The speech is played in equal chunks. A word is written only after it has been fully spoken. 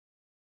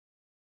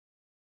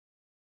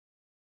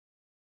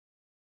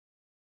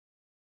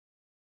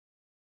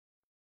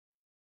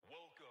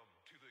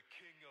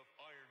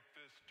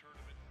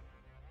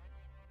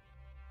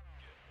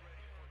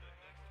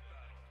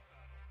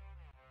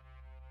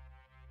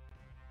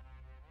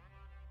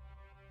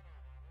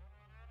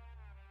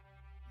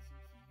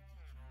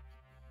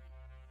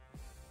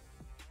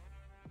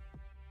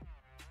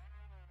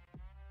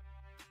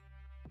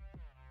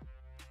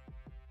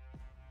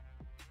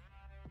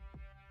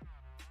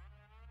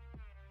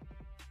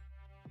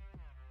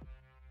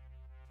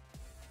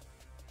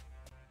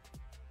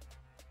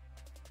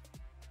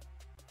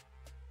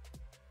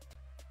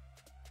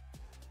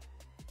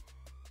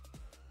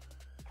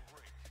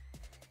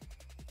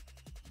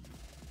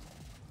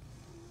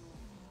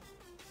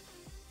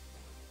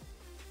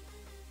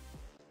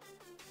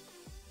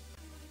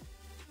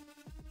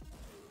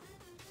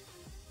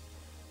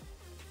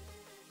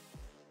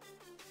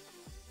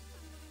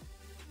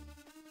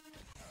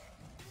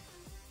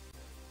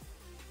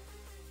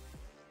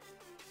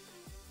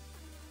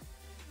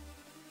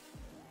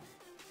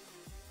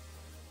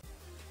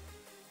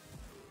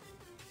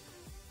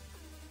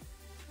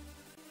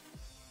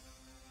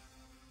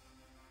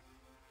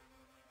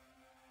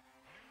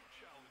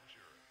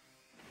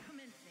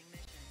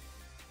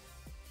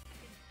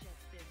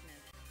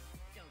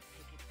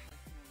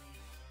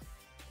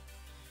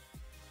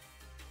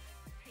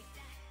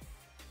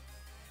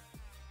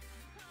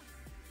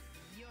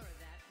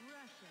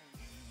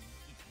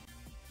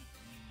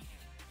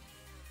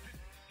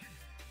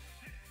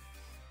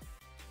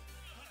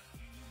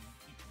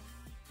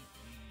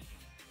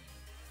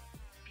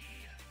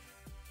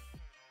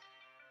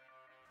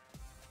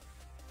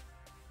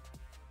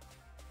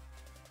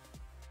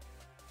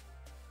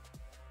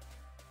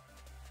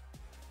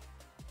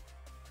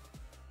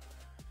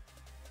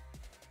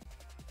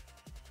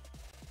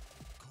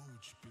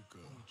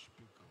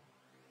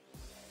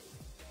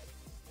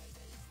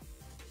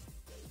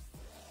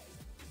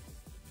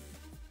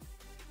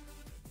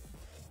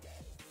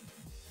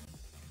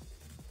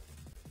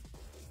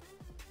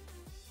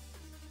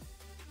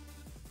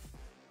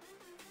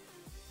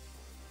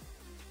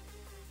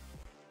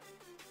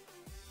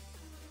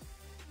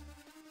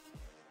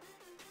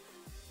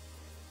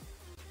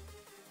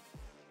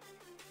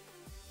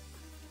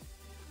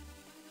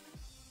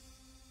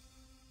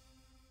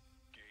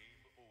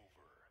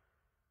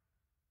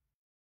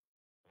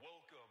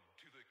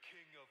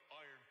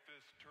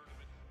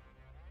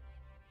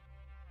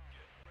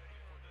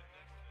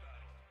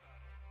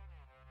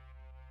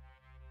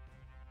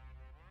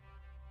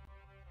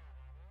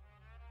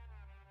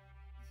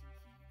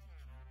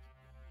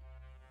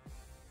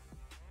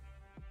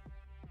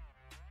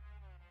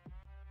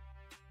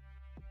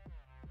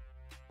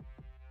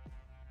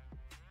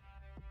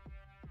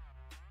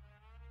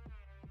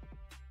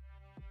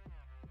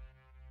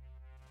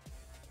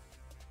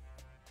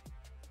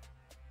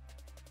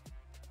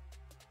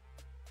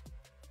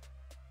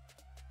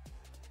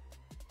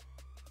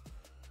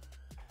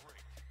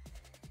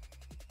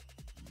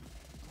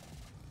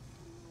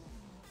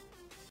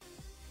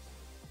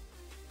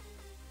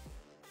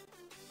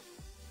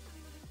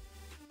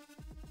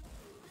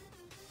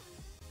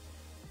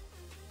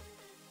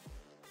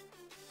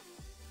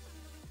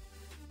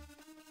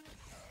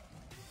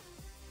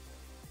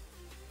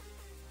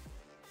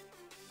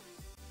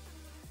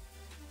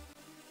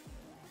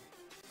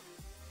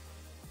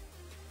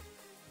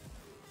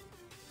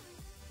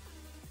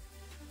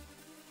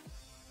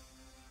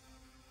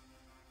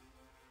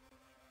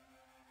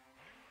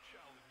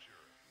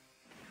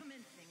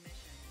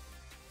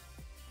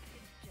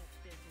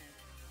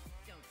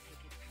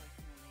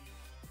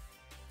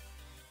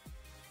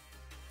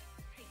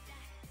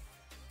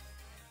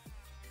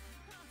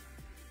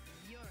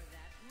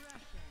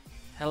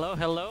Hello,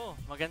 hello.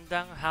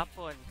 Magandang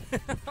hapon.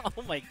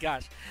 Oh my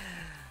gosh.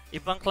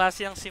 Ibang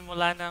klase ang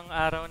simula ng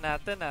araw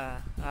natin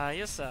ah.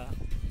 Ayos ah.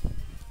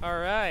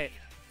 Alright.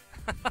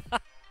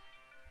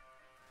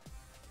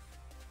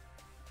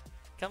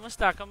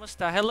 Kamusta?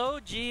 Kamusta?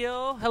 Hello,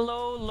 Gio.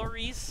 Hello,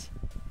 Loris.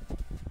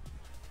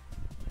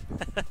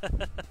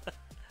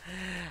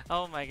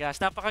 Oh my gosh.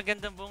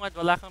 Napakagandang bungad.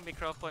 Wala kang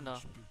mikropono.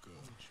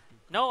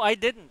 No, I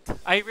didn't.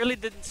 I really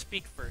didn't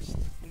speak first.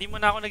 Hindi mo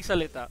na ako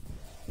nagsalita.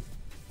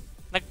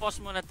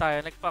 Nag-pause muna tayo.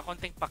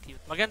 Nagpa-konting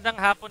pa-cute. Magandang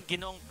hapon,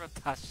 Ginoong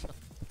Protasio.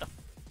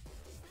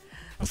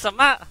 Ang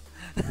sama!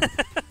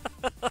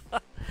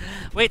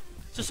 Wait,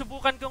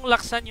 susubukan kong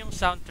laksan yung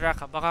soundtrack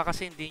ha. Baka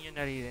kasi hindi nyo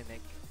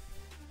naririnig.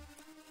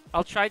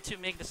 I'll try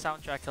to make the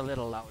soundtrack a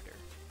little louder.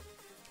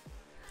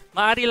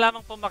 Maari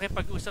lamang po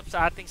makipag-usap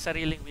sa ating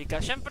sariling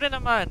wika. Siyempre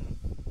naman!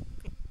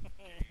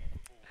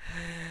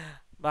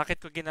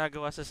 Bakit ko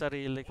ginagawa sa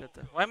sarili ko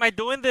to? Why am I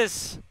doing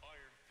this?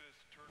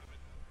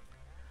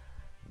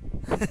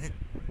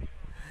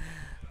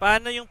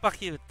 Paano yung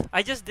pa-cute?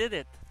 I just did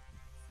it.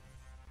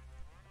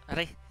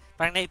 Aray,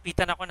 parang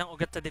naipitan ako ng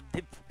ugat sa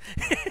dibdib.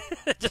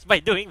 Just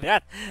by doing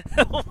that.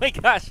 Oh my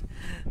gosh.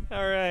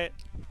 Alright.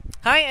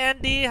 Hi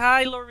Andy.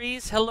 Hi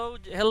Loris. Hello,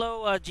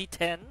 hello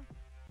G10.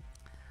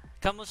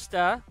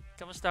 Kamusta?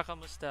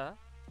 Kamusta?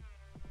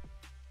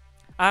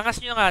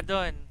 Angas nyo nga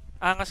doon.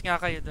 Angas nga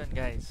kayo doon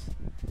guys.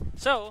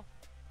 So,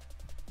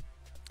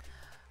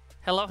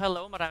 hello.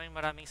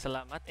 Maraming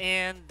salamat.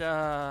 And,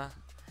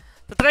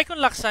 tatry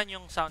kong laksan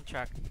yung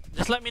soundtrack.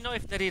 Just let me know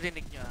if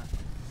naririnig nyo.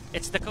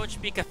 It's the Coach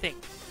Pica thing.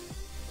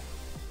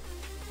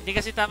 Hindi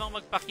kasi tamang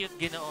magpa-cute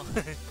Ginoo.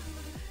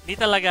 Hindi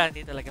talaga.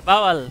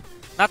 Bawal.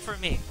 Not for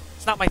me.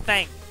 It's not my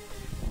thing.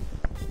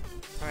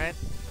 Alright?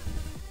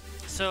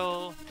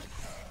 So,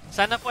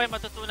 sana po ay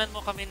matutunan mo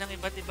kami ng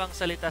iba't ibang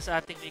salita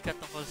sa ating wika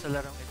tungkol sa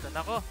larong ito.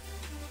 Nako,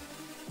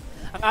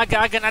 ang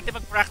aga-aga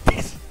natin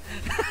mag-practice.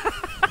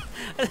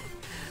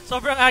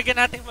 Sobrang aga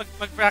natin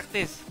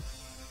mag-practice.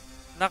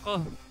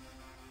 Nako.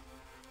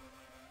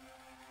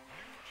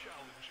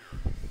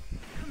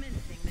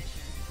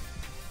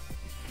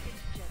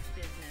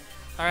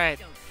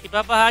 Alright.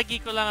 Ibabahagi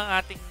ko lang ang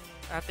ating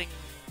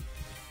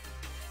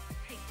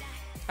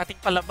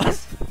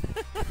palabas.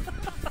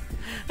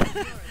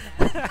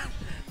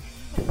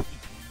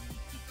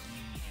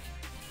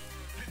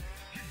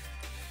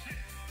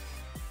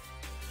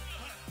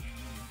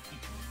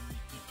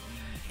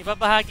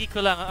 Ibabahagi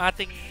ko lang ang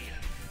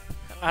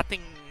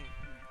ating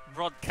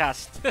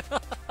broadcast.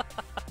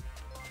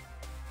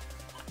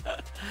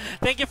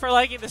 Thank you for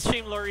liking the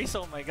stream, Loris.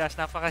 Oh my gosh,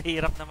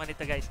 napakahirap naman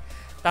ito, guys.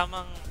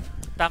 Tamang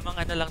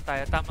ano lang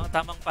tayo,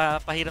 tamang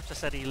pahirap sa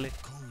sarili.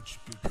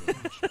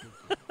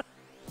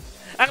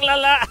 Ang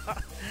lala!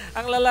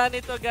 Ang lala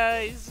nito,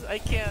 guys. I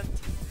can't.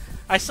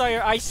 I saw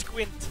your eye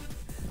squint.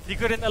 Di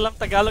ko rin alam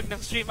Tagalog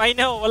ng stream. I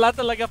know, wala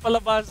talaga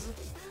palabas.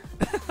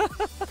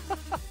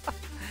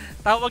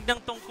 Tawag ng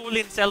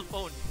tungkulin,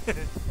 cellphone.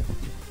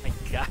 My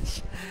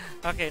gosh.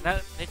 Okay,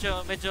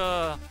 medyo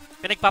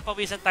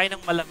pinagpapawisan tayo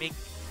ng malamig.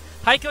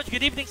 Hi Coach,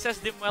 good evening, says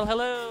Dimwell.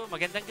 Hello,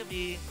 magandang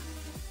gabi.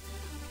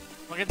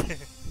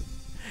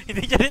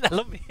 Hindi niya rin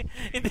alam eh.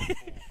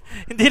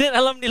 Hindi rin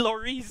alam ni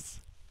Loris.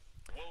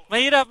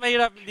 Mahirap.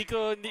 Hindi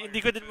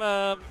ko din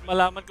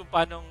malaman kung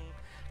ano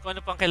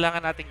pang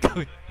kailangan nating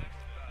gawin.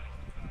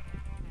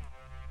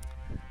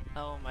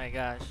 Oh my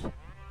gosh.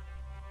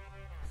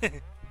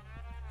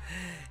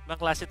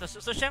 Ibang klase ito.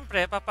 So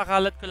syempre,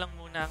 papakalat ko lang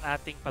muna ang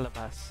ating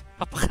palabas.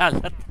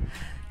 Papakalat.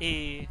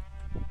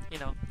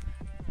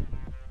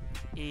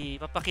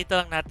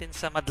 Ipapakita lang natin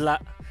sa madla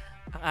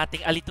ang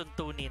ating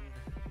alituntunin.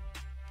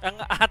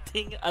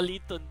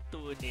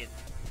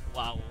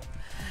 Wow.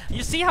 You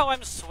see how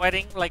I'm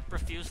sweating like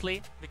profusely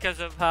because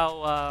of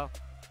how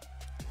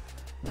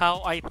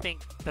I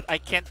think that I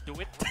can't do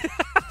it.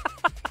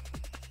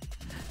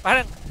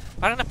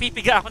 parang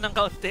napipiga ako ng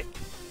kaunti.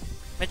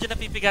 Medyo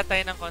napipiga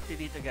tayo ng konti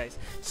dito, guys.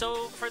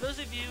 So, for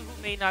those of you who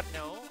may not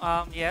know,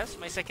 yes,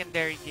 my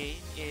secondary game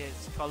is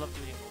Call of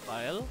Duty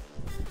Mobile.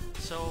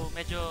 So,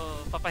 medyo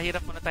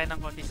papahirap muna tayo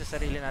ng konti sa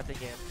sarili natin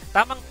ngayon.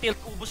 Tamang tilt,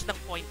 ubus ng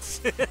points.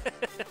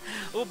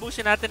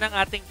 Ubusin natin ang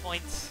ating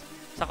points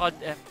sa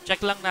COD M. Check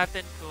lang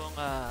natin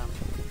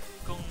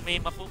kung may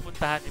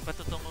mapupuntahan, may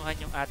patutunguhan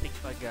yung ating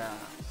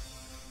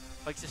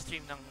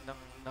pag-stream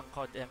ng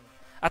COD M.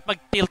 At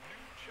mag-tilt.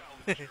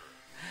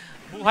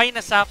 Buhay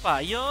na sapa.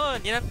 Yun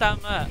ang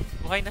tama.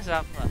 Buhay na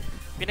sapa.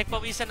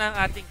 Pinagpawisan na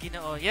ang ating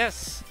Ginoo.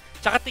 Yes.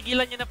 Tsaka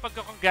tigilan nyo na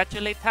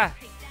pagkakongratulate ha.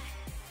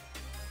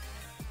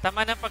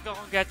 Tama na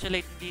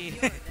pagkakongratulate.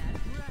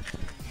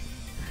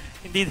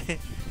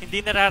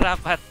 Hindi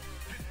nararapat.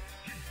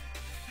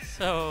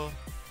 So,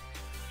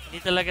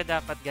 hindi talaga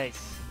dapat, guys.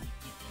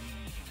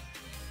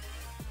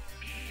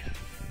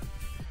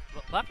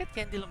 Bakit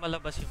kaya hindi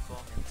lumalabas yung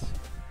comments?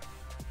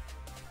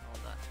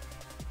 Hold on.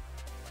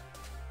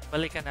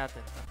 Balikan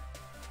natin to.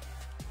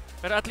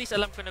 Pero at least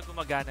alam ko na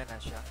gumagana na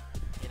siya.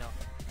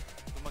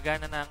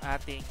 Gumagana na ang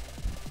ating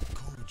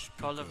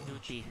Call of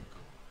Duty.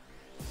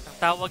 Ang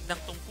tawag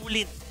ng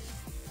tungkulin.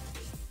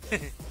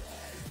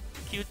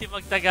 cutie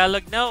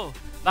mag-Tagalog. No.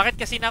 Bakit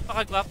kasi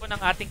napakagwapo ng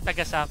ating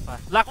taga-Sapa?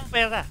 Wala akong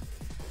pera.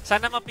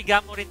 Sana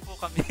mapiga mo rin po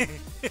kami.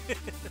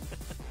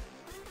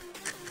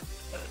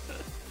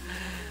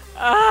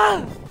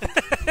 Ah!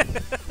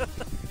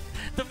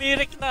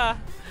 Tumirik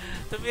na.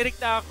 Tumirik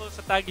na ako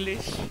sa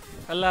Taglish.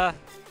 Hala.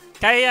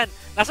 Kaya yan.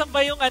 Nasaan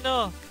ba yung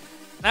ano?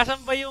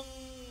 Nasaan ba yung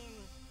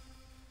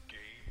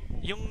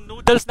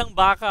noodles ng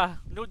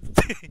baka?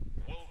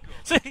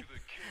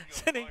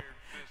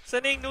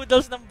 Sana yung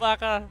noodles ng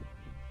baka?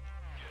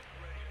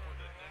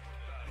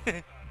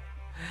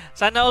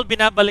 Sana all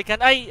binabalikan.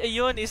 Ay,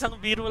 ayun, isang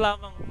biro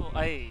lamang po.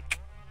 Ay.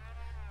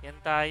 Yan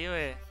tayo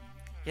eh.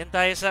 Yan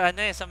tayo sa ano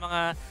eh, sa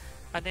mga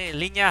ano eh,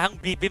 linyahang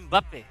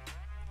bibimbap eh.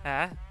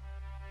 Ha?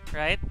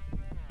 Right?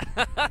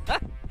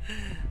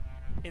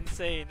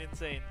 Insane.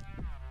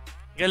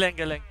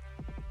 Galing.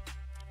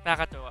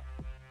 Nakakatuwa.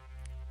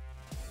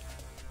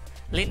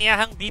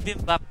 Linyahang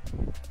bibimbap.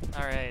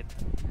 Alright.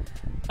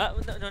 No.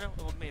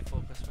 Huwag may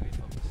focus.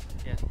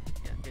 Yan.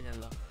 Ganyan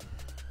lang.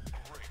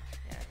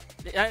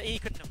 Yan.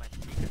 Ikot naman.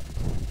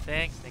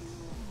 Thanks.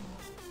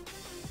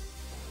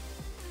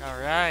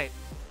 Alright.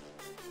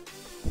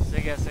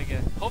 Sige.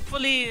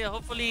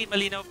 Hopefully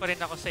malinaw pa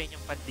rin ako sa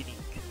inyong pandinig.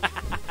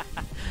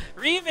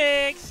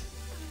 Remix!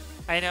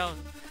 I know.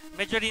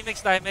 Medyo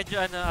remix tayo.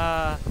 Medyo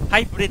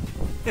hybrid.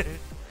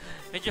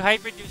 Medyo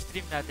hybrid yung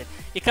stream natin.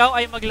 Ikaw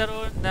ay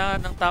maglaro na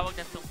ng tawag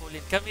ng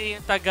tungkulin. Kami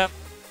yung taga...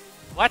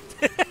 What?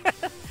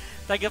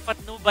 Taga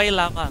patnubay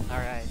lamang.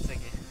 Alright,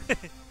 sige.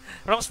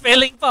 Wrong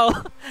spelling pa oh.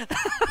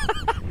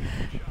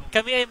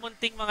 Kami ay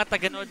munting mga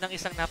taganood ng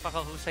isang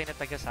napakahusay na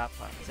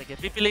taga-Sapa. Sige,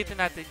 pipilitin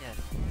natin yan.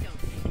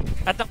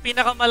 At ang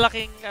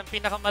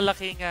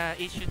pinakamalaking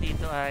issue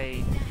dito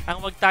ay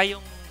ang wag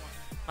tayong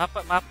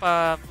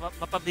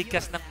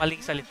mapabigkas ng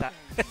maling salita.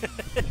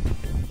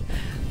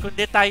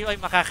 Kundi tayo ay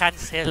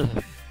makakancel.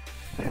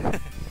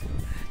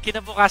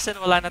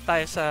 Kinabukasan wala na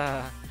tayo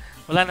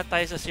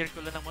sa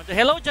sirkulo ng mundo.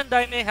 Hello John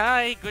Daime,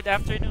 hi, good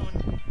afternoon.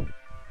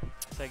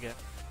 Sige.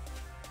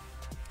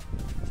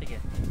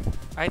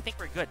 I think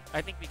we're good. I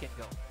think we can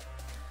go.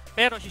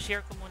 Pero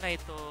share ko muna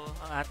ito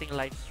ang ating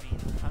live stream,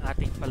 ang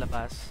ating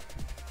palabas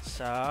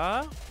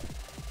sa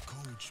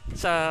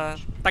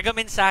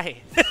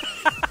taga-mensahe.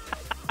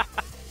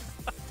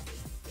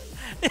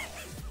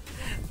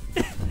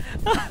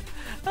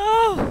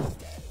 Oh.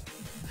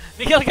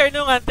 Miguel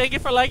Carnungan, thank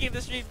you for liking the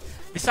stream.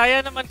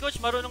 Bisaya naman coach,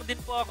 marunong din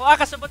po ako.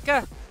 Kasabot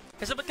ka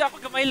ako,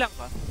 gamay lang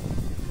pa.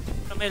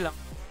 Gamay lang.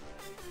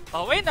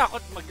 Paway na ako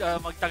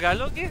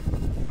mag-Tagalog eh.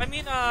 I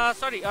mean,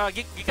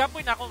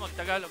 gikapoy na ako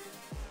mag-Tagalog.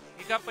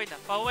 Gikapoy na,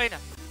 paway na.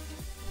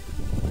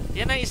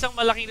 Yan ang isang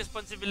malaking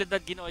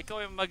responsibilidad, Ginoo.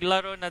 Ikaw ay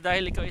maglaro na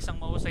dahil ikaw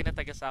isang mahusay na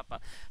taga-Sapa.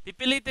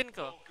 Pipilitin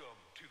ko.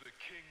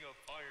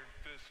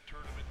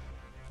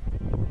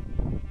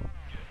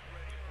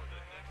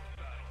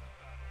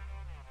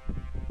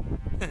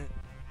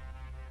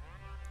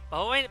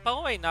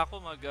 Pahuway na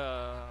ako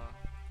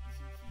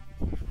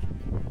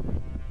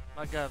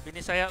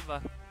Binisaya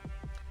ba?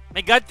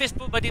 May Godfist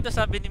po ba dito,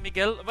 sabi ni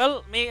Miguel?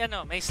 Well, may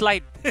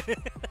slide.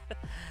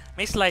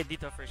 May slide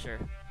dito for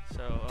sure.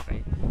 So,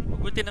 okay.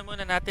 Hugutin na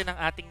muna natin ang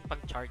ating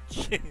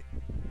pang-charge.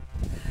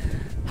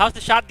 How's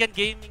the shotgun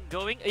gaming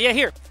going? Yeah,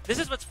 here.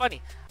 This is what's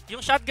funny. Yung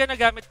shotgun na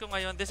gamit ko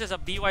ngayon, this is a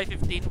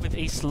BY-15 with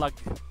a slug.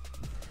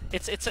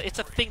 It's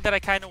a thing that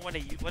I kind of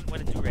wanna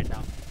do right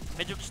now.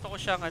 Medyo gusto ko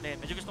siyang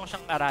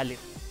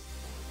aralin.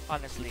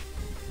 Honestly.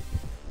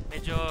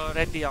 Medyo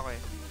ready ako eh.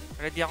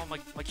 Ready ako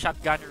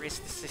mag-shotgun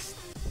resist.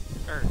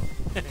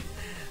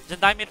 John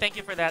Daime, thank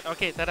you for that.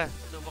 Okay, tara.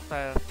 Subok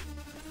tayo.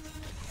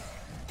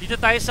 Dito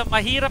tayo sa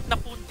mahirap na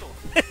punto.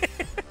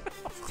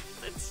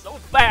 It's so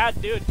bad,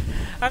 dude.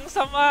 Ang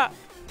sama.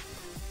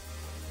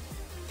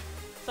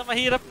 Sa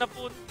mahirap na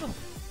punto.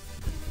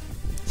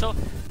 So,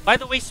 by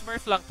the way,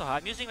 Smurf lang to ha.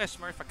 I'm using my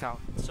Smurf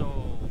account.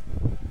 So,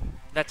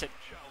 that's it.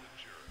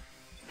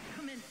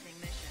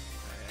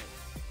 Alright.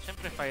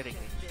 Siyempre, firing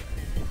range.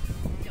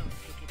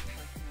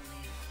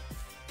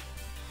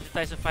 Dito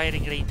tayo sa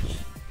firing range.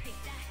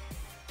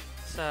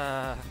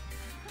 Sa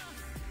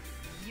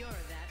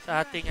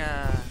ating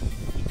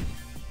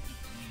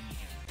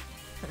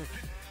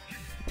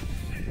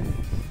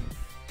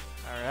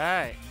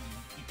alright.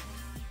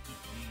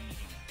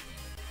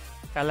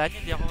 Kala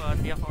niyo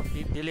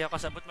hindi ako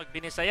sabot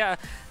magbinisaya.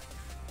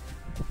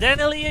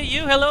 Danelia,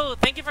 you hello.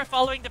 Thank you for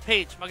following the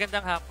page.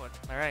 Magandang hapon.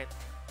 Alright.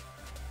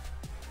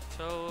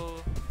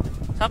 So,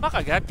 sabak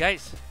agad,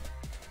 guys.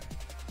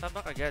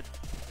 Sabak agad.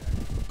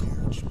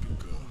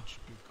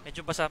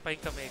 Medyo basa pa yung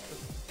kamay ko.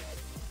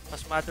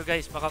 Pasmado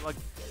guys, baka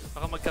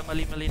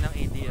magkamali-mali ng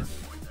ADS.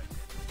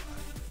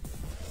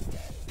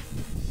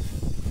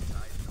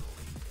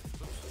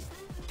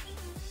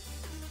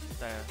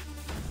 Tayo.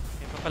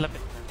 May papalapit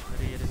na.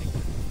 Naririnig ko.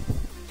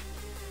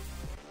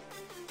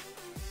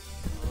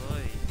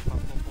 Uy,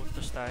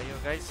 pampupuntos tayo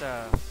guys.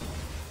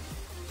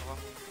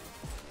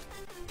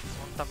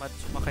 Mukhang tamad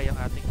sumakay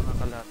ang ating mga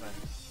kalaban.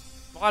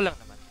 Mukha lang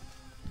naman.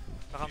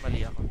 Baka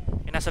mali ako.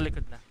 Nasa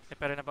likod na.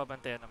 Pero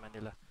nababantayan naman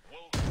nila.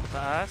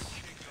 Taas.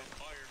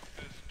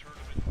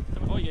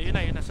 Oh, yun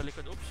na sa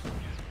likod. Oops.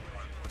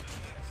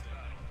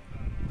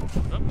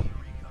 Oh.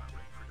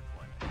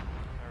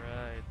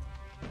 Alright.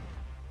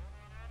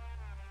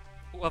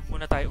 Uwab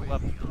muna tayo,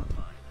 uwab.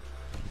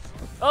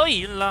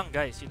 Oy, yun lang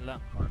guys, yun lang.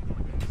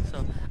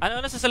 So,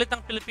 ano sa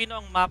salitang Pilipino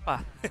ang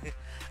mapa?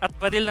 At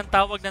baril ng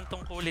tawag ng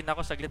tungkulin.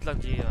 Ako, saglit lang,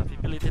 Gio.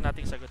 Pipilitin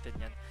nating sagutin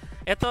yan.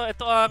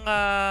 Ito ang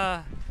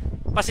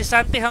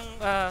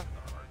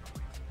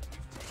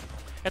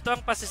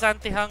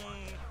pasisantihang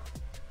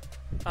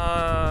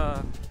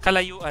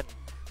kalayuan.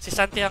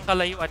 Sisantihang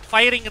kalayuan.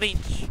 Firing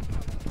range.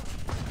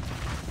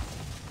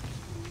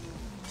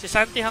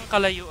 Sisantihang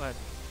kalayuan.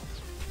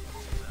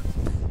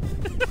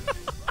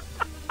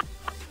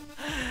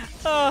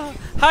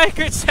 Hi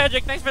Kurt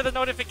Cedric, thanks for the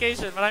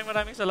notification.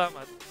 Maraming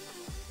salamat.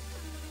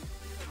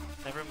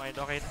 Never mind,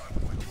 okay na.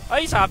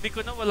 Ay, sabi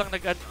ko na walang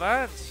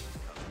nag-advance.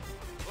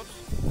 Oops.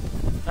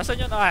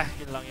 Nasaan yun? Ah,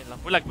 yun lang.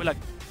 Bulag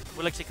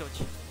si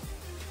coach.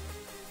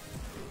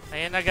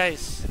 Ayan na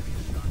guys.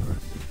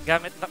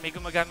 May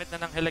gumagamit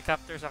na ng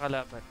helicopter sa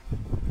kalaban.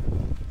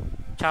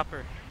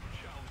 Chopper.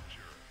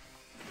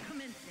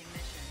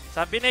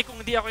 Sabi na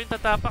kung hindi ako yung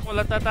tatapak,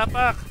 walang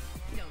tatapak.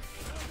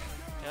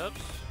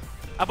 Oops.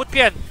 Abot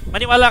ko yan.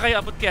 Maniwala kayo,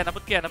 abot ko yan.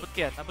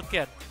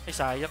 Ay,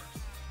 sayang.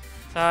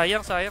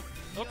 Sayang.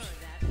 Oops.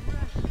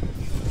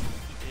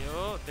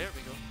 Ayun, there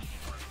we go.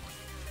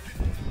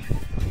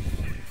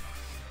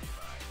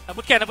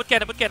 Abot ko yan.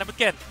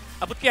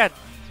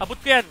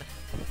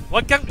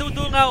 Huwag kang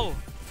dudungaw.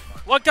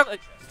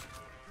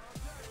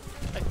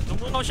 Ay,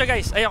 dumungaw siya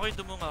guys. Ay, ako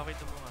yung dumungaw. Ay,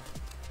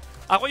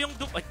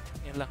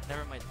 yan lang,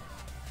 never mind.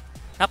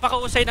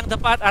 Napakausay ng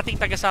dapa at ating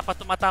tagasapa,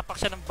 tumatapak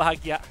siya ng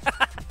bahagya.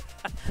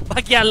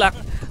 Bahagya lang.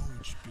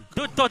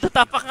 Dude, todo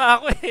tapak nga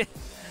ako eh.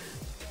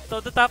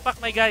 Todo tapak,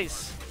 my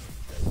guys.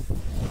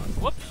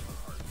 Whoops.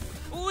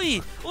 Uy,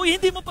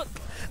 hindi mo pa...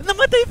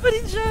 Namatay pa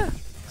rin siya.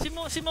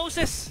 Si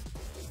Moses.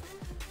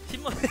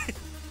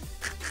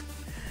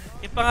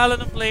 Yung pangalan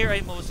ng player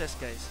ay Moses,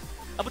 guys.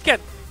 Abot yan.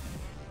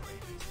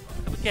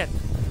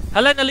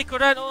 Hala,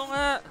 nalikuran. Oo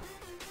nga.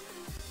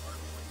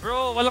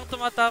 Bro, walang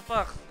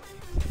tumatapak.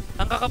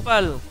 Ang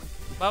kakapal.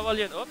 Bawal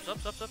yun. Oops.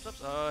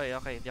 Oy,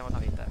 okay. Hindi ako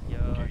nakita.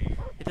 Yun.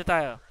 Dito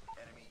tayo.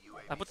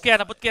 Abot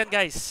ko yan,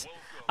 guys.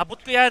 Abot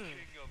ko yan.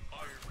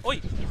 Uy!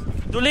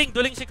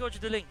 Duling si Coach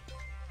Duling.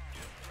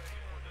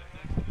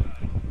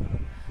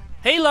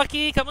 Hey,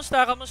 Lucky!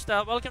 Kamusta?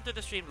 Welcome to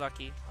the stream,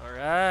 Lucky.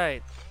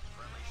 Alright.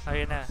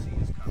 Ayun na.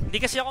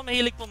 Hindi kasi ako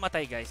mahilig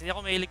pumatay, guys. Hindi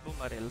ako mahilig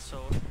bumaril.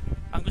 So,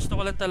 ang gusto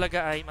ko lang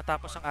talaga ay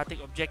matapos ang ating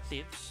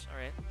objectives.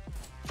 Alright.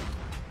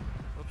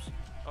 Oops.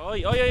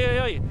 Oy!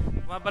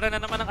 Mabara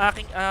na naman ang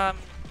aking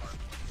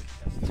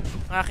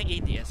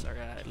ADS.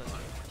 Alright, let's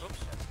go.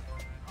 Oops.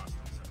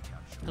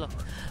 Hello.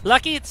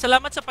 Lucky,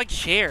 salamat sa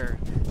pag-share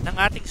ng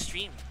ating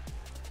stream.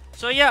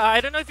 So yeah,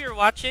 I don't know if you're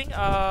watching,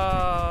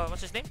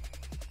 what's his name?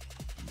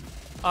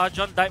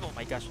 John Dime. Oh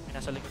my gosh, may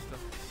nasa likod ko.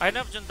 I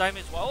don't know if John Dime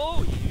is,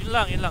 wow, yun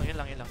lang.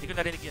 Di ko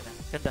narinig yun,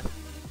 Ganda.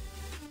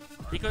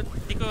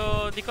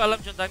 Di ko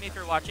alam, John Dime, if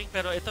you're watching,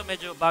 pero ito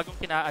medyo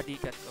bagong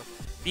kinaadikan ko.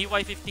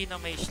 BY-15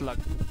 na may slug.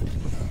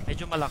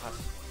 Medyo malakas.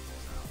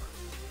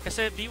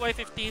 Kasi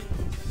BY-15,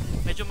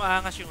 medyo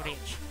maangas yung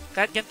range.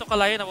 Kahit ganito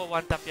kalayo,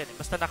 nawa-one tap yan.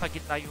 Basta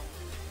nakagitna yung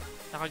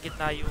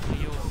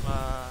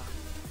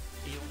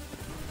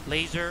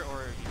laser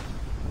or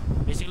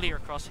basically your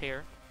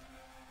crosshair.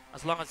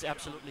 As long as it's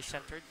absolutely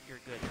centered,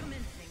 you're good.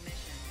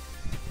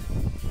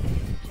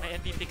 May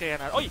MVP kaya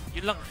na. Oy!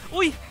 Yun lang.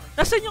 Uy!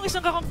 Nasaan yung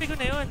isang kakampi ko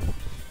na yun?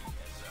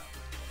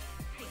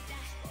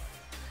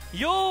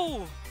 Yo!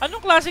 Anong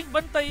klaseng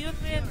bantay yun,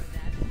 men?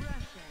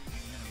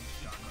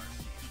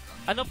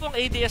 Ano pong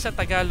ADS sa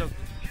Tagalog?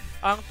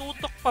 Ang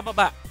tutok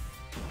pababa.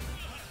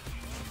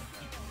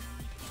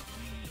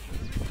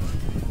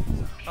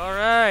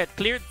 Alright,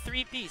 cleared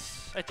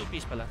 3-piece. Ay,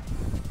 2-piece pala.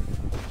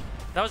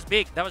 That was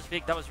big. That was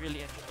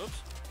really interesting. Oops.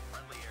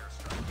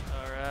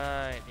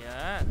 Alright,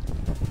 yan.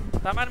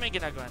 Tama naman yung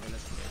ginagawa nila.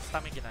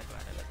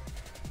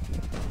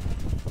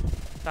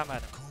 Tama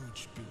na.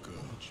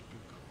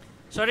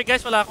 Sorry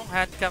guys, wala akong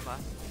handcam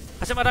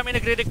Kasi marami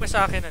nagre-request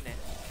sa akin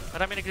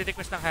Marami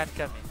nagre-request ng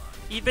handcam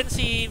Even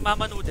si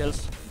Mama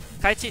Noodles.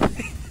 Kahit si...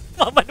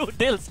 Mama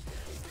Noodles!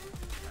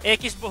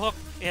 Ekis buhok.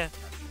 Yeah.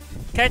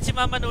 Kahit si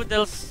Mama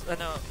Noodles,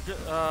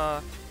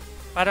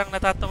 parang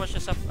natatawa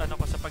siya sa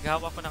sa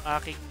paghawak ko ng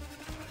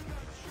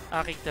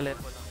aking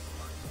telepono.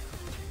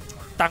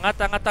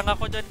 Tanga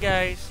ko dyan,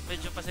 guys.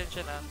 Medyo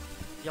pasensya na.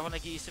 Hindi ako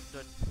nag-iisip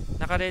dun.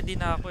 Naka-ready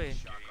na ako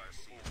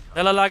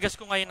Nalalagas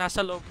ko ngayon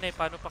nasa loob na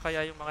Paano pa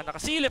kaya yung mga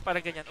nakasilip para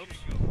ganyan? Oops.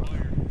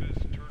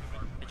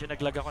 Medyo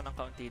naglag ako ng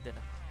kaunti din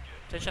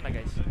Pasensya na,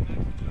 guys.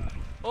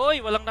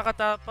 Oy, walang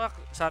nakatapak.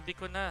 Sabi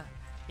ko na.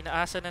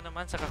 Inaasa na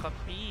naman sa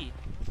kakampi.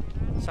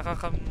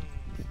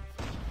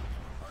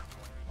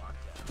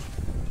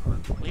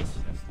 Please.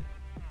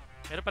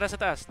 Meron para sa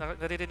taas.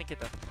 Naririnig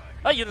kita.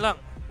 Ay, yun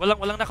lang.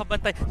 Walang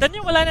nakabantay. Dan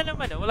yung wala na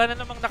naman. Wala na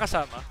namang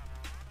nakasama.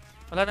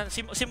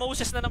 Si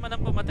Moses na naman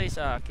ang pumatay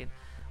sa akin.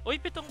 Uy,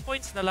 7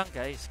 points na lang,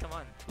 guys. Come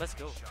on. Let's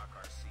go.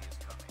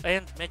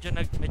 And medyo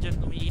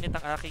umiinit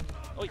ang aking...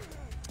 Uy!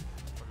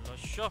 Wala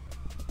siya.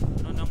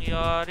 Ano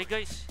nangyari,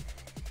 guys?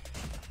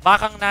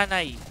 Bakang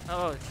nanay.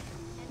 Oo.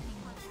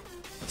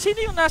 Sino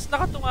yung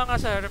nakatunga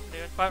nga sa harap na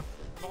yun?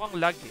 Mukhang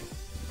lag eh.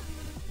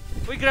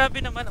 Uy,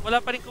 grabe naman.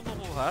 Wala pa rin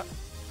kumukuha.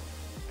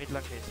 Wait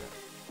lang, guys.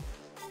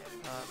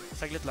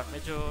 Saglit lang.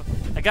 Medyo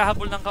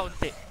naghahabol ng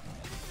kaunti.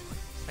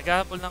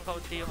 Naghahabol ng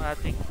kaunti yung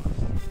ating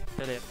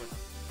telepono.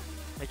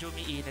 Medyo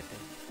umiinit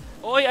eh.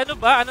 Uy, ano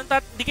ba?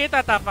 Di kayo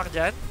tatapak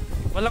dyan?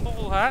 Walang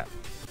kukuha?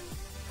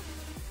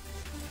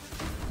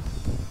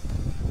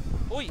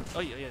 Uy!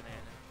 Ayun.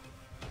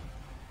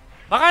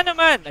 Baka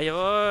naman!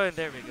 Ayun,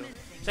 there we go.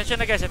 Sensya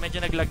na guys, medyo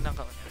naglag ng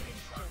kaunti.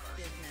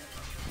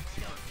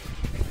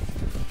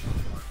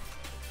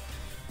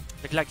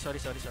 Naglag, sorry.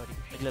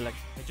 Naglalag.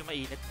 Medyo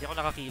mainit. Di ako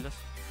nakakilos.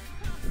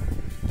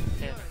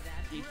 Ayan.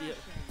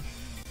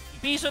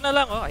 Piso na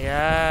lang, oh.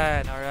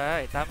 Ayan,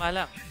 alright. Tama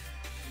lang.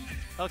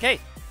 Okay.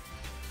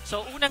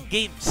 So, unang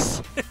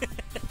games.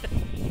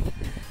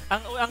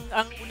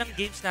 ang unang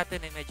games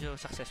natin ay medyo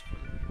successful.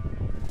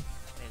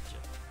 Medyo.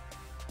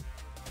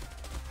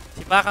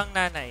 Si Bakang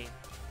Nanay.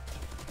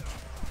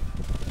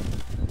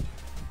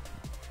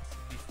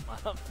 Beef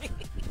Mami.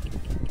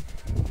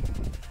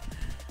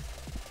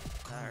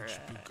 Alright.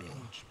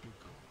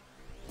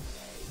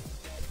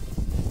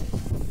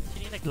 Sino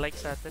yung nag-like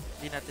sa atin?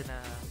 Hindi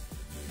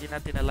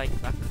natin na like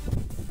back.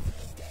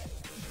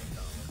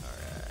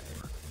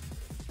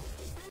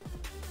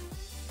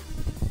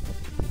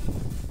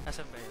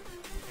 Asan ba yun?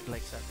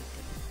 Nag-like sa atin.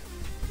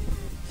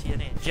 Si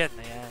ano yun? Jen.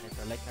 Ayan, ito.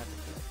 Like natin.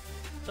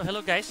 So,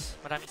 hello guys.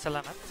 Maraming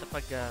salamat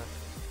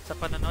sa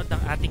panonood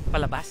ng ating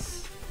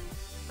palabas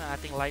ng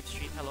ating live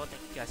stream. Hello.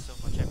 Thank you guys so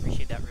much. I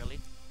appreciate that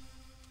really.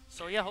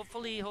 So, yeah.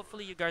 Hopefully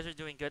you guys are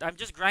doing good. I'm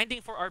just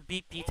grinding for our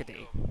BP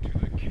today.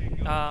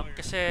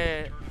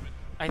 Kasi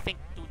I think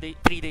 3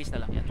 days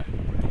na lang yata.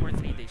 2 or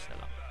 3 days na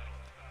lang.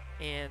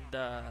 And,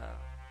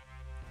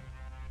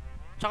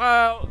 tsaka,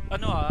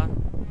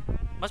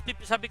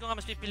 sabi ko nga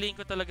mas pipiliin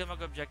ko talaga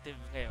mag-objective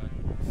ngayon.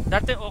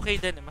 Dati okay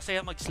din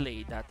masaya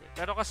mag-slay dati.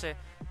 Pero kasi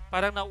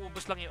parang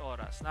nauubos lang yung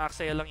oras,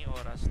 naaksaya lang yung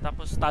oras.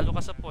 Tapos talo ka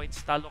sa points,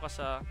 talo ka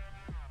sa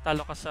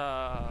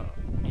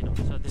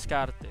sa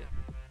diskarte.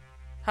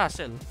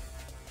 Hassle.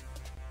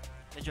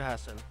 Medyo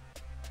hassle.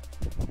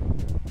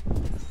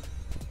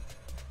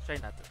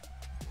 Try natin.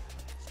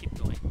 Let's keep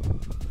going.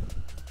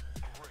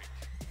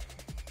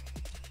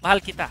 Mahal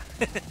kita.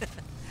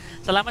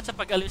 Salamat sa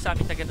pag-aliw sa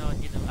aming taga-noon.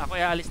 Ako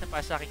ay aalis na pa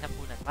sa aking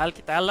hapunan. Mahal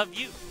kita. I love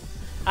you.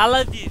 I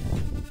love you.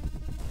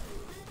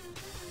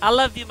 I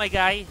love you, my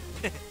guy.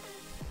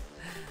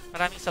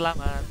 Maraming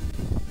salamat.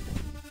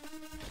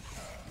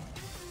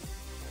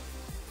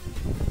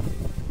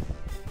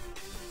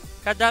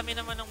 Kadami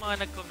naman ng mga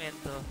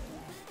nag-komento.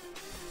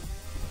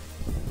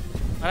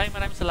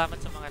 Maraming salamat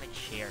sa mga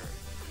nag-share.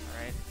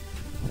 Alright.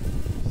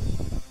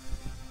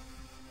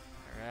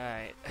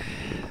 Alright.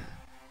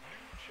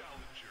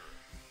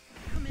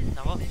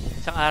 Nako,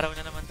 isang araw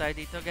na naman tayo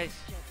dito guys.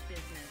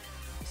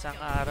 Isang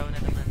araw na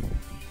naman.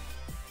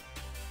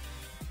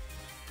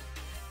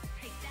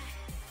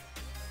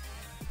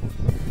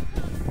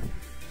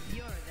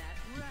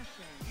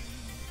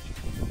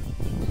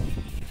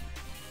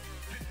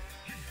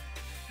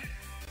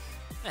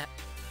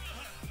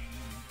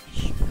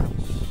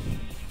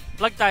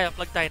 Plug tayo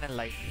ng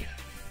live.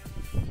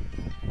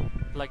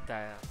 Plug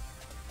tayo.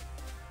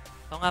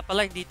 O nga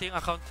pala, hindi ito yung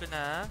account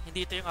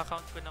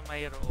ko na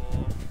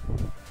mayroong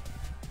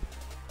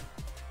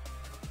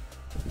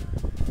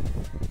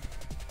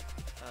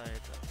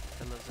ito.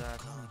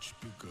 Telozano.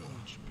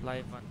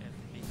 Live on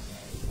FB.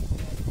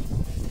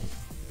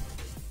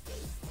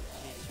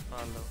 Please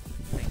follow.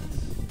 Thanks.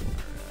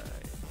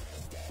 Alright.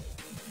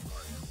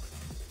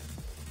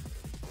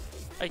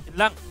 Ay, yun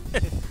lang.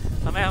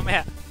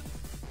 Mamaya.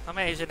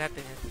 Mamaya ayusin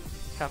natin yan.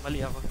 Kamali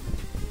ako.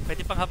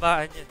 Pwede pang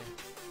habaan yun eh.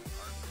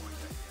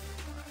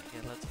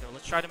 Okay, let's go.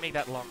 Let's try to make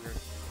that longer.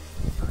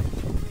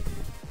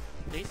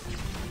 Please.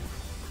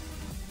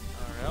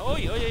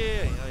 Alright. Oy.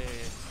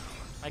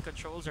 My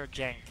controls are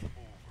jank.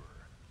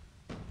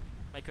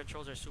 My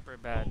controls are super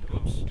bad.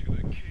 Oops.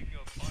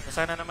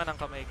 Nasana naman ang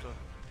kamay ko.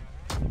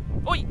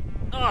 Oy!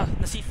 Na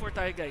C4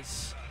 tayo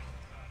guys.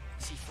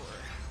 C4.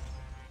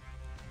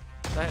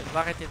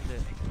 Bakit hindi?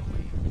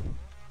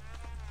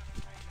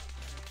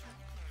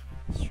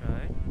 Let's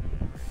try.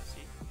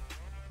 See.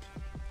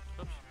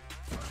 Oops.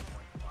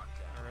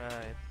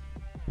 Alright.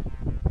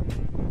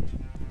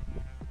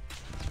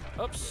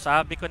 Oops,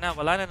 sabi ko na,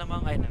 wala na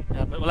namang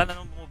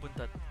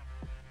bumubuntot.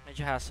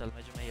 Medyo hassle,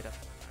 medyo mahirap.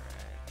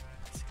 Alright,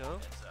 let's go.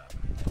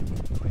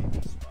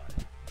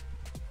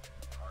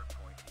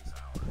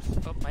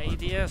 Oh, my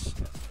ADS.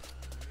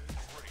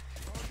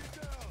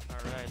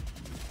 Alright.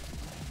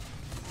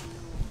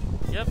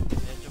 Yep,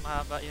 medyo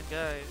mahaba yun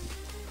guys.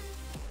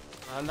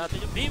 Mahal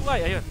natin yung BY,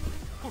 ayun.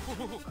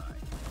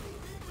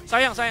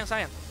 Sayang.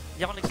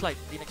 Di ako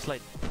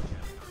nag-slide.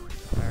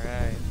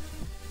 Alright.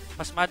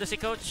 Pasmado si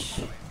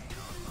coach.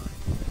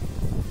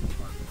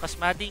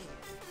 Pasmading.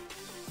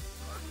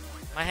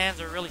 My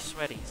hands are really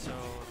sweaty, so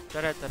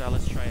tara,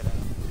 let's try it out.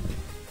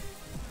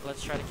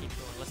 Let's try to keep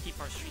going. Let's keep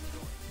our streak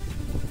going.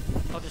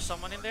 Oh, there's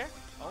someone in there?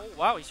 Oh,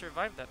 wow, he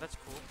survived that. That's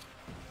cool.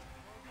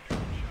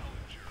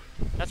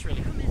 That's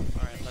really cool.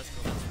 Alright, let's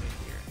go. Let's wait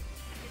here.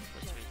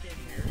 Let's wait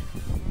here.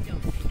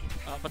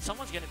 But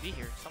someone's gonna be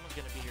here. Someone's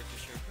gonna be here for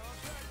sure.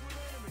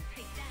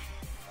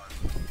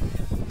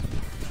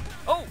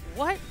 Oh,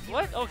 what?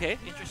 What? Okay,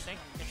 interesting.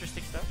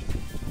 Interesting stuff.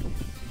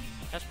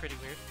 That's pretty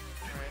weird.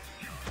 Alright.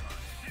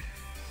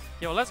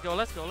 Yo, let's go,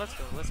 let's go, let's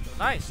go, let's go.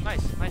 Nice,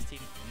 nice, nice team.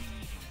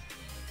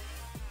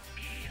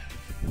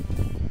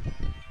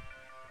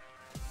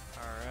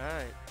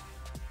 Alright.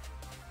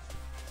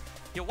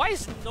 Yo, why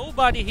is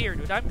nobody here,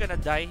 dude? I'm gonna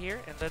die here,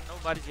 and then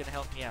nobody's gonna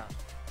help me out.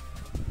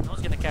 No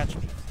one's gonna catch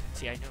me.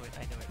 See, I knew it,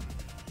 I knew it.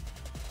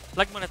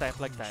 Plug muna tayo,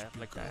 plug tayo,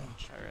 plug tayo.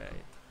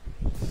 Alright.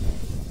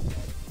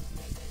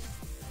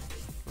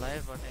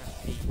 Live on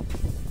FB.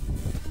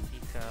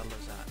 Pica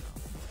Lozano.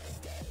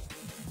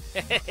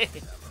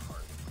 Hehehe.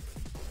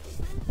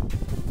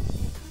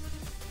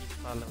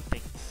 Follow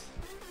things.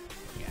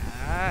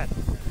 Yan.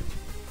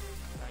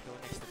 Go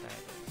next na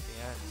tayo.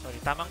 Yan. Sorry,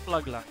 tamang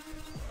plug lang.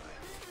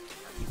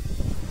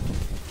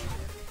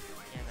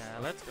 Yan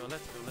na. Let's go,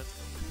 let's go, let's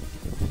go.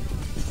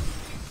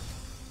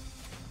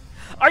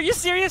 Are you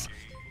serious?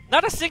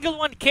 Not a single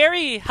one.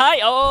 Carrie! Hi!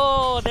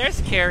 Oh,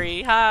 there's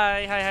Carrie.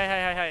 Hi, hi, hi, hi,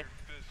 hi, hi.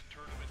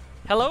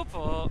 Hello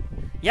po.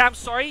 Yeah, I'm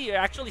sorry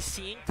you're actually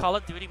seeing Call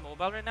of Duty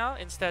Mobile right now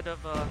instead of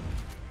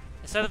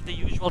the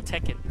usual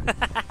Tekken.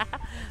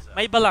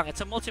 May iba lang. It's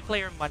a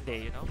multiplayer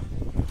Monday, you know?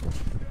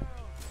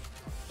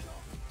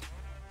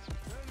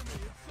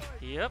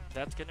 Yep,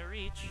 that's gonna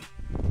reach.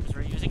 Because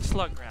we're using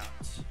slug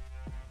rounds.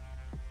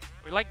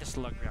 We like the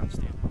slug rounds,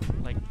 dude.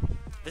 Like,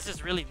 this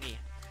is really me.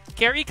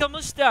 Kerry,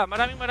 kamusta?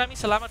 Maraming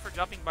salamat for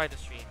dropping by the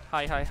stream.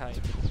 Hi, hi, hi.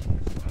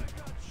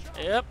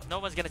 Yep, no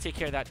one's gonna take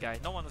care of that guy.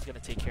 No one was gonna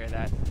take care of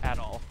that at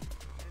all.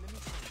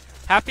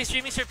 Happy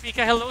streaming, Sir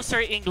Pica. Hello,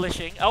 Sir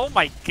Englishing. Oh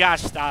my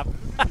gosh, stop.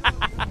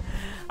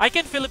 I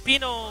can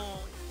Filipino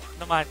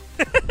naman.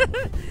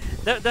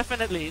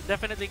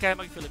 Definitely kaya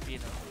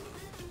mag-Filipino.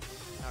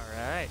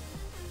 Alright.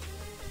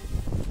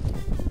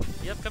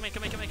 Yep, come in.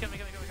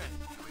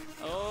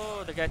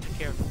 Oh, the guy took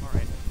care of him.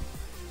 Alright.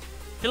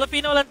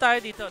 Filipino lang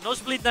tayo dito.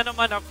 Nosebleed na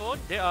naman ako.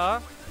 Hindi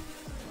ah.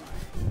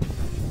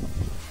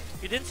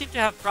 You didn't seem to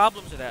have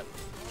problems with that.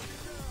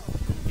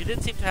 You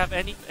didn't seem to have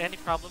any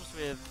problems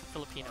with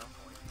Filipino.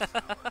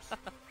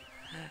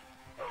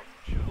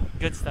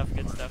 Good stuff,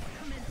 good stuff.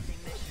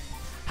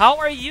 How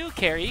are you,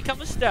 Carrie?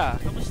 Kamusta?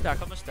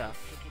 Kamusta?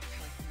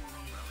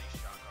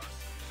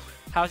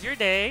 How's your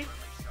day?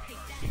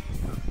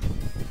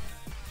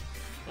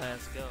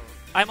 Let's go.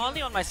 I'm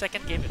only on my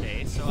second game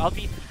today, so I'll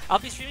be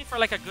streaming for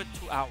like a good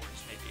 2 hours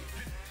maybe.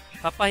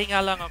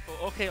 Papahinga lang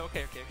ako. Okay.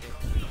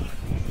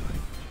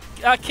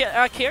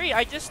 Carrie,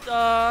 I just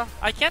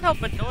I can't help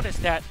but notice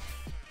that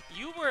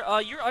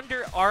you're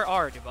under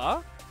RR,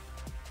 diba?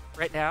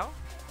 Right now?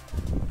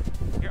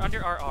 You're under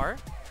RR,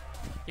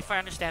 if I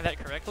understand that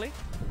correctly.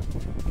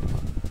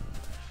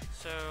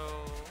 So,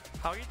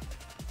 how are you?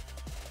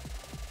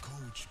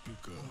 Coach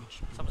Pica.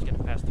 Someone's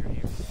gonna pass through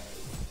here.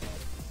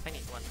 I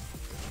need one.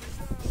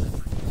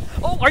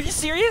 Oh, are you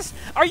serious?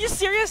 Are you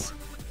serious?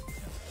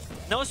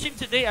 No stream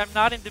today. I'm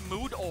not in the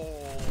mood.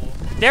 Oh,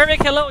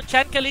 Derek, hello.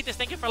 Chan Kalitis,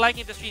 thank you for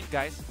liking the stream,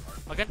 guys.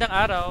 Magandang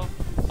araw.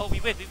 Oh, we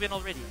win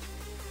already.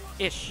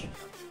 Ish.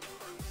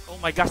 Oh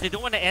my gosh, they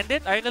don't want to end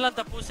it? Ayaw nilang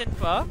tapusin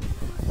pa?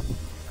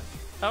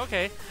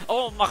 Okay.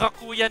 Oh,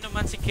 makakuya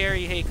naman si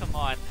Carrie. Hey, come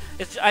on.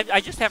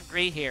 I just have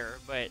gray hair,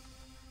 but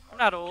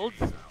I'm not old.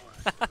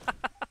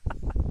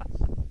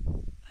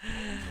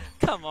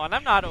 Come on,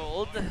 I'm not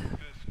old.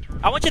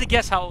 I want you to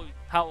guess how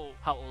old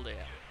I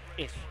am.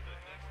 Ish.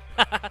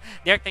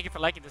 Derek, thank you for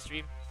liking the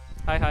stream.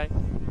 Hi.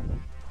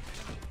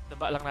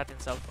 Daba lang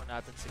natin cellphone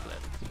natin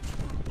siglat.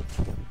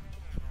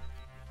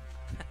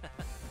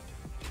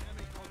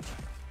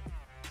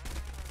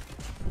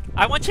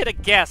 I want you to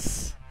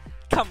guess.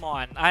 Come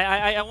on.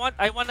 I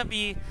want to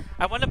be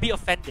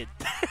offended.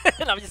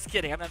 No, I'm just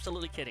kidding. I'm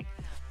absolutely kidding.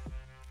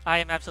 I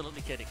am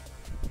absolutely kidding.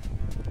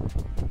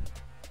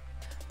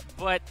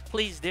 But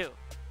please do.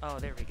 Oh,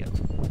 there we go.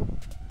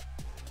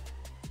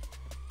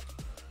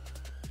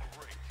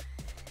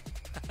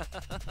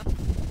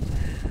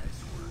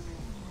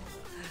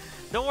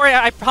 Don't worry,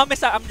 I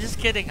promise I'm just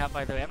kidding,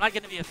 by the way. I'm not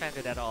going to be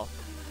offended at all.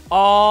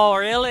 Oh,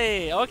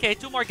 really? Okay,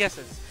 2 more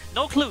guesses.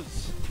 No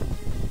clues.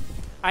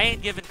 I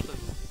ain't giving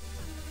clues.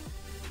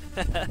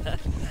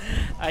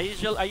 I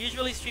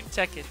usually stream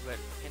Tekken, but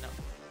you know,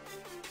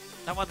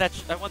 I want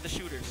the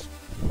shooters.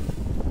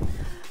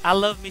 I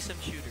love me some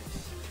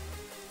shooters.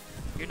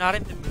 You're not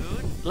in the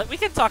mood? We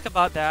can talk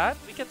about that.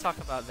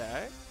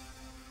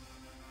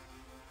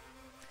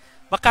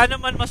 Baka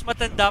naman mas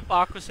matanda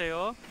pa ako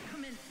sa'yo.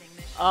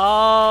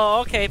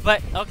 Oh, okay,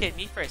 but okay,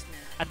 me first.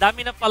 Ang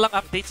dami na palang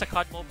updates sa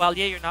COD Mobile.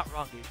 Yeah, you're not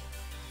wrong, dude.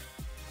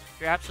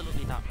 You're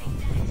absolutely not wrong.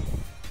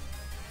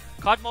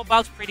 COD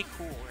Mobile's pretty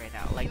cool right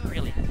now, like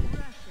really.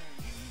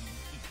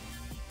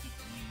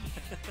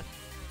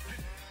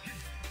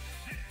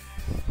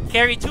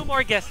 Carry 2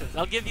 more guesses.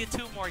 I'll give you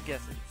 2 more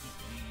guesses.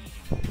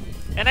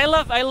 And I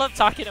love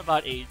talking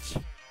about age.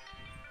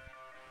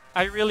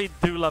 I really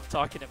do love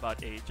talking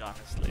about age,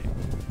 honestly.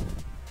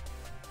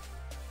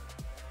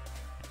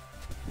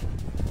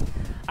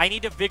 I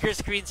need a bigger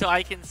screen so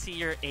I can see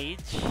your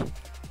age.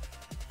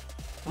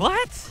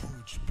 What?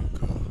 Coach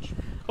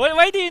Pica.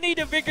 Why do you need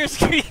a bigger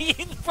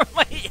screen for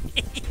my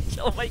age?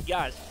 Oh my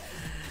gosh.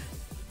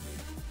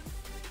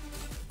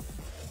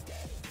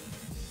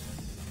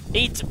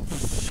 8.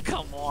 Pff,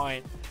 come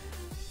on.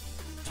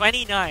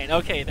 29.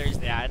 Okay, there's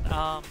that.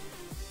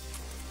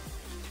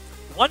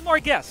 One more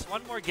guess.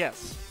 One more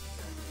guess.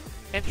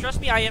 And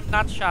trust me, I am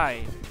not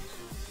shy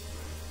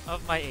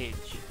of my age.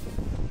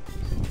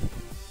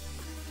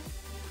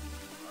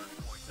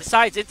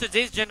 Besides, in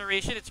today's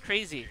generation, it's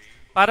crazy.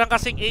 Parang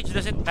kasing age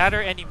doesn't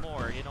matter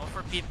anymore, you know,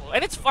 for people.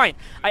 And it's fine.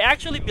 I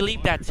actually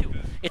believe that too.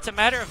 It's a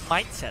matter of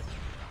mindset.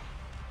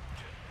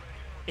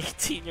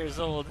 18 years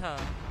old, huh?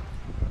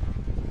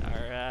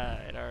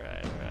 Alright.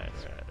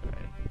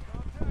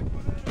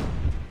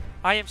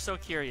 I am so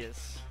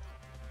curious.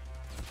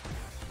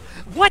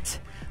 What?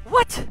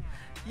 What?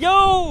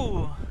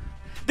 Yo!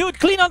 Dude,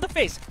 clean on the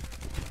face!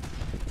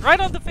 Right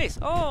on the face!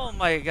 Oh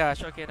my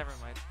gosh. Okay, never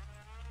mind.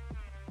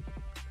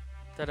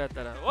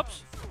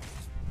 Whoops!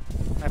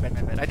 My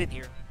bad. I didn't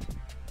hear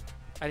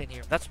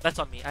him. That's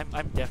on me.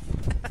 I'm deaf.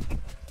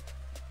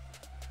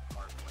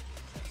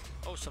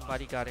 Oh,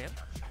 somebody got in.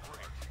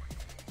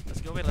 Let's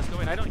go in.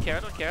 I don't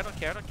care.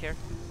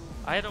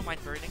 I don't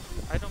mind burning.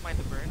 I don't mind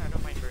the burn.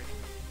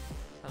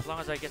 As long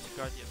as I get to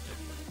guard the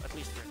objective. At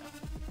least for now.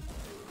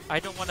 I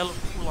don't want to look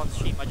cool on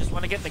stream. I just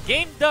want to get the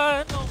game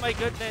done. Oh my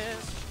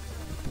goodness.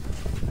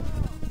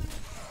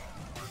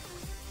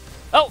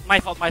 Oh, my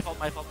fault.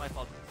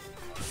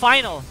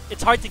 Final.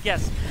 It's hard to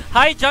guess.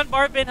 Hi, John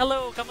Barbin.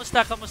 Hello.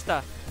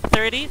 Kamusta?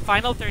 30?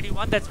 Final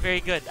 31? That's very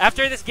good.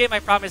 After this game, I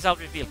promise I'll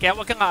reveal. Kaya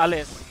wag kang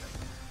aalis.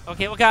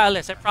 Okay, wag kang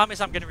aalis. I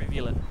promise I'm gonna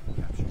reveal it.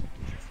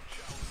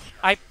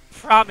 I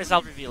promise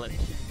I'll reveal it.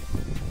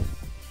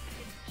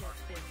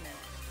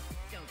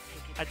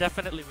 I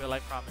definitely will, I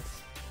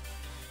promise.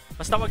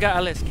 Basta wag kang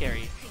aalis,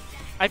 Carrie.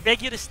 I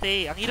beg you to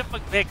stay. Ang hirap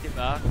mag-beg,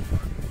 diba?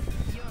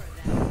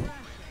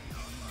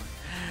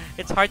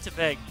 It's hard to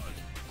beg.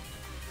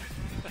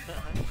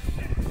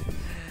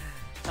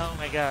 Oh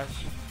my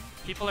gosh.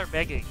 People are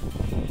begging.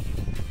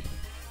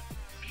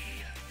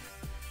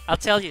 I'll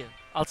tell you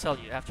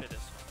after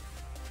this.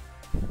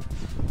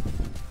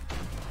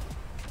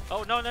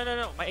 Oh, no.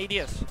 My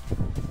ADS.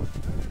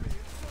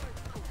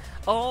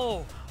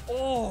 Oh.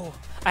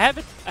 I've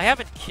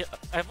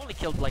only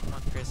killed like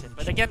one person.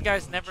 But again,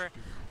 guys, never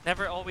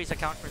always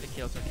account for the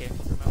kills, okay?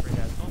 Remember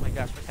that. Oh my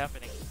gosh, what's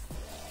happening?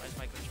 Why is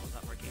my controls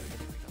not working? Okay,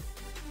 here we go.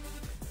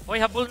 Hoy,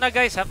 habol na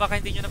guys, ha?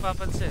 Baka hindi nyo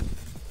napapansin.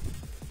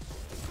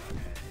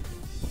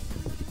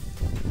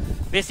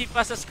 Busy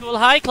pa sa school.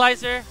 Hi,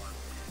 Kleiser.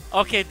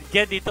 Okay,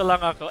 get dito lang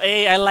ako.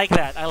 Hey, I like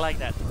that.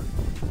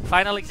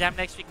 Final exam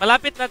next week.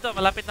 Malapit na to.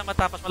 Malapit na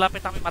matapos.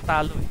 Malapit namin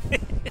matalo.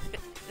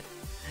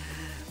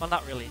 Well,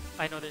 not really.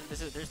 I know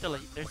there's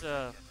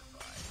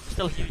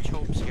still huge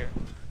hopes here.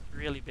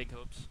 Really big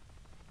hopes.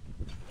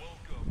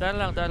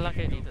 Daan lang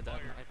kayo dito. Daan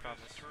lang, I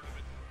promise.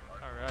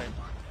 Alright.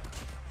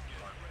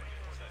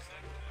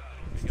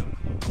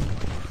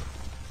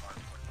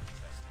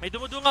 May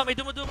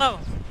dumudungaw.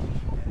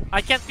 I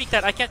can't peek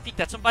that.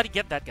 Somebody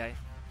get that guy.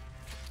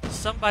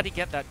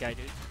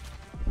 Dude.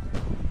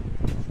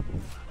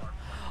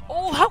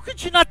 Oh, how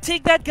could you not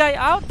take that guy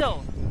out,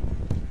 though?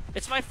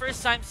 It's my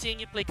first time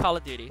seeing you play Call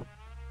of Duty.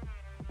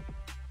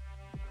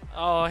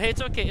 Oh, hey,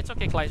 it's okay,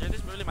 Kleiser.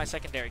 This is really my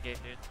secondary game,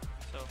 dude.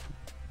 So,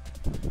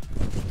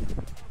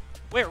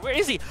 where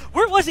is he?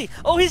 Where was he?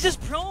 Oh, he's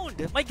just prone.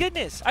 My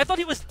goodness, I thought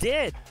he was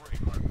dead.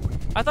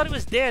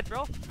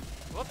 Bro.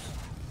 Whoops.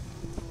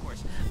 Of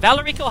course.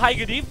 Valerico, hi.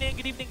 Good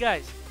evening,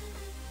 guys.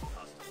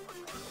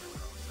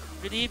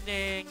 Good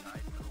evening.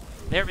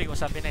 There we go.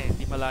 Sabi na eh,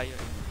 di malayo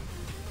eh.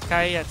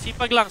 Kaya yan.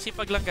 Sipag lang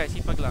guys.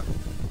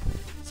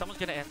 Someone's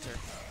gonna enter.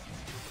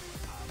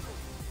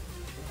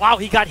 Wow,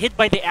 he got hit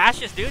by the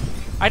ashes, dude.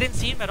 I didn't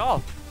see him at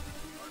all.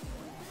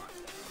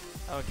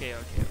 Okay.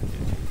 There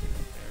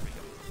we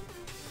go.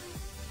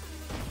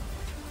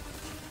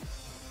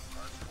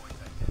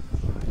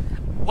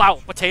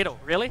 Wow, potato.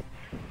 Really?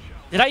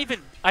 I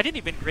didn't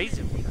even graze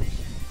him.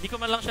 Hindi ko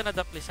man lang siya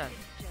nadaplisan.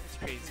 It's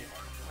crazy.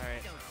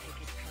 Alright.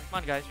 Come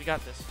on, guys. We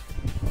got this.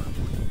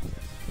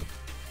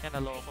 Yan,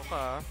 naloko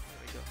pa. There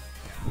we go.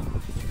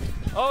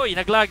 Oh,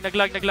 naglag.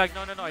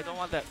 No. I don't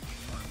want that.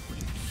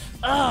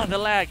 Ah, the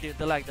lag, dude.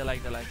 The lag.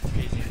 It's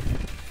crazy.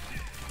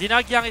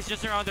 Dinagyang is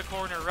just around the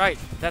corner. Right.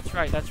 That's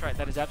right. That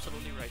is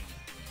absolutely right.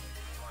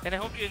 And I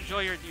hope you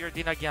enjoy your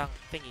Dinagyang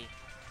thingy.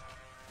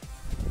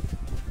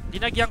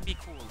 Dinagyang be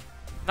cool.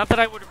 Not that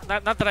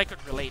I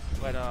could relate,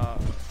 but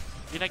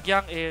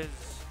Dinagyang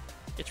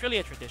it's really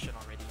a tradition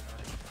already, you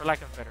know, for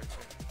lack of a better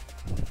term.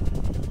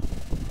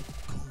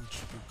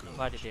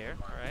 Somebody there,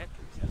 alright.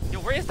 Yo,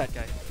 where is that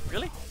guy?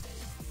 Really?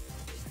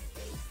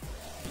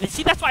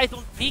 See, that's why I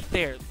don't peek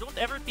there. Don't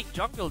ever peek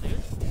jungle,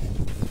 dude.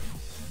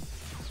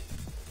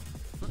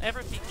 Don't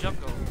ever peek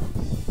jungle.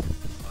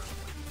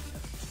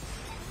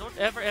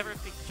 don't ever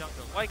pick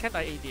jungle. Why can't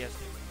I ADS,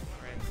 dude?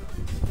 Right.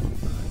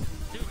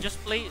 Dude, just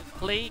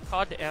play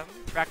COD M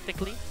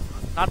practically,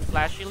 not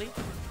flashily,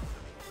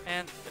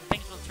 and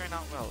things will turn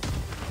out well.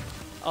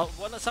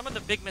 Some of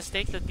the big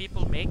mistakes that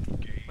people make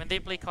when they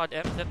play COD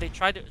M is that they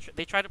try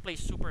to play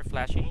super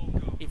flashy,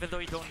 even though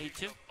you don't need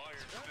to.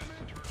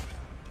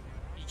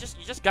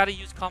 You just gotta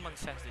use common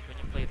sense, dude, when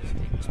you play this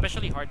game,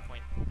 especially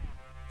hardpoint.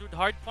 Dude,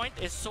 hardpoint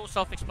is so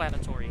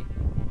self-explanatory.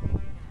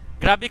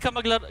 Grabe ako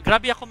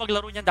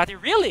maglaro niyan dati.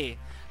 Really?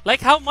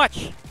 Like how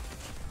much?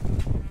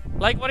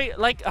 Like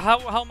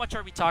how much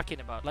are we talking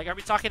about? Like, are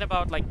we talking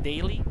about like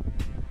daily?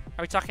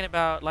 Are we talking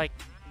about like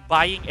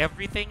buying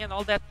everything and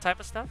all that type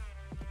of stuff?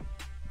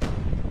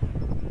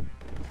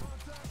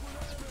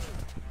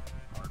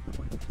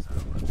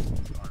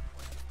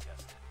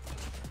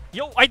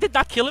 Yo, I did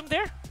not kill him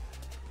there?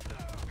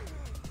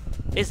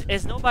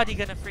 Is nobody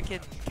gonna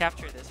freaking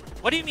capture this?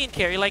 What do you mean,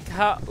 Carrie? Like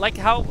how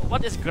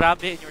what is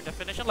grabe in your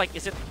definition? Like,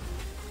 is it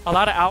a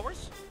lot of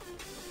hours?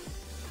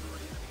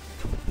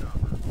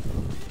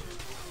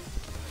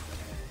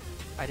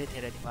 I didn't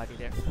hit anybody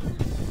there.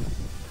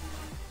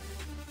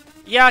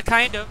 Yeah,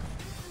 kind of,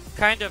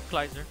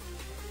 Kleiser.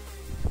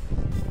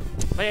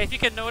 But yeah, if you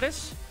can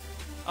notice,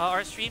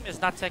 our stream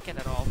is not second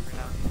at all for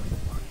now.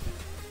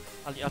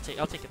 I'll take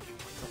a few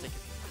points.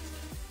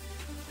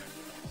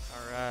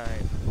 All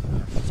right.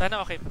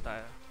 Sana okay pa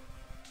tayo.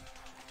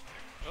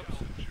 Oops.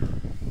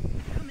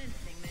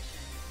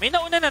 May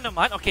nauna na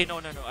naman. Okay, no.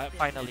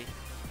 Finally.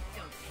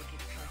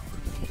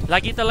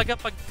 Lagi talaga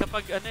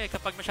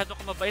kapag masyado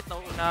ka mabait,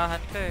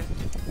 nauunahan ka eh.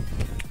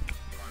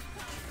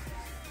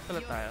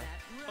 Wala tayo.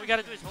 All we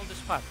gotta do is hold this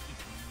spot.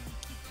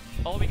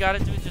 All we gotta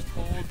do is just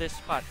hold this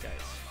spot,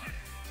 guys.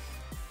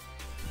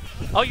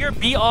 Oh, you're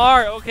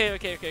BR. Okay.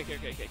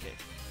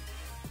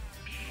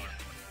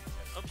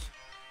 Oops.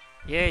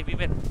 Yay, we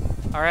win.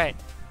 All right.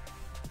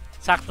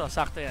 Sakto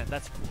yan.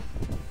 That's cool.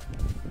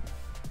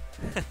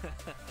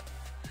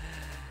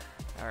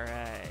 All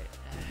right.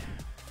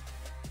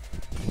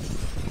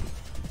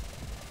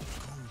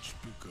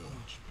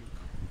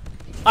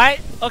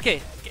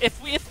 Okay. If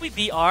we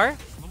BR,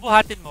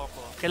 bubuhatin mo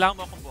ko. Kailangan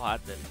mo akong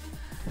buhatin.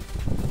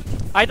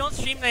 I don't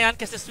stream na yan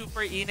kasi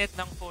super init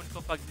ng phone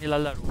ko pag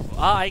nilalaro ko.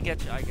 I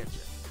get you.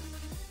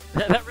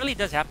 That really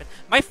does happen.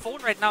 My phone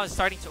right now is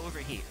starting to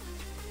overheat.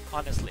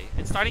 Honestly,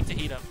 it's starting to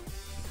heat up.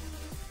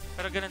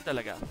 Pero ganun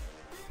talaga.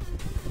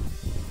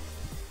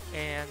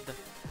 And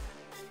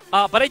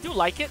but I do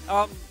like it.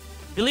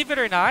 Believe it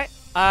or not,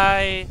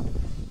 I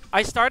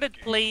started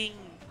playing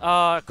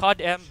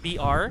COD M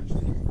BR.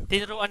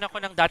 Tinuruan ako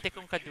ng dati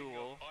kong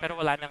kaduo, pero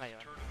wala na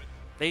ngayon.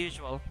 The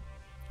usual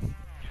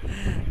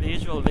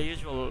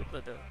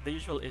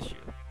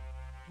issue.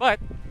 But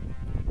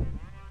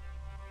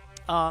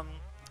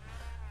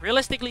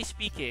realistically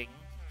speaking,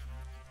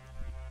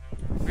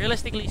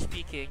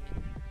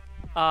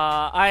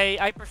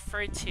 I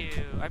prefer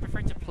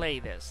to play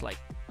this like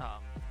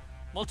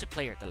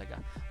multiplayer talaga.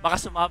 Baka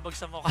sumabog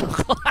sa mukha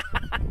ko.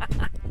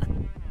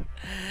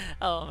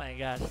 Oh my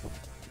gosh.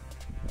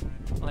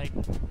 Like,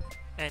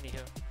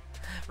 anywho.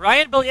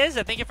 Ryan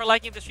Belieza, thank you for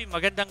liking the stream.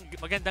 Magandang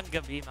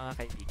gabi, mga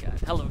kaibigan.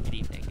 Hello, good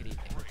evening.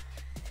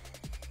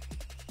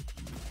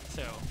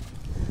 So,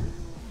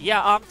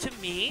 yeah, to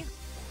me,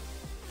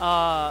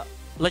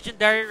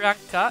 legendary rank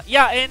ka.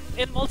 Yeah,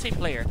 in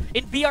multiplayer.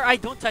 In BR, I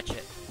don't touch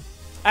it.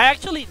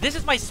 This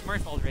is my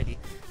Smurf already.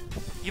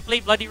 You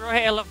play Bloody Roar?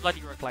 Hey, I love Bloody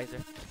Roar,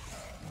 Kleiser.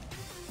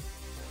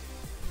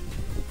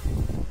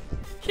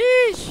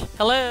 Sheesh!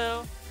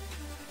 Hello!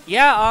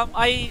 Yeah,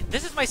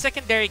 this is my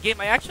secondary game.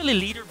 I actually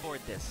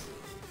leaderboard this.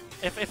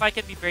 If I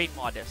can be very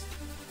modest.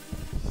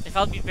 If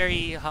I'll be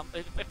very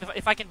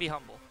if I can be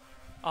humble.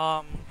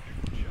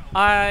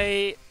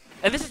 And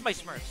this is my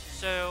Smurfs.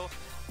 So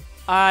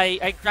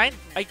I grind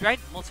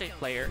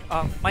multiplayer.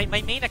 My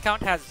main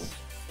account has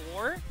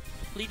 4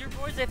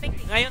 leaderboards, I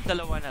think. Ngayon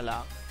dalawa na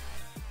lang.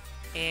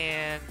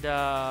 And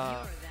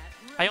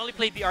I only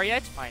play BR. Yeah,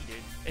 it's fine,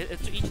 dude.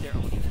 It's to each their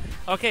own.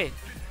 Okay.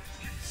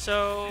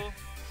 So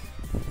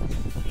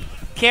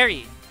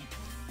Carrie,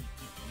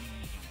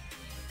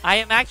 I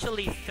am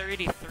actually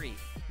 33.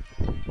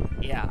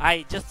 Yeah,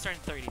 I just turned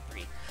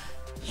 33.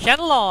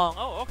 Shenlong.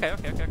 Oh, okay,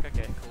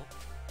 cool.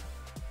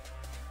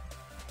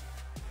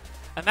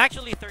 I'm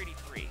actually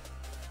 33.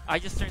 I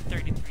just turned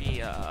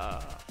 33. I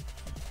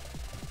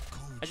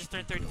just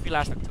turned 33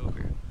 last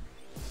October.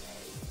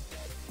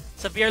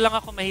 Sa beer lang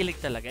ako mahilig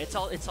talaga. It's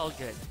all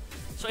good.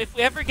 So if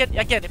we ever get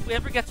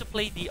to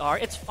play DR,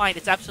 it's fine.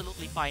 It's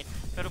absolutely fine.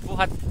 Pero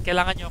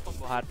kailangan nyo akong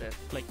buhatin.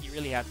 Like, you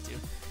really have to.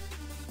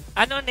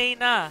 Ano,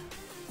 Nena?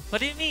 What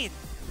do you mean?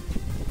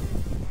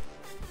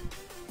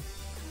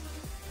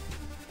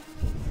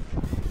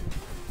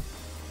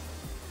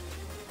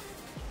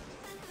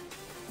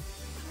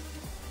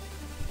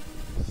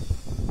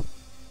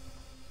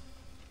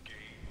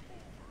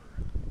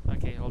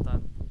 Okay, hold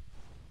on.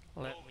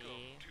 Let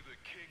me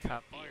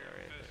copy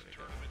it.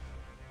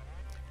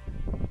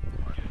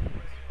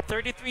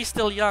 33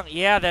 still young.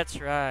 Yeah,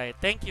 that's right.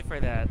 Thank you for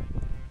that.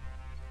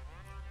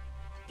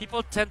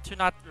 People tend to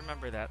not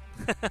remember that.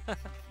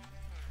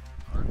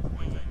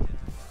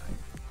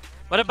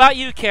 What about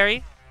you,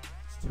 Carrie?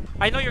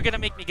 I know you're gonna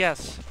make me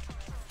guess.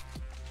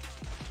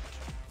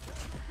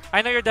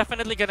 I know you're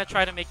definitely gonna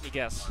try to make me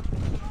guess.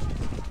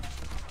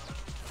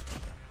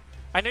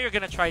 I know you're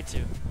gonna try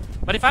to.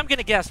 But if I'm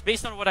gonna guess,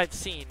 based on what I've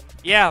seen,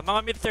 yeah,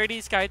 mga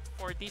mid-30s, kahit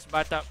 40s,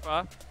 bata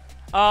pa.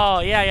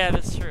 Oh, yeah,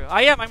 that's true.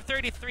 I'm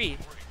 33.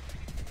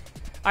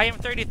 I am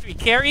 33.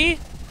 Carrie?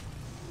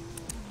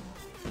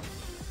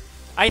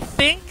 I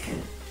think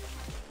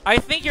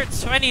you're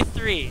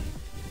 23.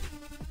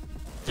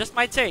 Just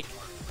my take.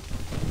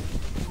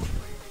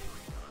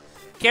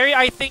 Carrie,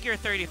 I think you're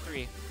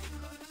 33.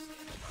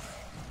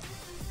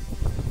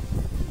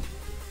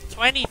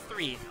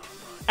 23.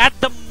 At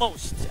the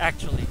most,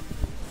 actually.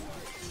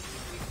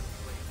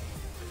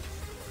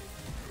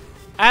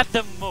 At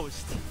the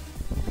most.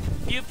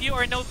 Pew pew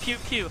or no pew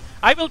pew?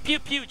 I will pew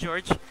pew,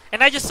 George.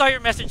 And I just saw your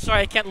message,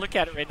 sorry I can't look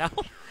at it right now.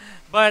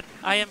 But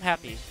I am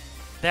happy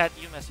that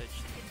you messaged.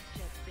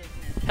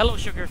 Hello,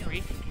 sugar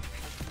free.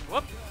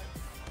 Whoop.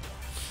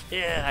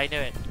 Yeah, I knew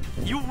it.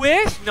 You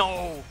wish?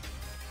 No.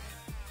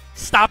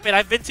 Stop it,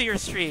 I've been to your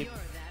stream.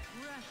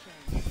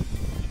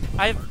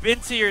 I've been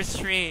to your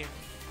stream.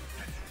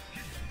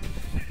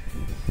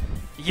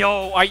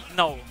 Yo,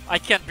 no, I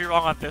can't be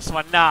wrong on this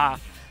one. Nah.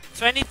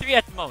 23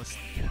 at most.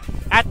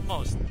 At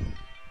most.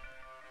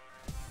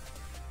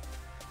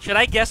 Should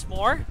I guess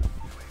more?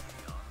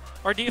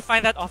 Or do you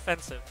find that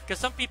offensive? Because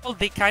some people,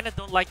 they kind of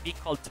don't like being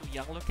called too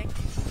young looking.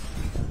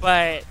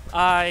 But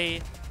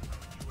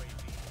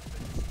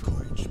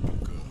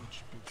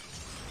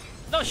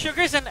no,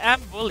 Sugar's an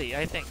am bully,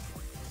 I think.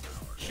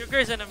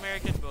 Sugar's an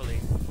American bully.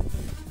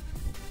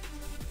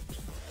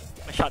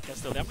 My shotgun's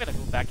still there. I'm gonna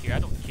go back here. I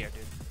don't care,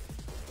 dude.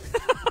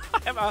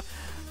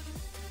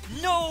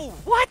 No!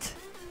 What?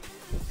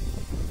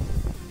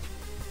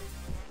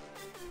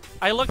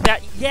 I looked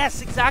at...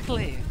 Yes,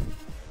 exactly.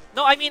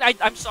 No, I mean,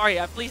 I'm sorry.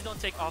 Please don't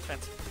take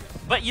offense.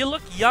 But you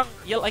look young.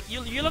 You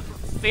look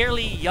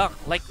fairly young.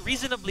 Like,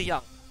 reasonably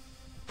young.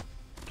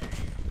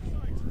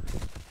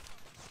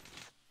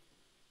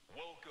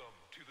 Welcome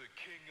to the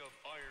King of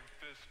Iron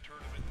Fist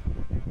tournament.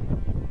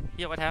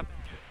 Yeah, what happened?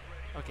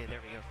 Okay,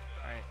 there we go.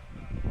 Alright.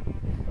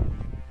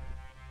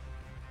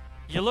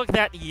 You look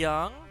that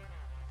young?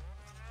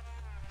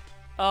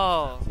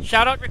 Oh,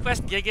 shout out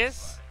request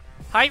Gigas.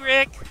 Hi,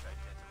 Rick.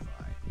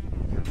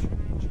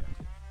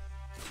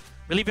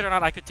 Believe it or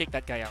not, I could take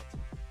that guy out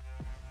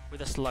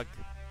with a slug.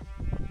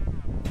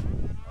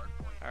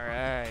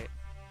 Alright.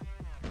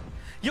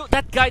 Yo,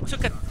 that guy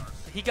took a...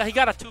 He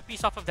got a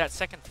two-piece off of that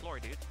second floor,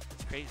 dude.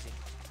 It's crazy.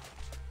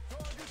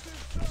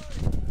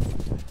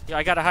 Yo,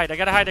 I gotta hide.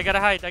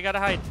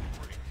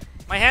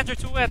 My hands are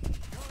too wet.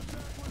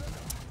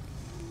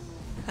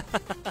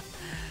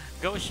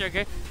 Go,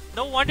 Sugar.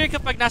 No wonder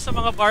kapag nasa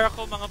mga bar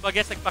ako, mga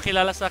bagets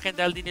nagpakilala sa akin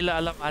dahil di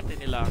nila alam ate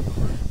nila.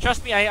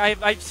 Trust me,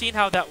 I've seen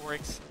how that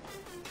works.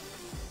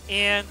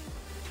 And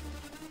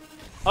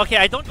okay,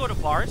 I don't go to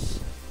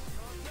bars,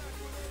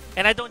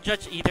 and I don't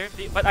judge either.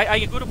 But I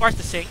go to bars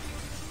to sing,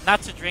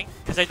 not to drink,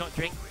 because I don't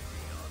drink.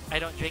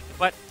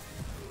 But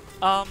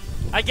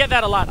I get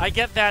that a lot. I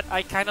get that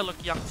I kind of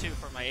look young too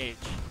for my age.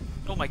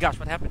 Oh my gosh,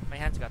 what happened? My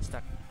hands got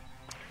stuck.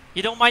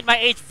 You don't mind my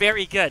age?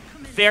 Very good.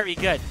 Very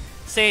good.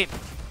 Same.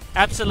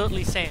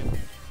 Absolutely same.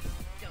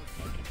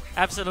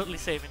 Absolutely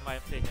same in my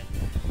opinion.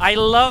 I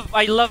love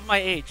my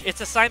age.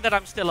 It's a sign that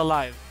I'm still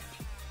alive.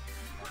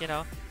 You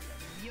know?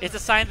 It's a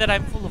sign that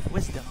I'm full of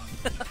wisdom.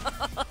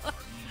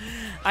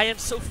 I am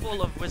so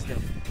full of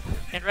wisdom.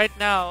 And right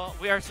now,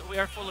 we are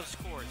full of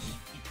scores.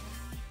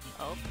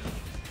 Oh.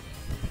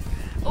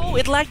 Oh,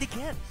 it lagged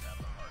again.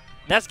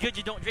 That's good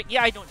you don't drink.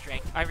 Yeah, I don't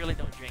drink. I really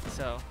don't drink,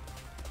 so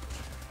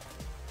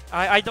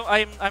I'm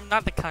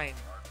not the kind.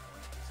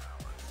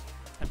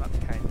 I'm not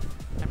the kind.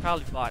 I'm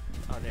probably bot.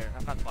 Oh, there.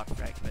 I'm not bot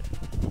frag, but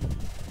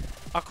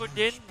ako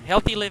din,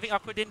 healthy living,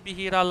 ako din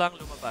bihira lang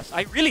lumabas.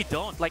 I really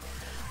don't. Like,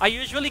 I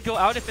usually go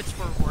out if it's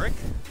for work.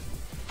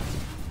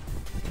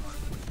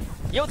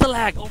 Yo, the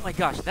lag! Oh my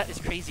gosh, that is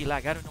crazy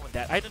lag. I don't know what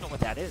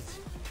that is.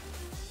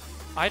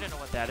 I don't know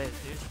what that is,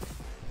 dude.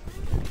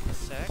 A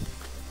sec.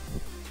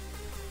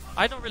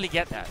 I don't really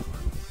get that.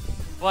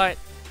 But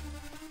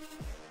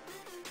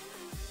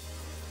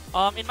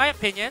in my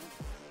opinion,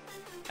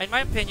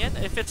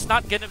 if it's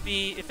not gonna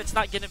be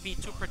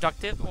too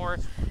productive, or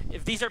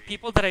if these are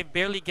people that I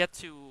barely get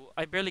to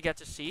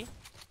see.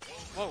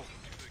 Whoa.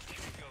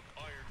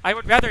 I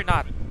would rather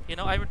not. You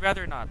know, I would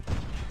rather not.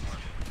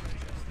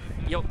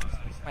 Yo,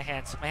 my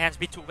hands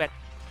be too wet.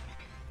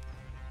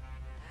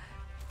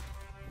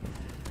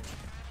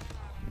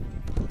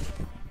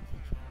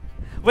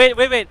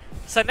 Wait.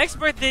 Sa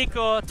next birthday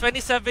ko,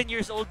 27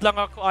 years old lang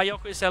ako, ayaw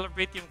ko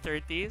i-celebrate yung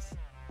 30s.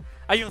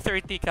 Ay, yung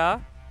 30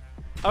 ka?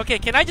 Okay,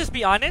 can I just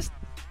be honest?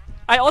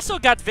 I also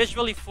got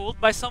visually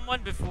fooled by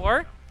someone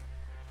before.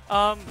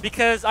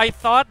 Because I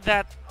thought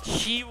that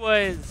she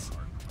was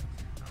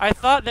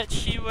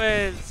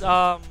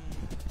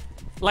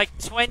like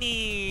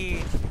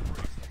 20,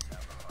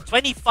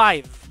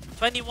 25,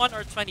 21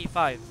 or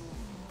 25.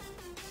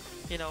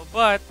 You know,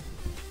 but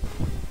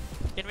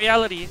in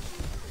reality,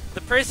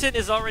 the person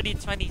is already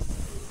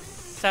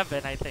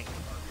 27, I think.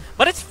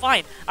 But it's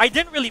fine. I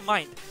didn't really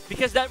mind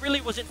because that really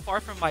wasn't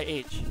far from my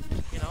age,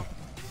 you know.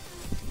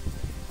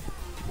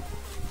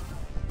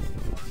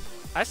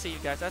 I see you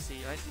guys. I see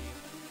you. I see you.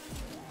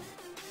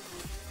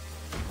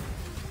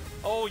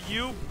 Oh,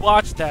 you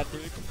botched that,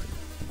 dude.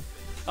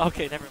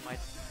 Okay, never mind.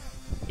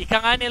 Ika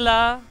nga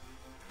nila,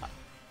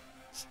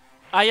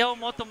 ayaw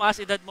mo tumaas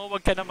edad mo,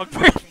 wag ka na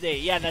mag-birthday.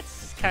 Yeah,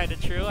 that's kind of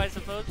true, I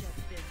suppose.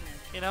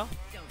 You know?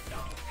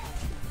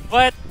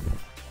 But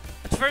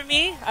for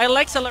me, I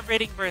like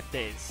celebrating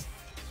birthdays.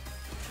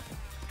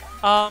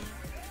 To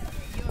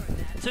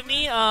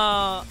me,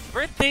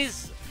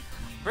 birthdays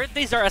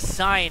are a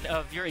sign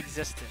of your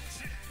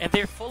existence, and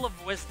they're full of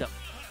wisdom.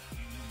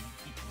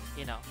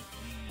 You know,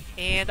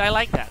 and I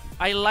like that.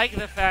 I like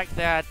the fact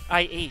that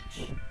I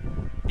age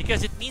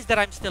because it means that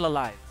I'm still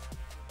alive.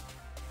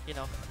 You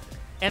know,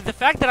 and the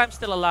fact that I'm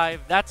still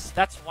alive, that's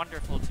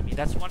wonderful to me.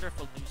 That's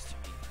wonderful news to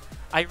me.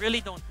 I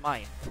really don't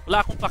mind.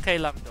 Wala akong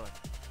pakialam doon.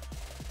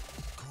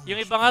 Yung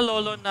iba nga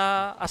lolo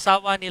na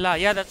asawa nila.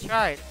 Yeah, that's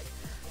right.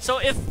 So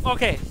if,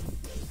 okay,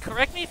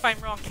 correct me if I'm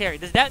wrong, Carrie.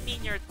 Does that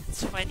mean you're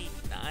 29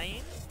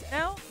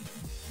 now?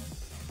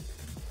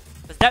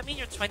 Does that mean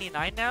you're 29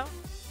 now?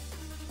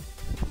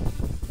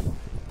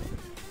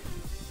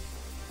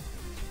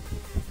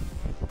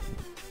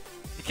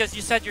 Because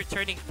you said you're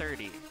turning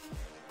 30.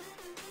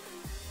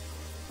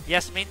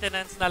 Yes,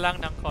 maintenance na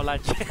lang ng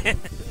collagen.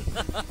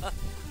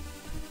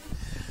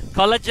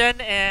 Collagen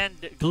and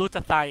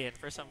glutathione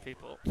for some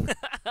people.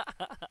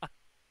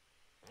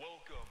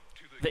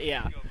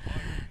 Yeah,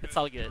 it's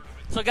all good.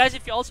 So guys,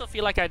 if you also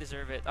feel like I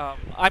deserve it,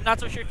 I'm not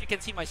so sure if you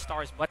can see my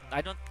stars button.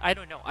 I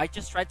don't know. I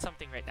just tried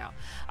something right now.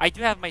 I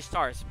do have my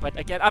stars, but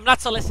again, I'm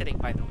not soliciting,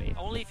 by the way.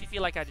 Only if you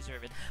feel like I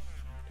deserve it.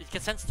 You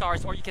can send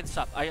stars or you can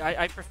sub.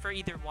 I prefer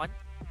either one.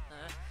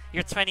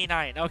 You're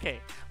 29.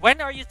 Okay.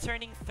 When are you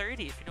turning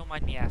 30, if you don't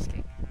mind me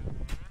asking?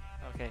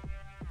 Okay.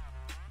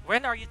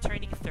 When are you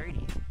turning 30?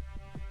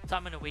 So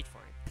I'm gonna wait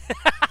for it.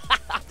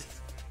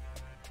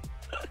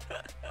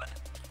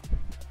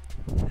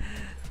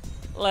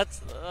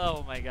 Let's.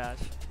 Oh my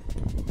gosh.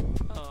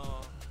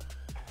 Oh.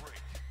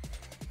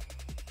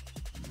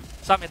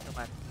 Summit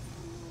naman.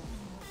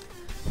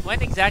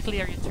 When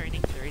exactly are you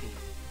turning 30?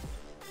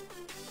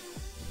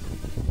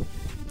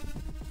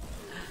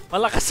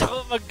 Malakas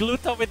ako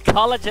mag-gluta with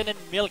collagen and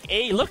milk.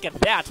 Hey, look at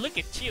that. Look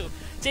at you.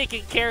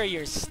 Taking care of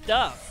your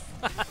stuff.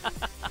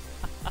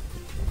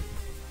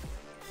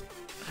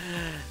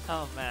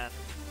 Oh man.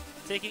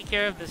 Taking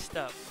care of the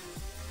stuff.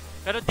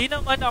 Pero di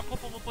naman ako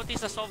pumuputi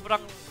sa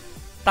sobrang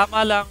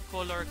tama lang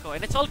color ko.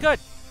 And it's all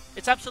good.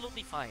 It's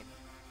absolutely fine.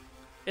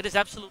 It is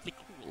absolutely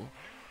cool.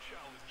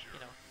 You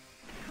know.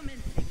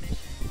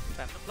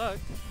 Time to plug.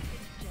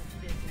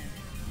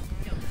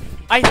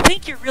 I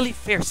think you're really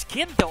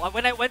fair-skinned though.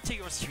 When I went to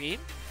your stream,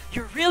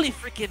 you're really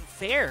freaking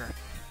fair.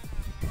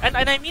 And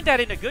I mean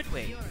that in a good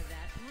way.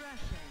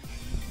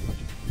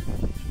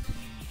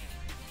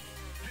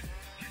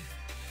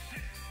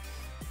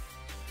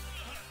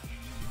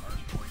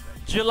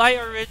 July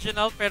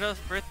original, pero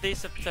birthday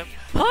September.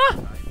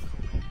 Huh?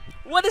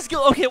 What is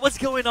okay, what's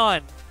going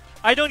on?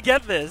 I don't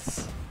get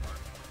this.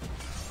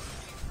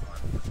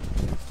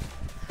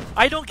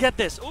 I don't get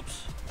this.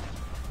 Oops.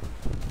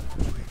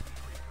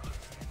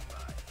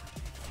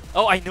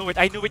 Oh, I knew it.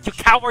 I knew it. You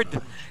coward.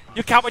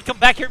 You coward. Come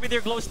back here with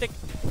your glow stick.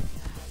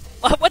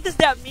 What does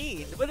that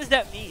mean? What does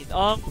that mean?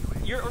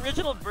 Your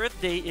original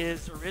birthday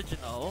is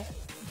original.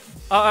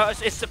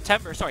 It's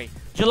September. Sorry.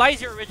 July is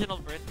your original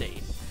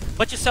birthday.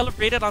 But you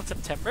celebrated on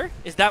September?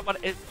 Is that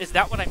what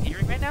I'm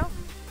hearing right now?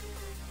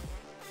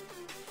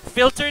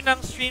 Filter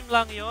ng stream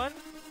lang yon?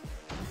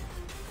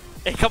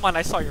 Eh, come on.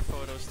 I saw your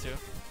photos too.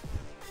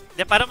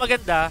 De, para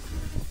maganda,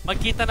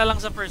 magkita na lang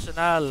sa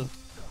personal.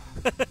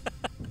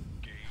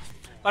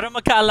 Para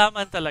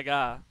magkaalaman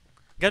talaga.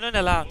 Ganun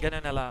na lang,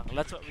 ganun na lang.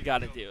 That's what we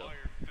gotta do.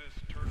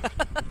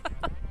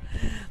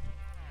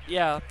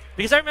 Yeah,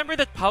 because I remember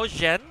that Pao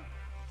Zhen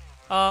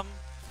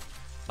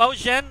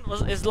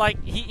is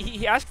like,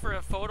 he asked for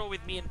a photo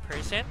with me in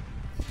person.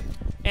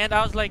 And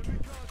I was like,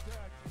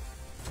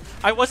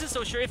 I wasn't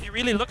so sure if he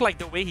really looked like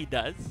the way he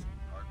does.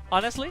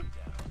 Honestly.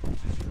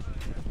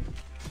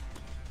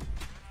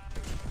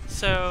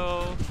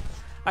 So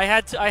I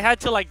had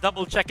to like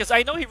double check because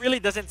I know he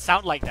really doesn't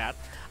sound like that.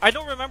 I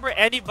don't remember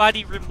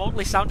anybody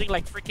remotely sounding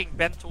like freaking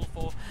Ben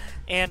Tulfo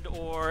and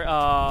or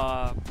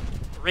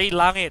Ray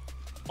Langit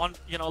on,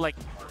 you know, like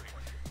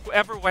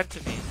whoever went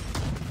to me.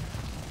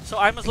 So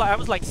I was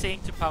like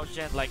saying to Pao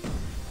Zhen, like,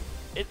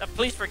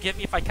 please forgive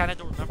me if I kind of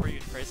don't remember you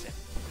in person.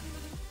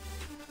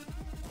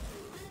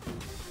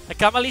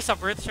 Nagkamali sa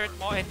birth cert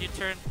mo and you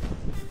turn,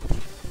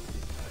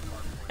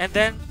 and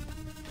then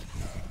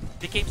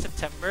became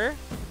September.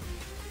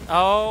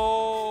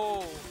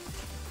 Oh.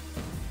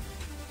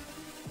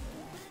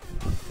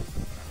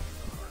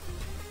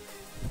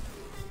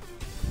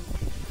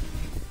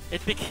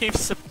 It became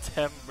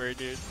September,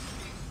 dude.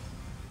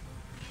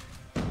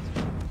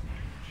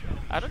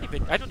 I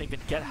don't even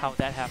get how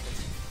that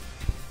happens.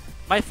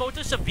 My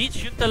photos sa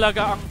beach, yun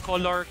talaga ang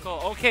color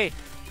ko. Okay,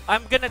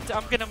 I'm gonna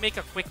make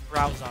a quick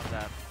browse on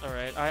that. All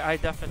right, I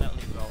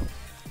definitely will.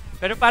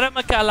 Pero para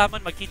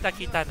magkaalaman,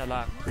 magkita-kita na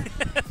lang.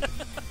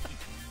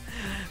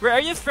 Where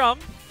are you from?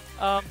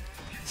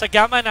 Sa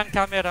gama ng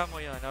camera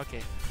mo yun.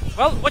 Okay.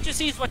 Well, what you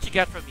see is what you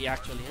get from me,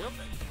 actually.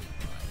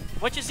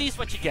 What you see is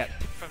what you get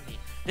from me.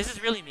 This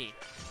is really me,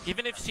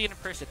 even if you see it in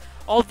person.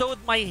 Although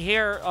my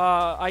hair,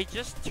 I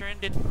just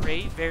turned it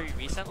gray very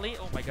recently.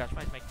 Oh my gosh,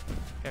 why is my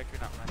character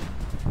not running?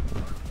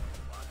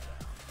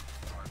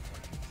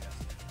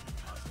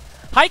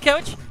 Hi,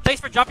 Coach! Thanks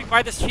for dropping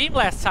by the stream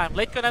last time.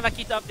 Late ko na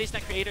nakita updates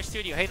ng Creator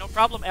Studio. Hey, no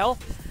problem, L.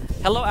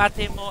 Hello,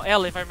 ate mo,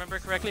 L, if I remember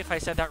correctly, if I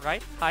said that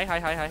right. Hi.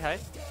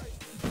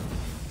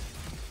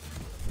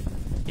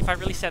 If I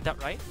really said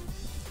that right.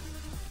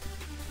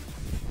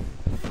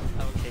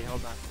 Okay,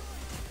 hold on.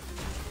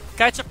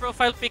 Kahit sa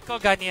profile pic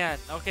ko, ganyan.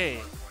 Okay.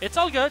 It's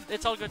all good,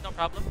 no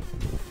problem.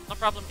 No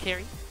problem,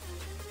 Carrie.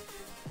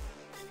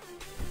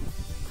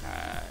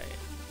 Hi.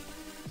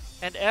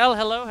 And L,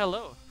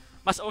 hello.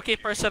 Mas okay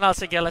personal.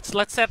 Sige, let's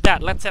set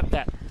that.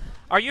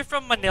 Are you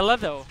from Manila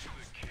though?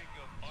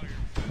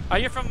 Are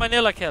you from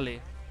Manila,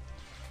 Kelly?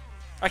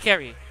 Or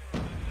Carrie?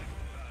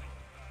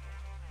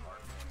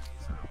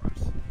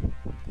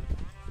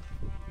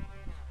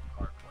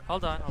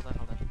 Hold on.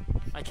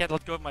 I can't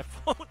let go of my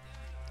phone.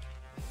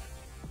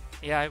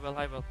 Yeah, I will,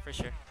 for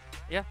sure.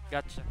 Yeah,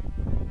 gotcha.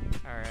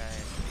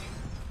 Alright.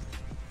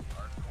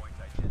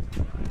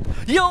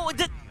 Yo!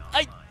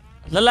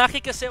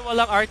 Lalaki kasi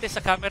walang artist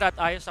sa camera at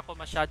ayos ako,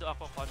 masyado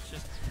ako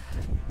conscious.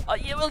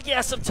 Yeah, well, yeah,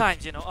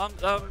 sometimes, you know.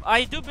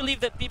 I do believe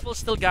that people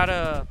still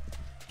gotta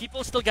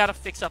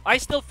fix up. I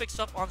still fix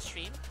up on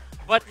stream,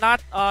 but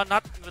not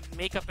with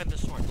makeup and the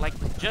sort. Like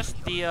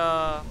just the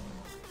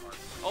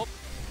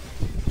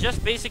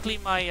just basically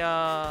my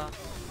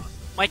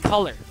my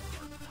color.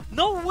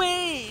 No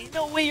way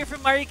you're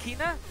from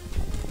Marikina.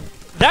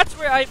 That's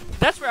where I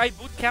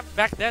boot camped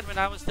back then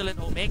when I was still in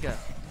Omega.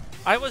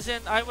 I was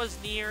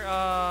near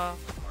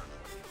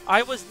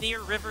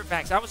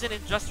Riverbanks. I was in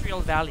Industrial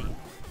Valley.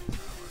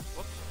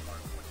 Whoops.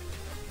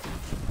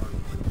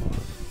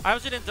 I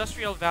was in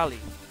Industrial Valley.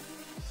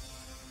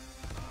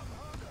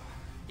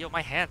 Yo,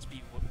 my hands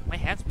be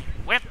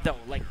wet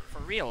though, like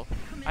for real.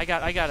 I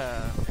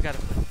gotta put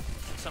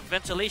some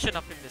ventilation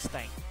up in this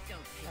thing.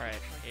 All right,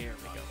 here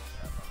we go.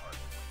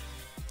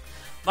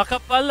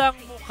 Makapal ang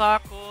mukha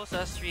ko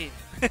sa stream.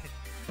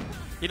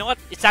 You know what?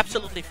 It's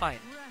absolutely fine.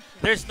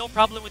 There's no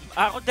problem with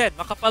ako din,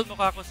 makapal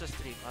mukha ko sa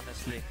stream,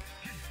 honestly.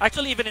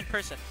 Actually, even in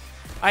person.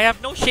 I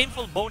have no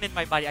shameful bone in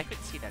my body. I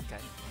couldn't see that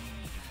guy.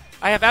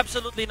 I have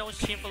absolutely no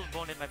shameful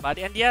bone in my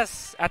body. And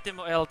yes, Ate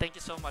Moel, thank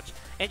you so much.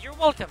 And you're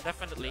welcome,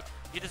 definitely.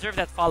 You deserve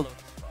that follow.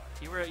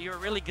 You're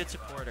a really good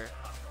supporter.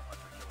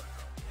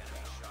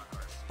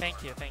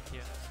 Thank you.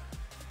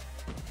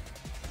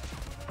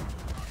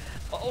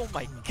 Oh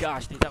my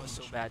gosh, dude, that was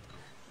so bad.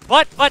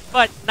 But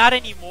not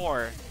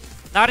anymore.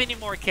 Not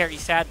anymore, Carrie,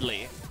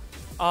 sadly.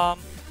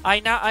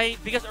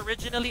 Because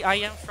originally I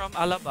am from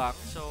Alabang,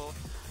 so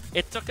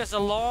it took us a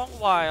long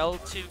while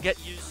to get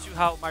used to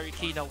how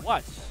Marikina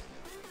was.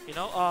 You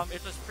know,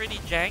 it was pretty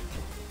jank,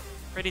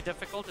 pretty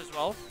difficult as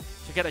well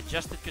to get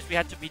adjusted because we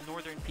had to be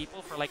northern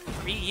people for like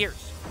 3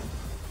 years.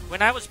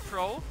 When I was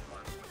pro,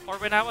 or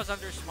when I was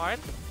under smart,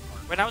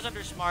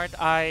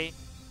 I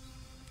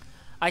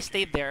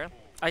stayed there.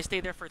 I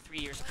stayed there for 3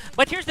 years.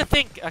 But here's the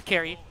thing,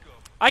 Carrie,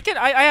 I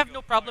have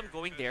no problem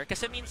going there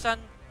kasi minsan.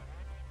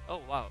 Oh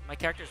wow, my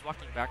character is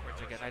walking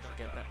backwards again. I don't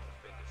get that.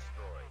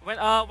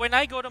 When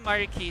I go to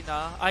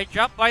Marikina, I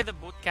drop by the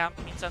boot camp.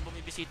 Minsan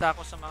bumibisita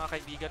ako sa mga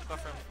kaibigan ko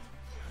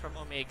from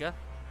Omega.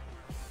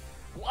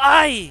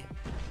 Why?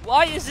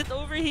 Why is it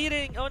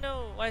overheating? Oh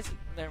no, why is it?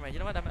 Never mind. You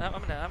know what? I'm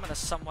gonna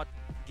somewhat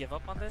give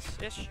up on this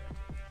ish.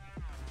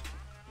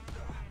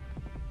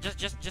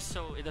 Just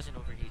so it doesn't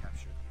overheat.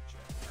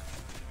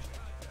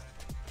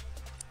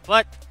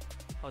 But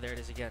oh, there it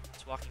is again.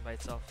 It's walking by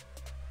itself.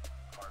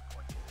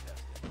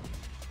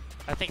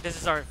 I think this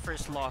is our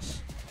first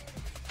loss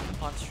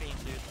on stream,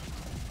 dude.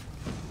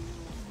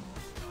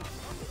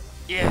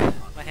 Yeah,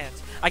 my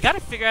hands. I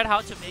gotta figure out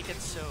how to make it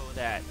so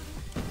that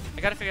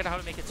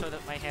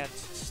my hands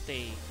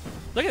stay.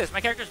 Look at this. My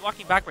character is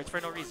walking backwards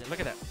for no reason. Look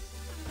at that.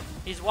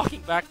 He's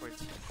walking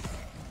backwards.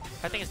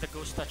 I think it's the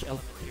ghost touch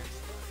element here.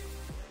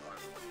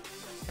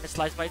 And it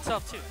slides by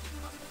itself too.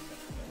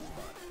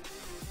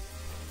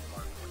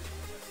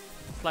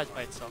 Slides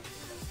by itself.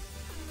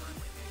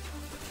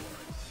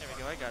 There we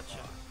go. I gotcha.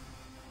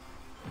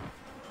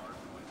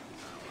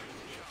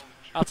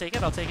 I'll take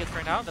it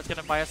for now. That's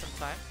gonna buy us some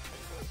time.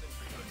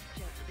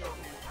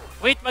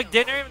 Wait,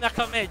 mag-dinner na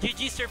kami.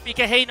 GG, Sir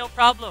Pica. Hey, no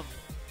problem.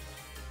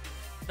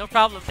 No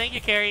problem. Thank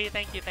you, Carrie.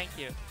 Thank you.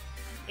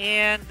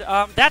 And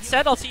that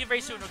said, I'll see you very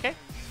soon, okay?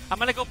 I'm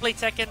gonna go play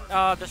Tekken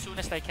the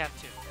soonest I can,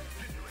 too.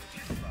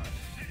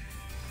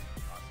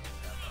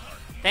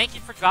 Thank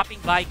you for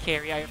dropping by,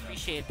 Carrie. I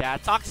appreciate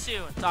that. Talk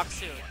soon.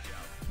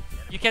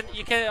 You can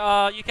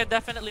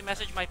definitely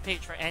message my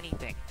page for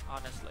anything,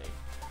 honestly.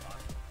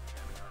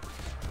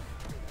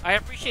 I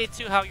appreciate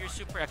too how you're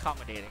super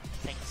accommodating.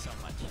 Thank you so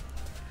much.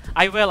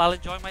 I will. I'll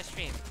enjoy my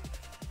stream.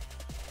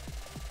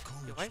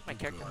 Yo, why is my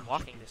character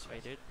walking this way,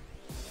 dude?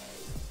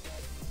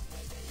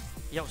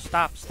 Yo,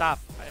 stop, stop.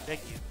 I beg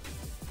you.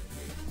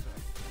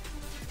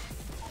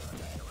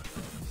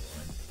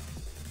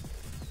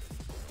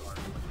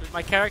 Dude,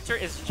 my character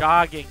is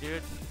jogging,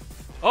 dude.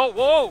 Oh,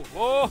 whoa,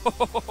 whoa.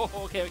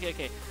 Okay, okay,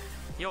 okay.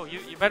 Yo,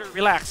 you better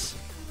relax.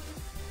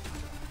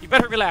 You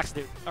better relax,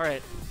 dude.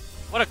 Alright.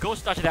 What a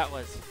ghost touch that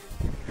was.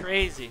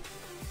 Crazy.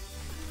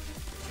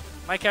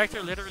 My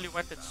character literally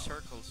went in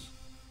circles.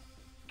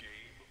 Game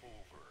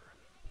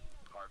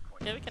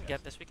over. Yeah, we can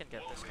get this. We can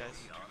get this, guys.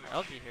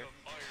 I'll be here.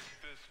 Iron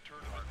Fist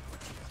tournament.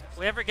 If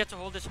we ever get to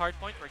hold this hard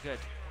point, we're good.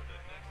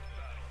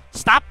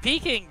 Stop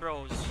peeking,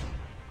 bros.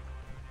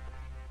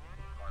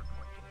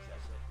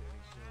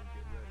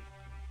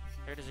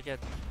 Here it is again.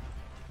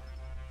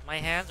 My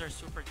hands are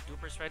super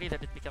duper sweaty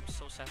that it becomes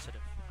so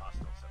sensitive.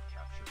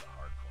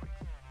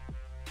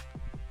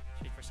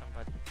 Wait for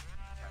somebody.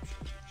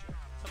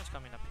 Someone's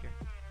coming up here.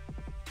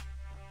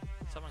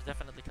 Someone's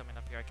definitely coming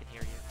up here. I can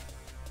hear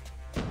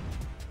you.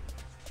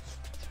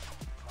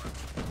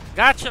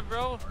 Gotcha,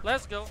 bro.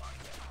 Let's go.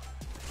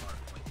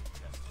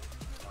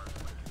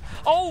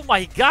 Oh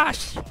my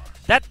gosh!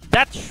 That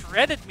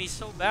shredded me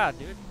so bad,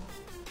 dude.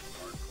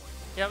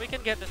 Yeah, we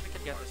can get this. We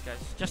can get this, guys.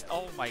 Just,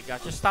 oh my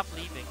gosh. Just stop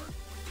leaving.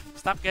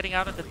 Stop getting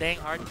out of the dang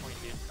hard point,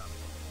 dude.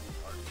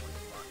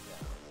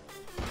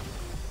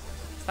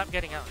 Stop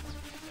getting out.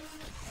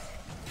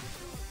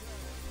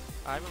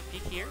 I will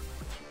peek here.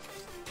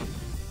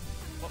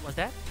 What was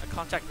that? A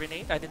contact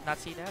grenade? I did not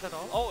see that at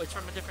all. Oh, it's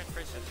from a different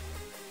person.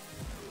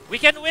 We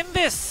can win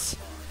this!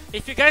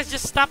 If you guys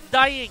just stop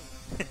dying.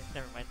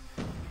 Never mind.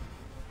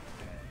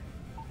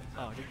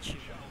 Oh, it didn't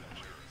shoot.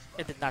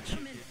 It did not shoot,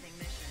 dude.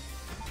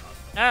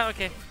 Ah,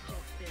 okay.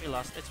 We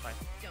lost. It's fine.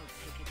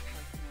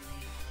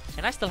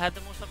 And I still had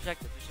the most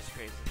objective, which is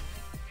crazy.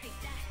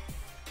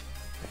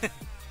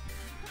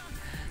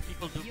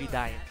 People do be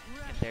dying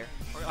in there.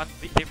 Or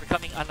they're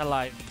becoming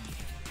unalive.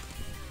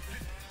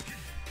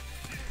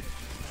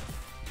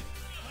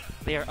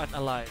 They are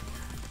unalive.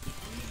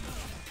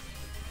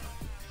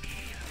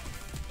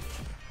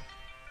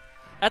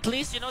 At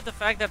least, you know, the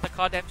fact that the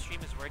COD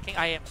stream is working,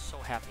 I am so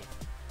happy.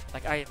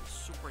 Like, I am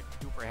super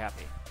duper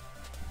happy.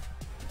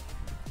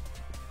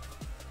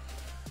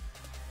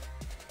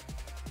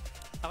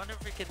 I wonder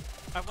if we can.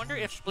 I wonder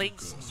if playing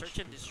Search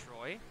and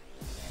Destroy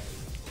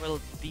will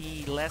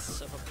be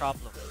less of a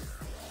problem.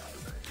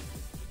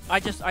 I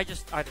don't know.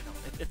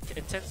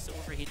 It tends to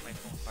overheat my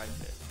phone quite a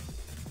bit.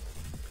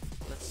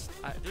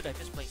 Dude, I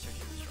miss playing Search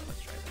and Destroy.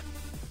 Let's try that.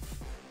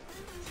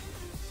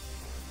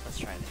 Let's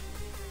try that.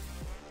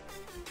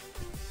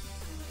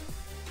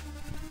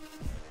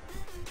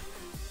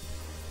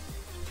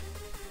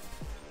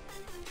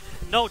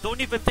 No,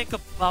 don't even think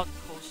about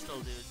Coastal,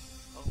 dude.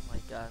 Oh my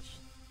gosh.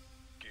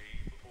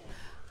 Game over.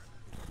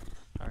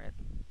 Alright.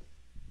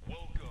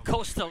 Welcome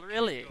Coastal, to the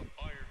really? King of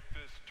Iron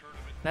Fist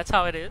tournament. That's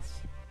how it is?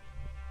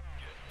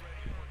 Get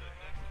ready for the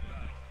next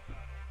battle.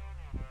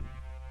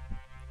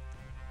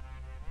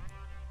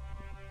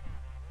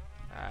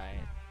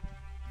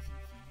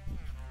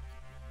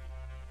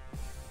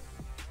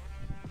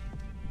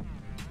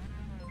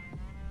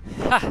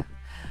 Alright. Ha!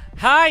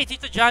 Hi,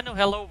 Tito Jano.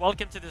 Hello,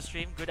 welcome to the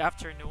stream. Good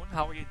afternoon.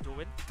 How are you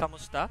doing?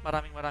 Kamusta?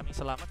 Maraming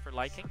salamat for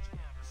liking.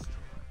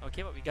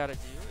 Okay, what we gotta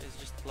do is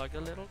just plug a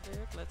little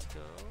bit. Let's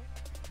go.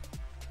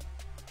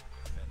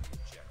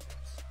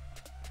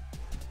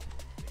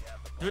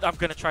 Dude, I'm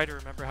gonna try to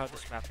remember how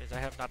this map is. I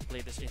have not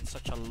played this in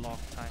such a long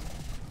time.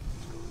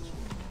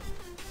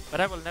 But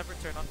I will never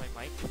turn on my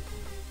mic.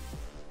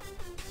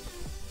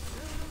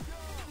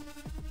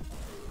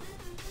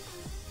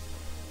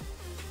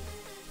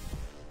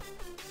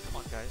 Come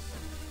on, guys.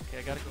 Okay,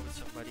 I gotta go with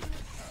somebody.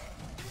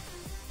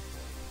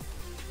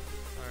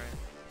 Alright,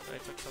 so I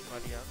took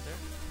somebody out there.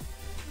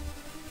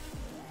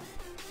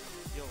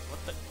 Yo,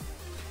 what the?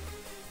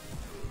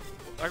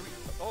 Are we?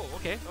 Oh,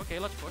 okay, okay,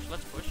 let's push,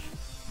 let's push.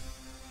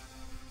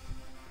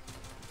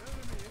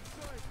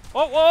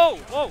 Oh, whoa,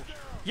 whoa!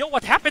 Yo,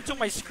 what happened to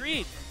my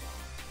screen?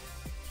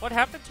 What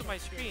happened to my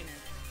screen?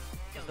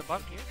 Is the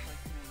bomb here?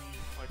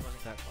 Oh, it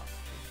wasn't that bomb.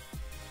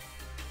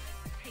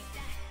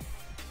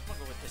 I'm gonna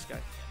go with this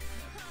guy.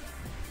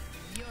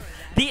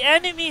 The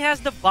enemy has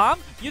the bomb?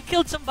 You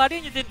killed somebody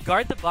and you didn't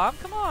guard the bomb?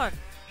 Come on!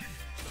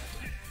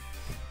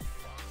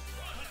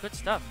 Good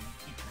stuff.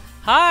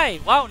 Hi!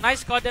 Wow,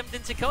 nice goddamn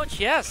Dincy coach.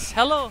 Yes!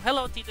 Hello,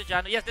 hello Tito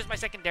Jano. Yes, this is my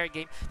secondary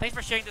game. Thanks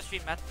for sharing the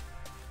stream, man.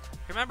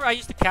 Remember, I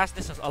used to cast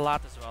this a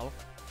lot as well.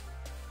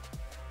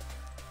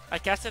 I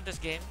casted this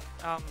game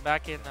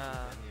back in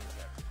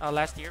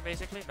last year,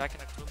 basically, back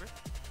in October.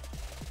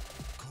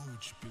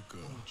 Coach Pica.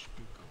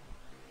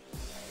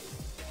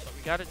 So what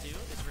we gotta do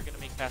is we're gonna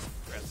make passive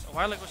threats. A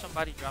while ago,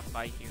 somebody dropped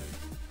by here.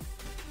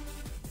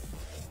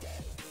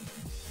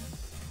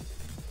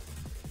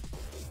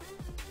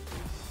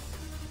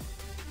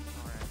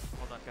 Alright,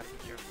 hold on, gotta be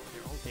careful.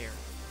 They're all there.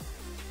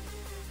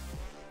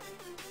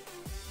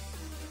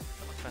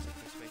 Someone's passing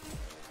this way.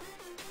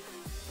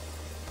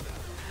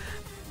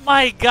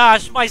 My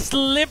gosh, my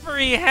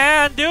slippery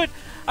hand, dude!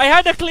 I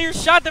had a clear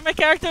shot and my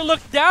character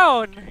looked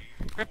down!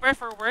 Prepare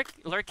for work,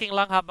 lurking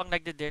lang habang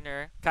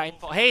nagdi-dinner. Kain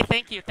po. Hey,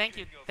 thank you,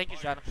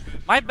 John.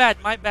 My bad.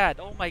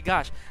 Oh my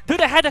gosh.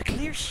 Dude, I had a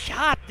clear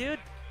shot, dude!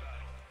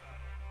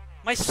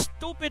 My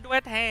stupid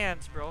wet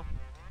hands, bro.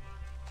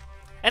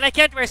 And I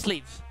can't wear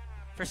sleeves.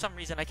 For some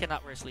reason, I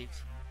cannot wear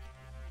sleeves.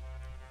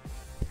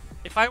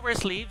 If I wear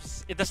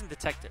sleeves, it doesn't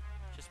detect it.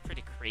 Which is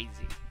pretty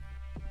crazy.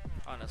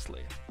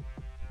 Honestly.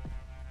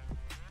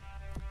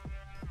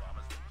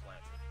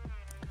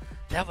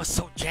 That was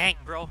so jank,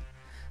 bro.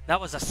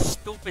 That was a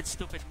stupid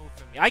move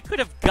from me. I could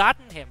have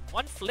gotten him.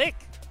 One flick.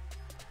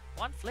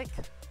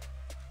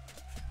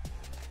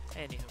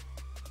 Anywho.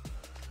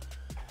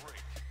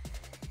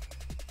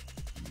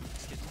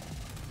 Excuse me.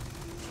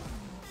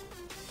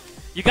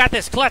 You got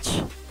this.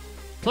 Clutch.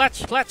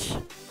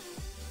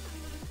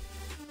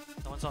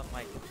 No one's on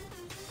mic.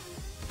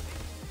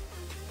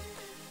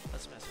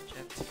 Let's message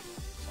him.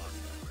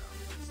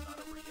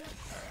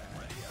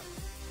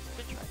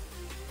 Good try.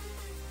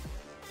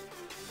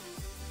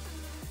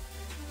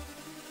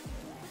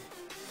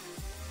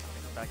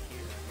 Back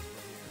here.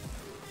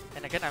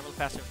 And again, I will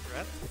pass him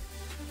threat.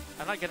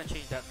 I'm not gonna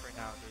change that for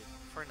now, dude.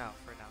 For now.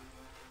 New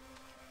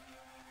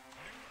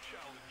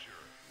challenger.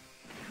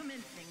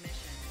 Commencing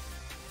mission.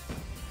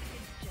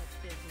 It's just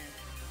business.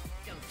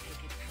 Don't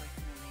take it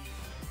personally.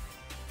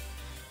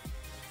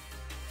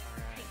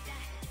 Alright.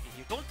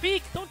 You don't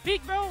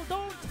peek, bro.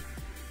 Don't,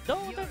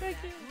 I beg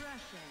you.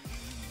 Russian.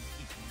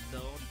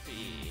 Don't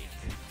peek.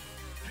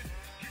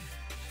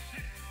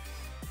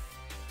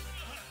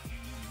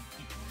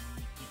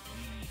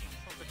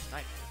 Oh, good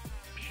snipe.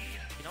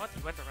 You know what?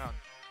 He went around,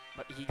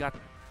 but he got.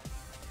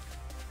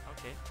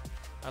 Okay.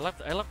 I love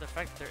the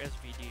fact that they're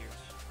SVDers.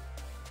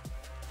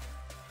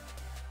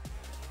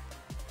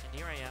 And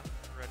here I am,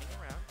 running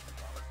around.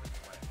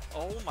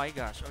 Oh my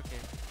gosh. Okay.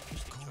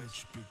 Interesting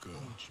choice. Pica.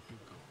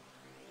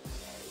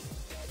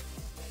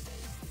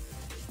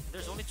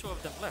 There's only 2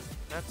 of them left.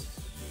 That's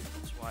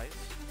wise.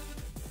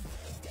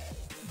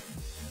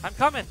 I'm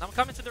coming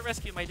to the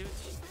rescue, my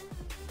dudes.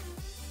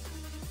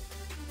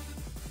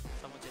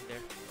 Someone's in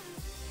there.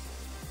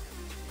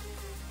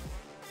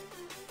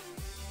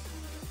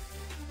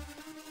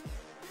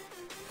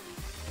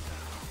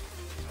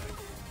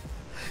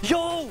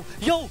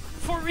 Yo,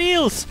 for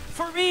reals,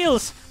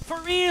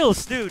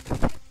 dude.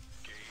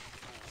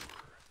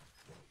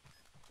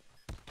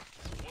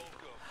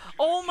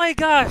 Oh my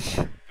gosh,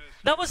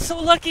 that was so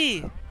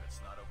lucky.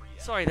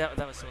 Sorry, that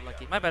was so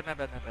lucky. My bad.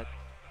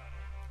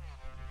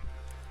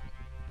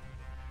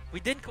 We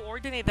didn't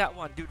coordinate that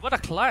one, dude. What a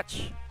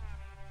clutch.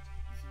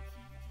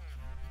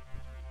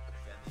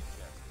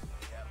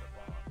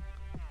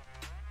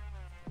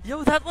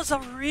 Yo, that was a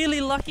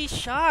really lucky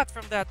shot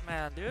from that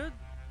man, dude.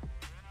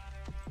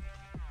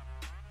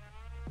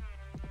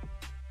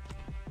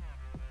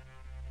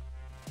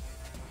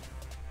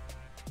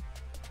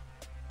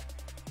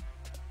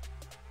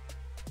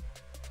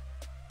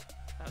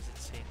 That was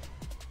insane.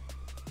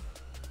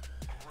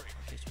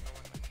 Okay, so no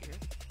one back here.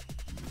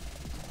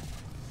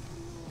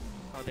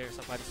 Oh, there,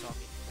 somebody saw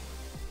me.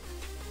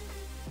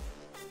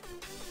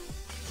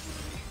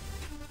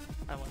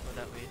 I won't go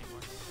that way anymore.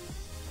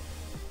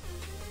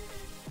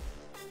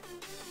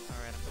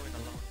 Alright, I'm going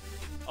alone.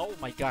 Oh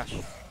my gosh.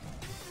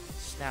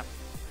 Snap.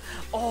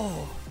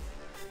 Oh!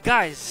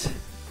 Guys!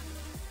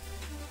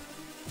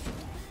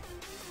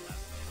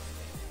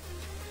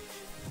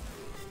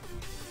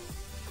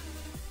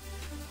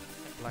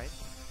 I'm blind.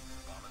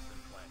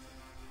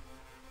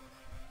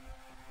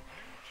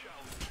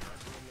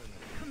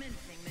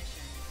 Commencing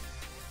mission.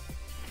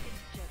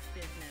 It's just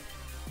business.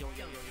 Yo,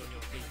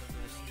 please don't do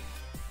this.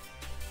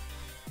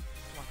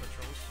 Come on,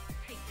 controls.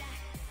 Take that.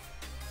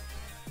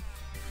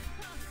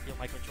 Yo,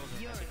 my controls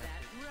are You're messing up.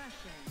 that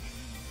Russian.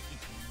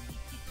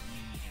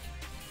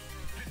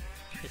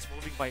 It's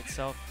moving by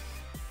itself.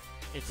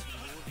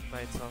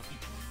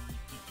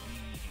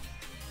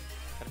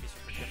 Gotta be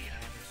super careful. My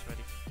hand is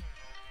ready.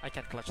 I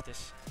can't clutch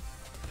this.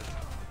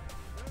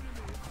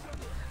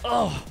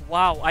 Oh,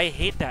 wow. I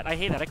hate that. I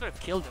could have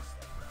killed him.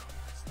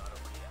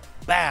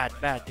 Bad,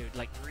 dude.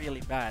 Like,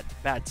 really bad.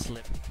 Bad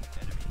slip.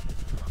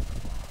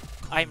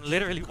 I'm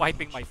literally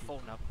wiping my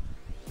phone up.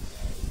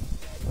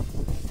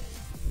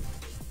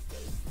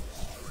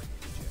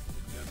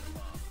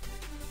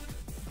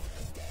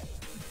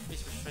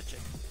 Please for switching.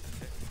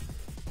 Okay.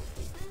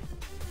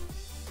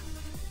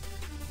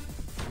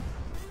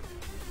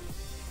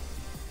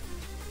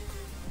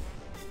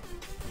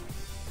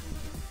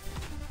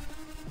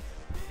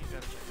 You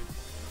gotta check it.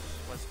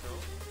 Let's go.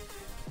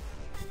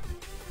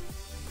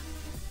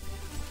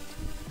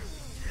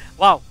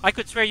 Wow, I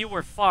could swear you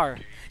were far.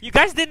 You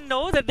guys didn't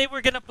know that they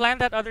were gonna plan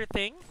that other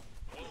thing?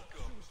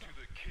 Welcome to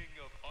the King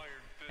of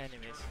Iron Fist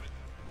Anyways.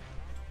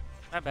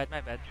 tournament.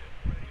 My bad.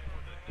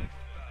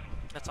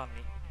 That's on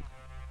me.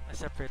 I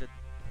separated.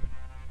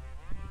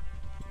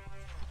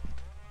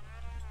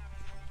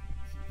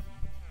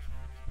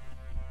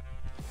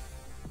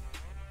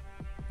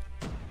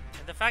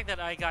 And the fact that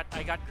I got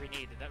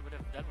grenaded, that would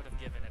have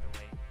given it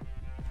away.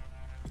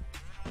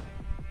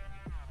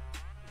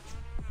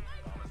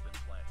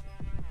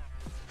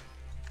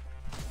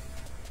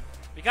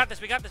 We got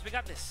this, we got this, we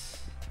got this.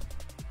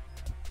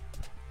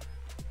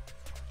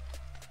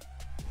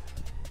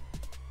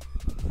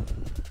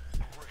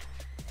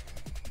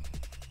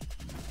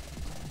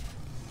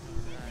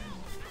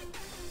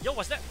 Yo,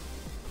 what's that?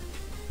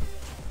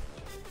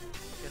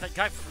 Yeah, that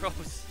guy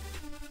froze.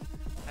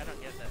 I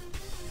don't get that.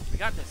 We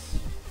got this.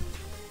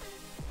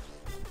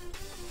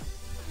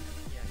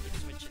 Yeah, keep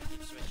switching,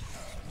 keep switching,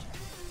 keep switching.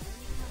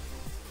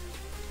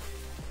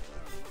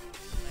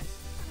 Nice.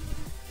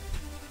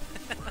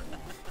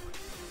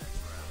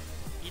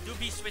 You do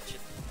be switching.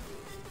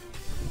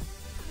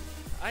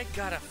 I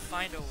gotta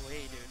find a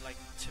way, dude, like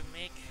to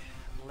make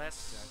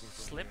less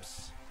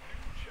slips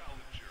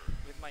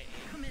with my aim.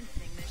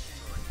 Commencing mission.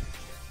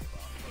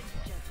 It's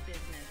just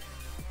business.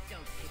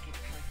 Don't take it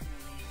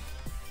personally.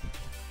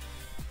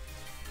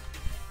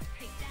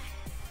 Take that.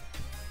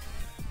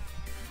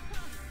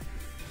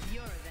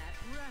 You're that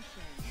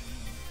Russian.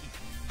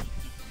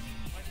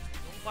 Why does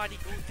nobody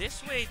go this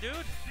way,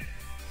 dude?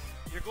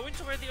 You're going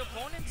to where the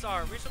opponents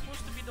are. We're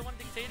supposed to be the one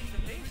dictating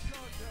the pace.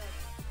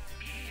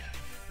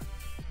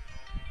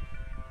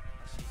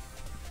 Let's see.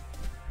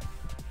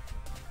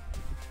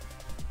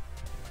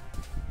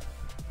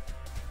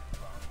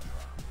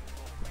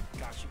 Oh my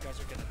gosh, you guys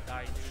are gonna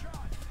die, dude.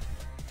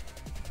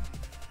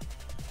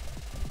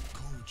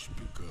 Coach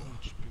Pica.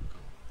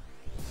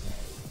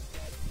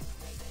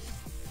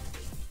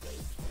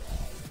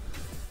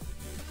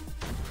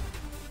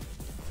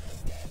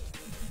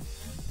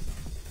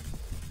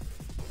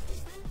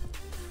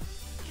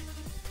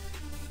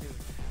 Dude,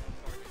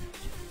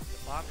 the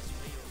bomb is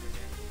way over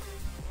there.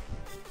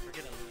 We're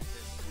gonna lose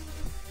this.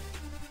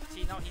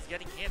 See, now he's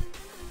getting hit.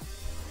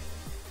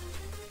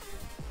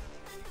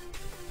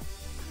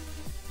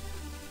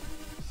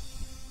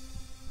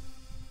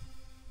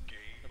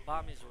 The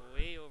bomb is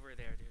way over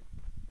there, dude.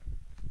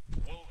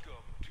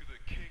 Welcome to the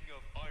King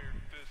of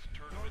Iron Fist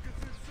tournament. Get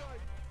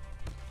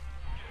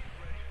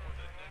ready for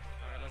the next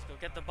Alright, let's go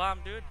get the bomb,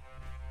 dude.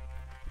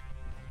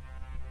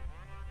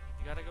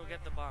 You gotta go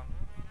get the bomb.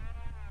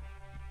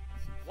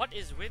 What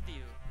is with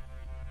you?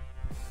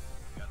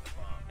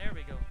 There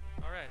we go.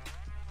 Alright.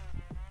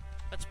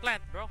 Let's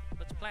plant, bro.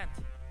 Let's plant.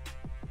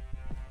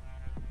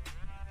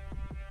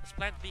 Let's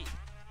plant B.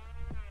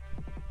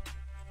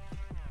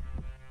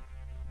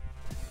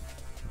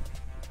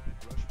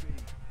 Rush B.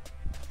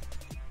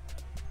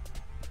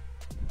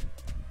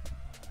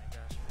 Oh my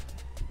gosh, man.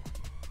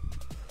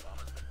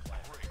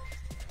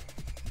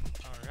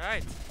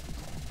 Alright.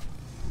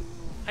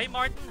 Hi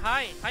Martin,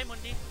 hi. Hi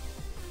Mundi.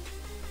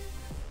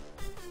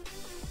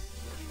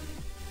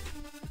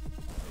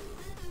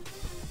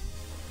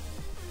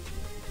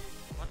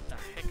 What the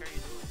heck are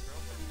you doing, bro?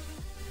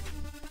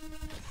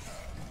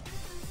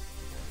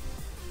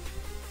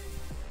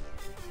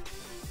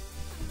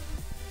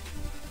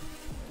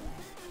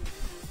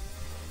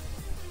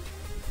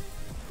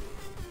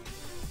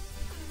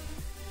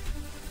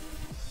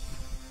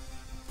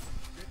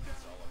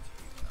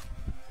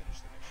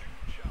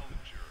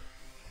 challenger.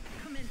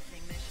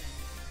 Commencing mission.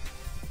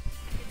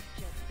 It's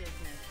just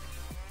business.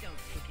 Don't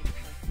take it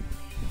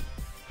personally.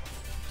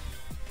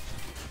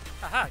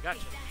 Haha, gotcha.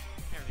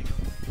 There we go.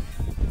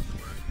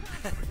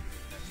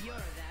 You're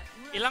that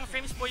Russian. Ilang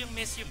frames po yung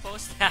miss you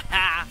post?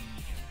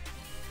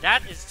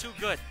 That is too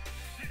good.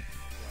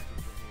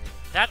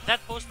 That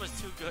post was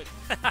too good.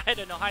 I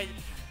don't know. Hi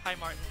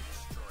Martin.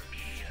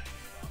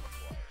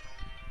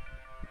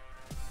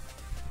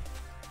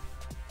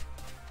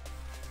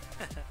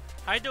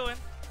 How you doing?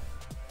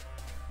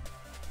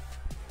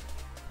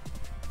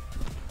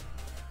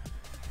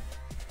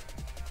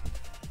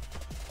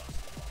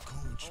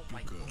 Coach Oh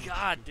my Pica.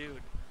 god,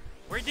 dude.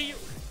 Where do you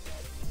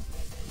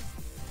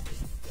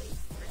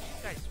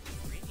guys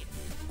bring it?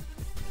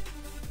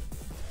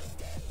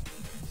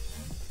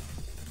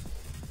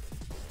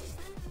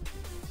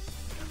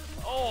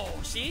 Oh,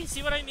 see?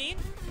 See what I mean?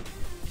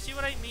 You see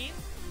what I mean?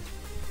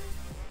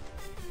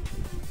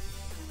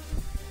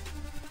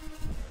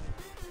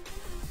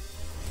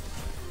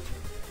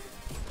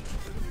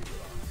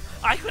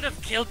 I could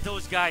have killed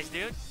those guys,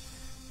 dude.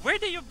 Where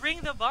do you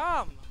bring the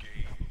bomb?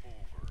 Game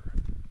over.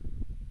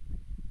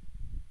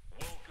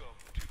 Welcome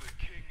to the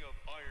King of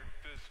Iron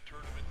Fist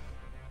tournament.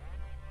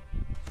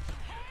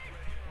 Get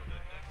ready for the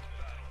next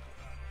battle.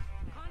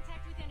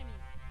 Contact with enemy.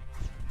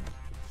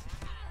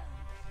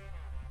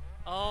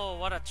 Oh,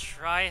 what a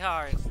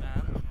tryhard,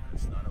 man.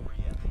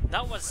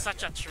 That was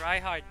such a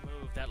tryhard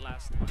move, that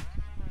last one.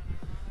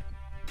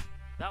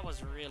 That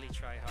was really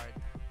tryhard.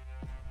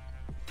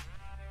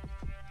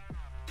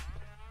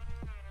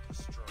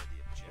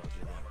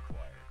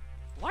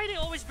 Why do they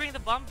always bring the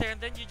bomb there and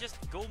then you just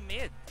go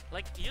mid?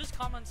 Like, use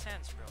common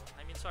sense, bro.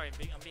 I mean, sorry, I'm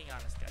being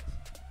honest, guys.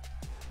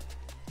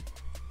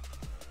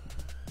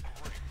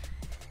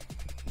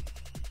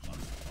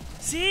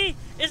 See?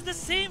 It's the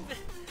same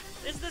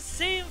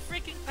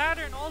freaking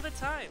pattern all the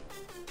time.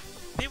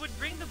 They would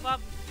bring the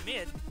bomb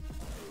mid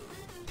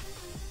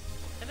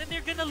and then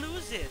they're gonna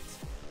lose it.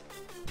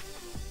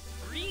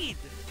 Read.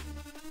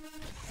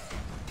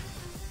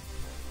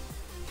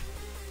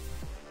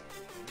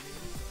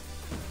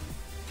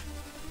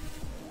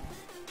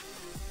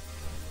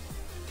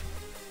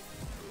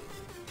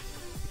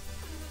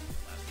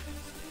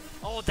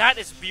 Oh, that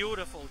is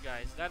beautiful,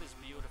 guys. That is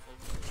beautiful.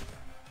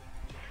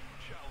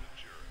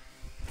 Challenger.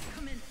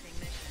 Commencing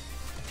mission.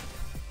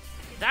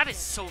 That is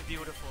so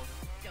beautiful.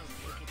 Don't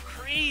take it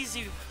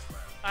Crazy.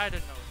 I don't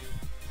know, dude.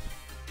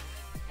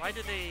 Why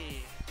do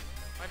they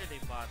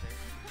bother?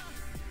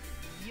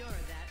 You're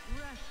that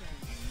Russian.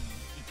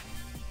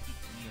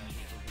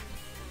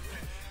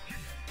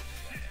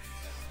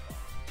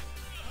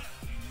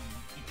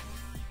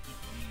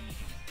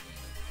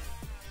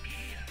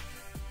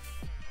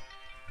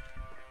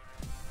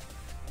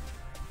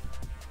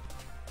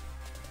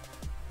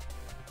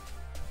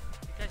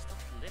 You guys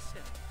don't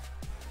listen.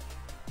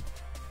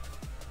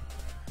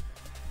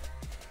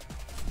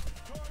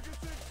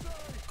 Target's in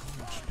sight.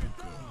 Coach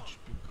Pica.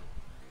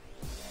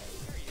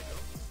 There you go.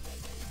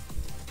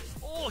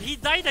 Oh, he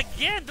died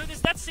again, dude.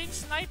 It's that same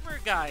sniper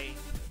guy.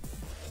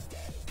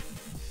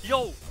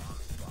 Yo.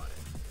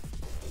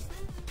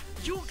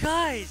 You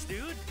guys,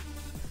 dude.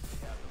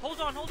 Hold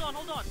on. Hold on,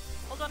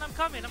 I'm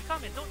coming.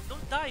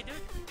 Don't die, dude.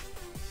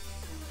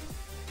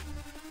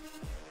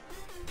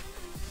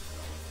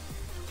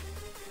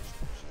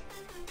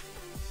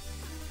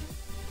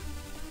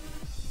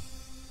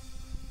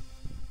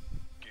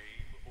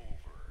 Game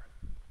over.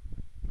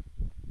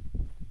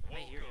 I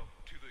hear you.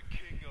 Welcome to the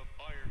King of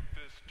Iron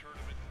Fist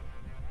tournament.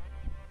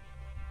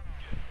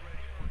 Get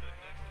ready for the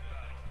next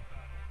battle.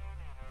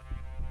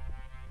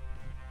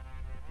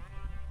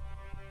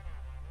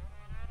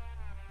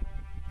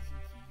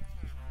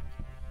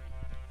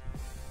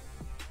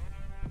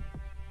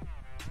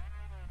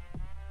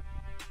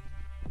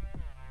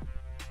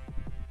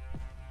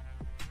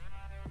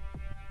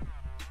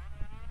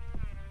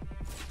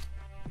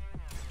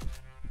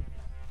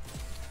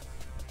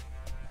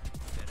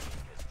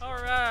 All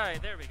right,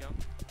 there we go.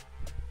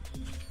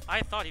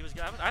 I thought I was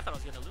gonna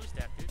lose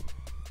that, dude.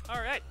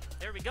 All right,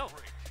 there we go.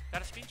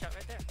 Got a screenshot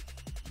right there.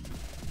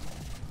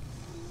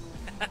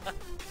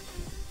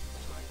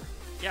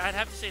 Yeah, I'd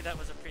have to say that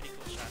was a pretty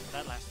cool shot.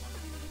 That last one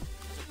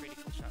was a pretty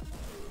cool shot.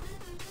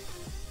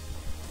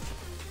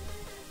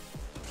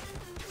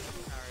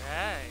 All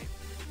right.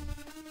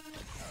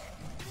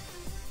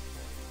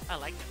 I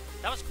like that.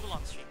 That was cool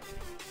on stream.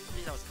 At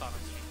least that was caught on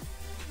stream.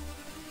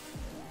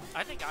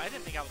 I didn't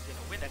think I was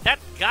gonna win that. That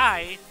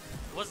guy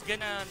was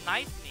gonna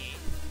knife me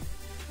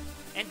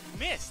and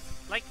missed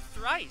like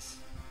thrice.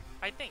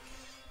 I think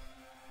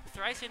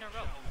thrice in a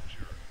row.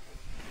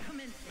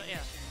 Commencing But yeah.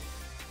 mission.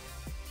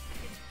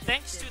 It's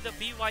Thanks just to the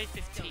business.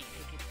 BY15 Don't take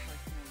it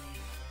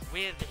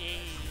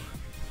personally.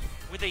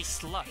 with a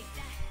slug. Take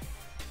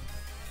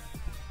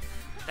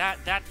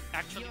That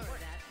actually You're worked.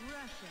 that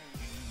Russian.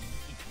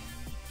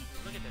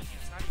 Look at this.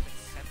 It's not even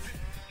censored.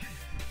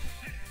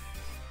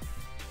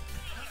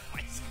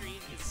 My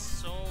screen is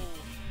so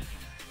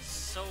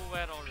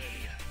wet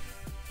already.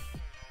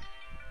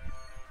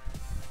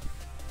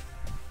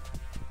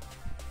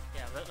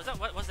 Yeah,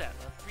 what was that? A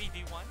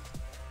 3v1?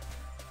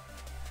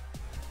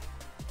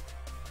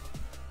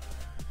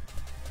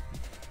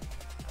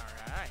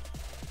 Alright.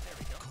 There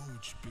we go.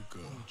 Coach Pica.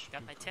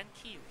 Got my 10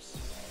 kills.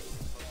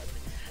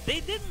 They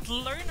didn't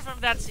learn from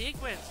that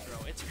sequence, bro.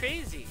 It's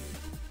crazy.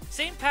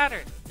 Same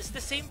pattern. It's the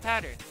same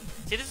pattern.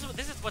 See, this is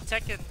what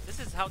Tekken. This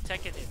is how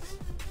Tekken is.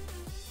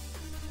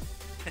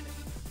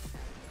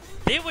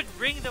 They would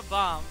bring the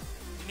bomb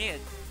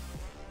mid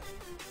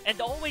and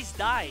always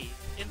die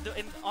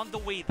on the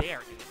way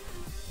there, dude.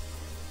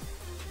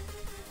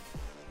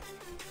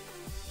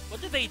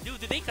 What do they do?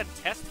 Do they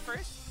contest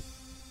first?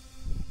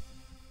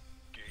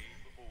 Game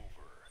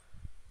over.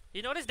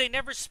 You notice they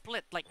never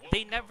split. Like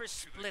they never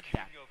split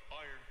that. King of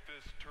Iron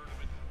Fist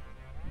tournament.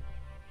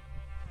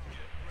 Get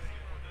ready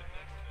for the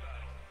next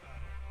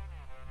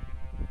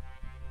battle.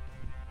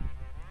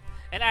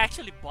 And I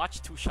actually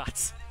botched 2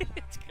 shots.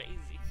 It's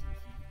crazy.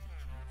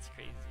 It's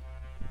crazy.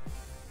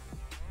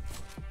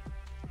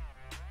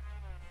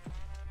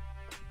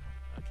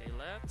 Okay,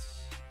 let's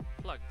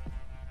plug.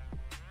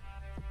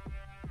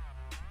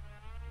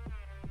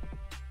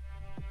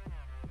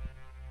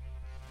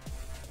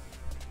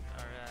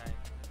 Alright.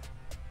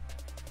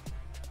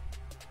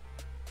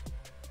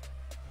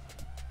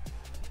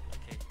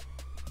 Okay.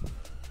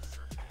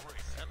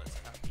 Alright, let's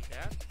copy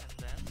that and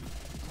then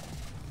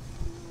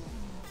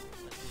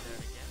let's do that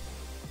again.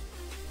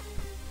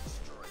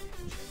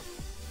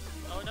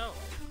 Oh no!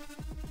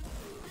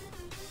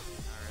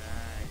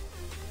 Alright.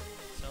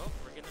 So,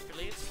 we're gonna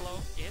play it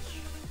slow-ish.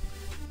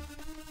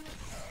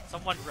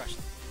 Someone rushed.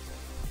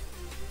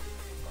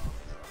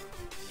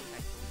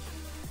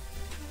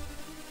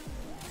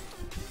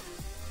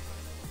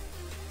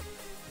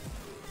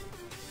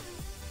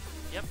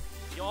 Yep,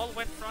 you all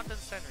went front and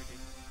center, dude.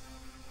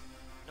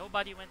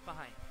 Nobody went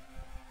behind.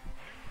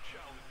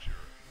 Challenger.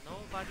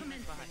 Nobody went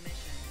Commencing behind.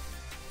 mission.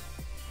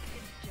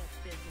 It's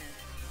just business.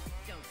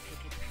 Don't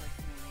take it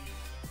personally.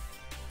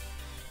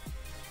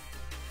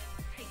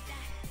 Take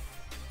that.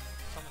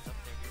 Someone's up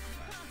there,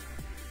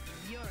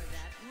 dude. You're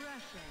that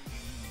Russian.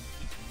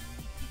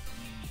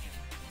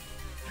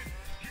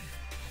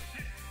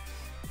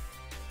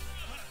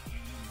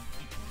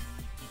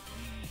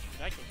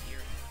 Dude, I can hear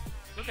it.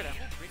 Look at that.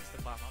 Who brings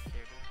the bomb up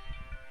there, dude?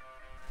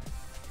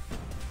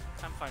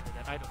 I'm fine with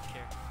that. I don't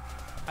care.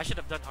 I should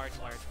have done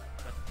hardwired,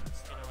 but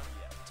you know what?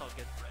 It's all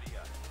good.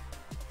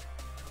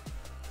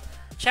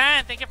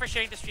 Chan, thank you for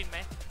sharing the stream,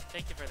 man.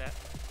 Thank you for that.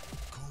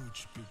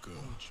 Coach Pica.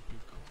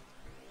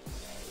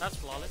 That's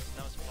flawless.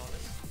 That was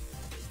flawless.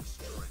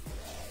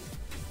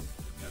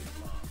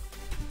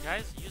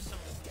 Guys, use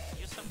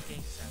some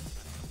game sense,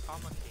 man. Some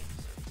common game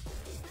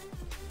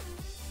sense.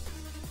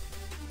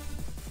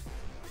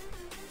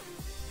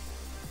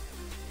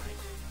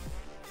 Nice.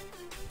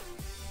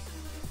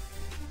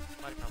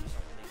 Somebody probably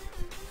saw the link.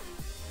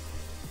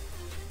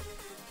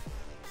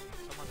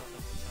 Someone's on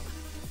the hotel.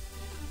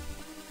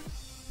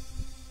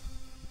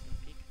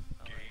 Peek.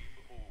 Alright. Game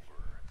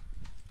over.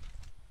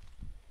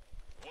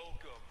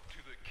 Welcome to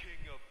the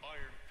King of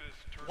Iron Fist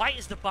tournament. Why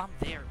is the bomb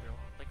there, bro?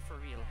 Like, for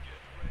real. Get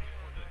ready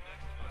for the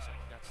next Oh, battle.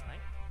 someone got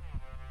sniped.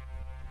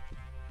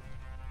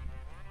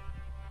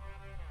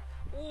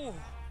 Ooh.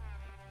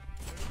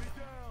 Enemy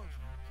down.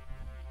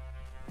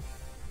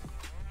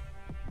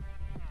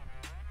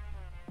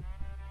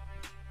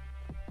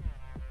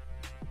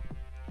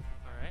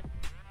 Alright.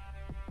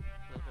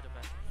 A little bit of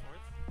back and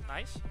forth.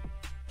 Nice.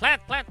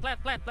 Plant, plant,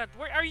 plant, plant, plant.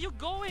 Where are you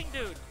going,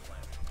 dude?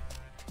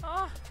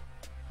 Ah.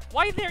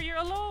 Why there? You're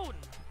alone.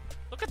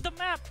 Look at the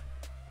map.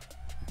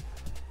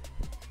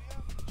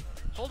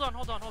 Hold on,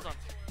 hold on, hold on.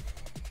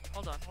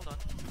 Hold on, hold on.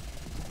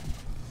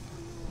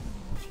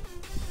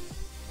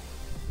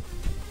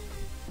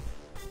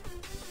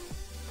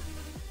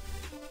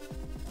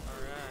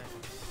 Alright.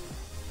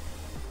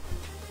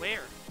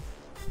 Where?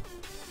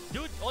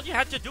 Dude, all you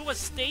had to do was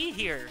stay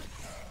here.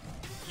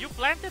 You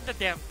planted the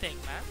damn thing,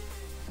 man.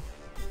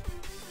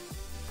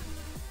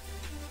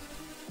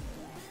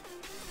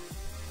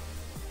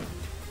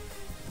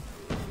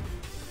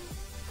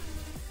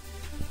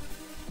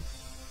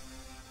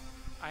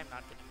 I'm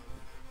not gonna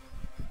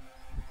move.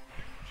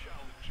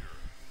 Challenger.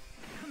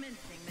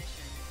 Commencing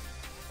mission.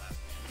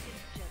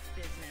 It's just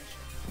business.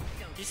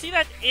 Don't You see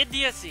that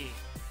idiocy?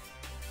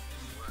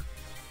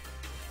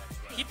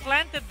 He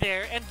planted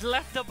there and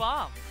left the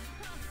bomb.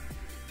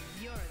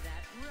 You're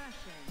that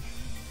Russian.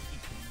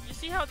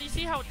 Do you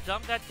see how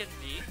dumb that can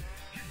be?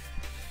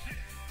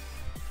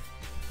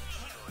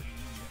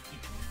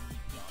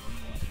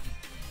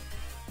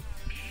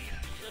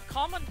 A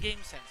common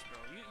game sense, bro.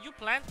 You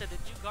planted it,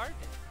 you guarded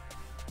it.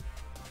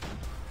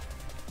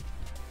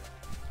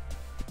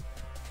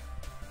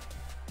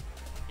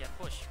 Yeah,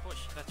 push, push.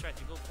 That's right,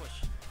 you go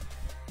push.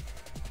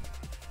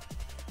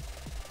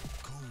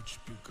 Coach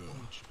Pica.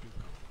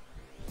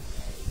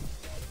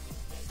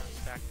 Now he's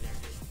back there.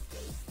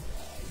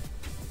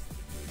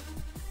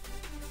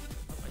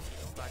 Oh, I see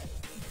nobody.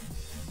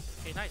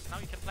 Okay, nice. Now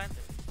you can plant it.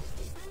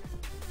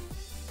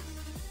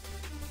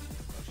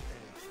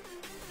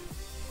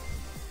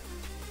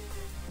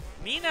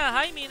 Mina!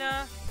 Hi,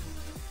 Mina!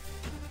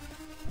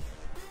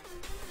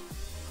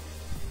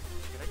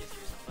 Did I just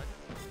hear somebody?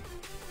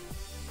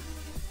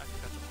 I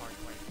think that's a hard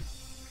way.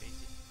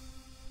 Crazy.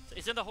 So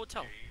it's in the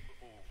hotel. Game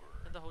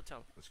over. In the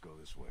hotel. Let's go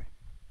this way.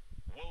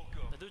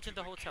 Welcome The dude's to in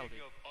the the hotel, King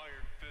dude. of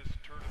Iron Fist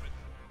tournament.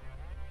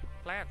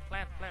 Plant,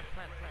 plant, plant,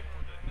 plant, plant.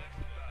 For the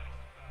next battle.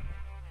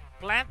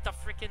 Plant the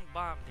freaking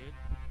bomb, dude.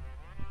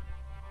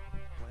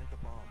 Plant the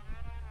bomb.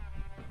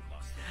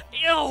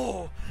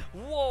 Ew!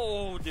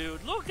 Whoa,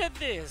 dude. Look at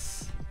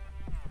this.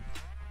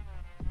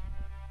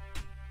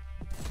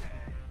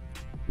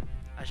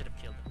 I should have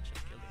killed him. Should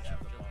have killed him. Should have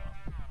killed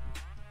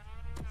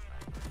him.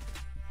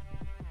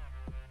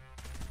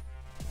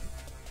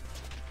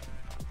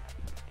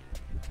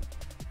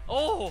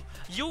 Oh,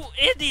 you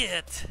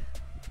idiot!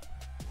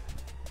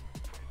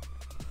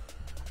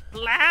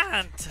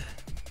 Plant!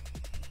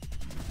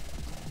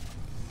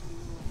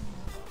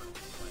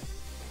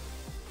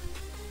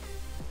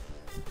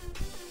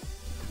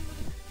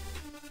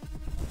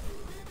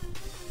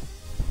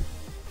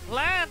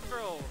 Plant,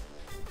 bro!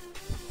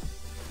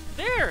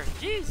 There!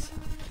 Jeez!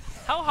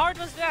 How hard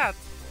was that?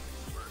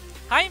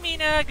 Hi,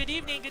 Mina! Good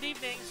evening, good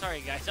evening!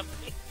 Sorry, guys.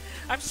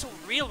 I'm so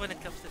real when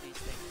it comes to these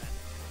things, man.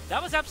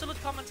 That was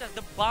absolute common sense.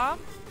 The bomb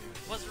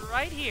was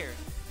right here.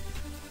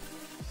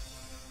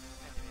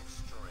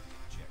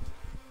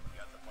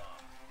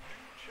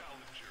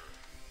 Challenger.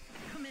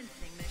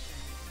 Commencing mission.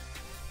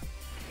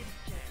 It's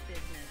just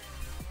business.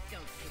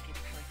 Don't take it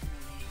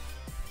personally.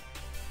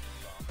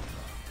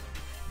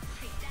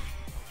 Take that.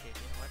 Okay,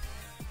 you know what?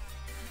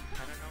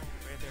 I don't know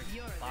where their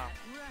You're bomb that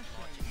Russian.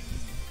 launching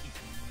is.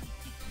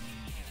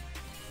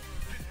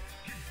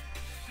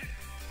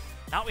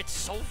 Now it's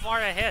so far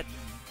ahead.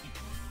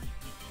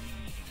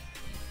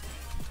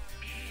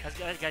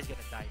 That guy's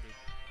gonna die,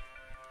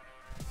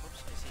 dude.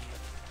 Oops, I see you.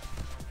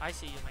 I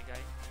see you, my guy.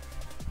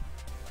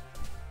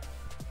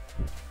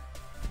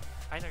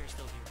 I know you're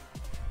still here.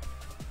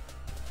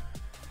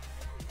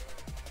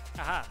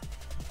 Aha!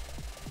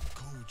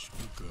 Coach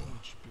Pica.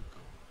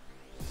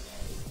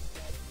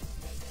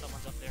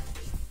 Someone's up there.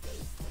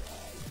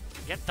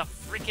 Get the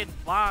freaking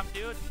bomb,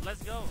 dude.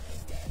 Let's go.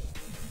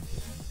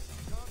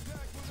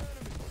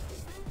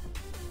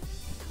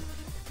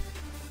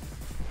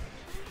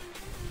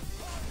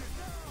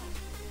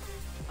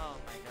 Oh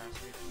my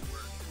gosh, dude.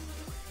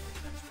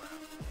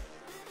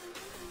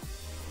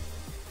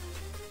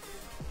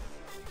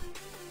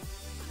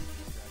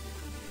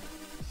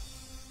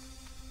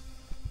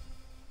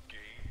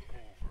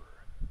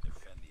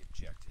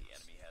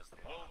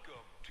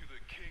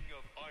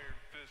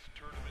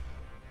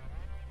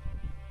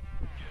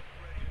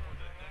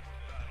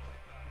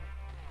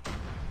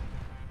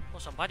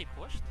 somebody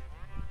pushed?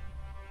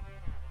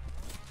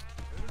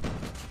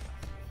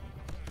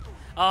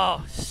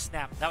 Oh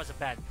snap! That was a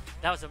bad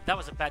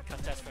bad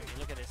contest for me.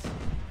 Look at this.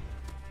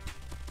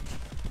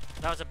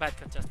 That was a bad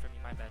contest for me.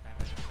 My bad.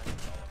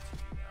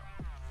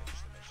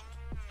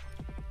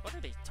 What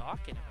are they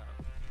talking about?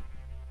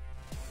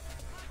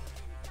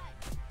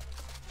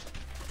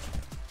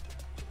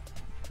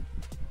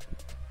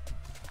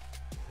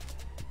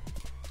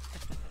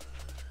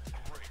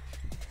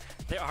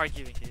 They're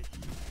arguing, dude.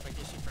 Like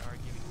they're super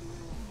arguing.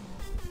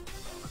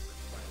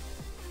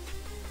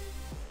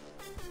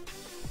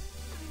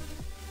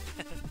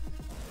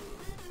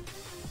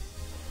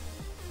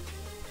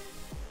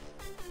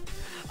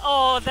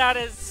 Oh, that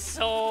is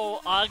so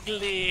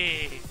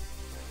ugly.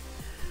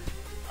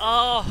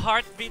 Oh,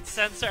 heartbeat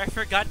sensor. I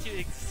forgot you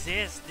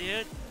exist,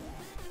 dude.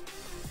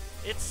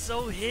 It's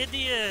so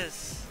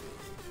hideous.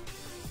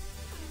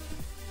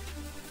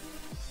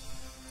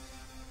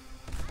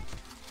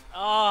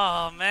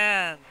 Oh,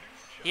 man.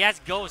 He has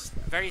Ghost.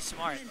 Very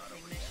smart.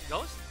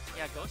 Ghost?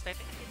 Yeah, Ghost, I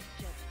think.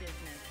 It's just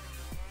business.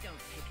 Don't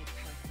take it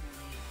personally.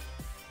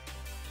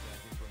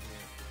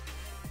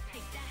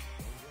 Take that.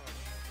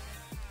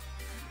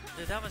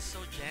 Dude, that was so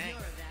jank. You're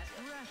that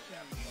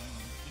Russian.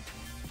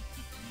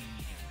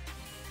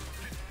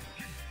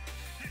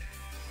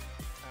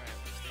 Alright,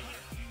 let's stay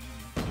here.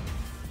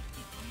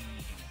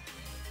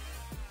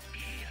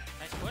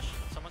 Nice push.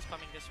 Someone's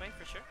coming this way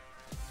for sure.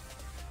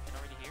 Can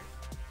already hear.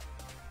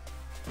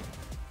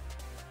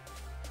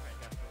 Alright,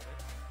 gotta go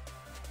with.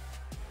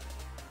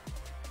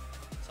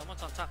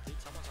 Someone's on top, dude.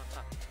 Someone's on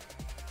top.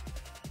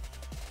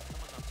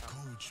 Someone's on top.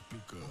 Coach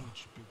Pica.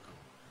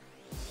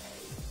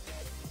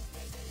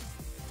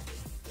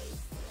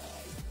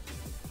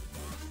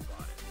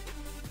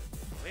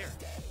 Where?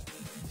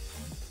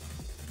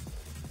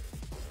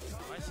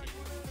 Oh, I see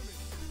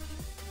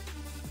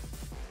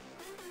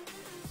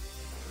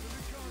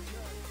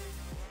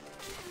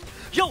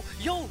you.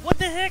 Yo, what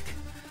the heck?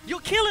 Yo,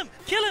 kill him!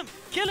 Kill him!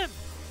 Kill him!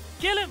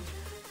 Kill him!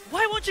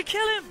 Why won't you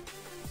kill him?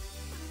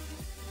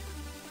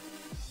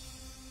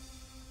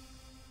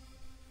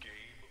 Game.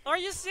 Are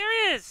you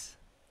serious?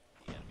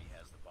 Welcome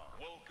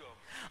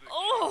to the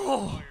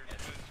Oh! Iron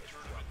Fist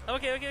tournament.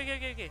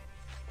 Okay.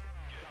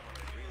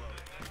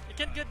 You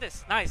can get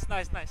this. Nice.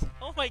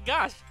 Oh my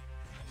gosh.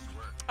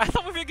 I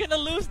thought we were gonna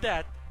lose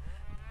that.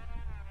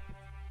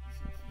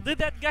 Dude,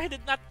 that guy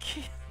did not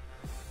kill.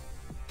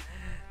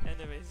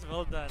 Anyways,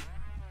 well done.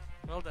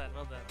 That was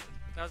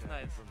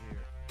nice.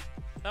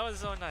 That was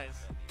so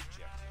nice.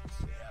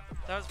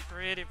 That was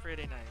pretty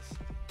nice.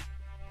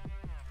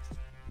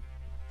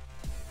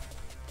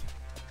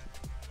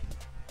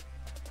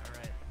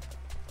 Alright.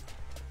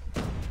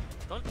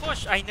 Don't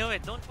push. I knew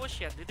it. Don't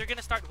push yet. They're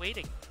gonna start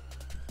waiting.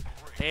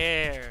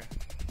 There.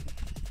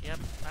 Yep.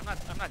 I'm not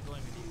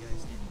going with you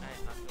guys, dude. I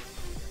am not going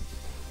with you guys.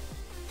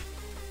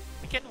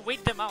 We can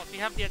wait them out. We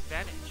have the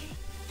advantage.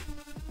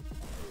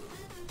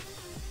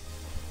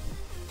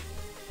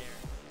 There.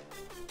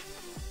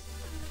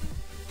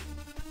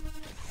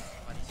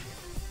 Somebody's here.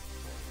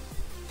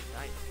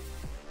 Nice.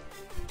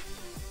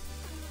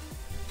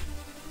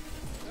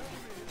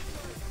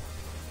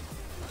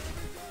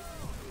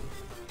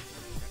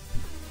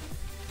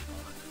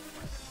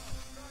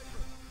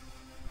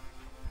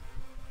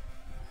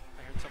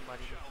 I heard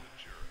somebody.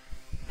 Challenger.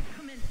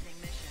 Commencing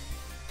mission.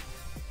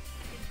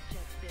 It's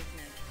just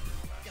business.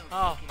 Don't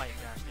Oh take it my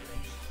gosh, dude.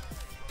 personally.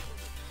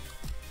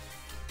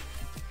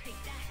 Take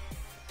that.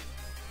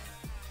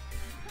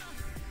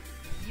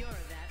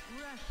 You're that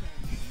Russian.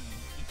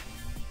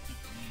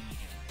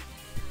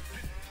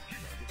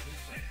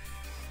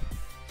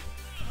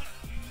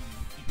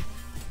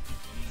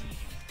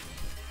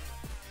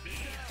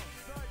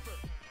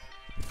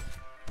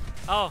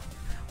 Oh,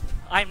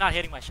 I'm not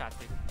hitting my shot,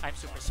 dude. I'm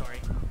super sorry.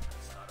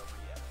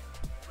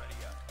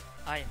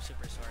 I am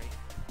super sorry.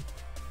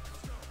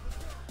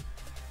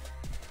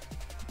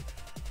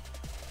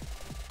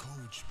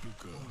 Coach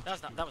Pica.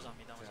 That was on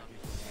me. That was on me.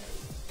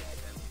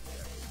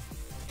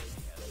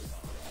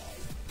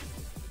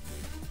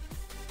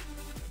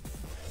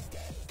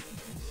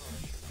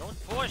 Don't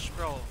push,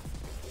 bro.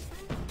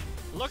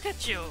 Look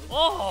at you.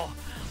 Oh,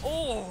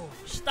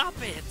 stop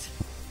it.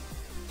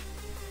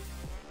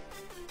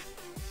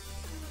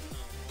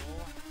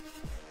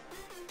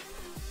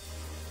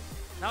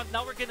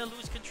 Now we're gonna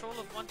lose control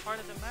of one part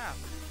of the map.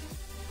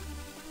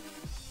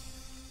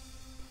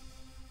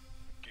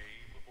 Game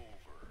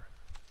over.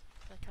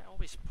 That guy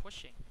always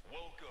pushing.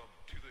 Welcome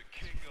to the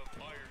King of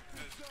Iron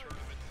Fist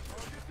tournament.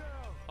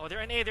 Oh,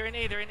 they're in A. For the next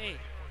battle.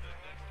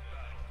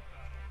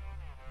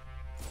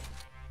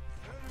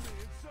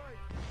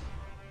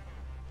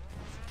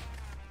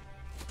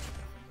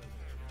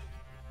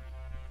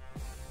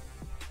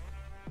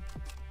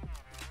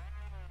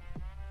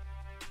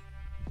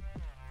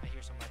 I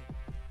hear somebody.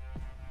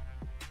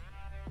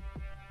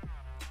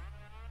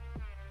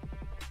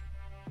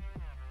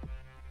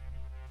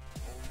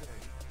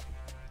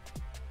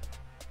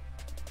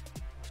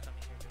 Who's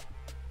coming here, dude?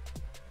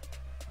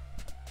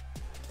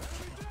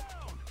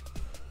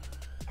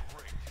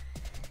 Great.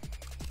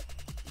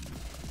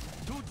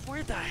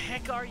 Where the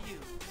heck are you?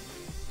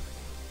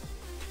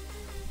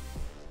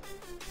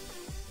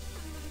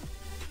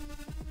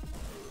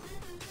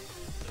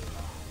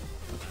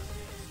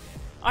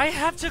 I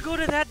have to go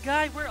to that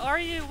guy. Where are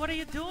you? What are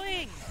you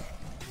doing?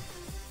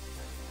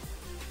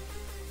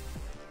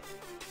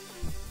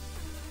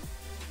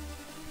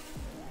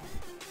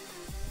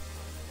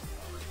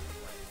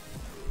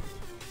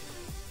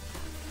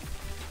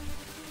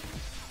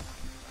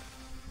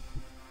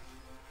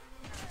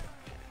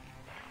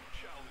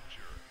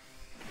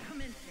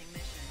 Commencing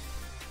mission.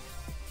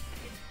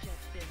 It's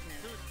just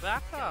business. Dude,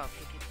 back Don't up.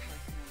 take it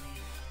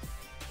personally.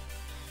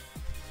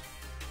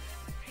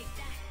 Take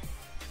that.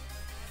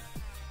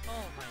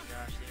 Oh my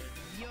gosh, dude.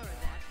 You're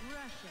that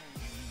Russian.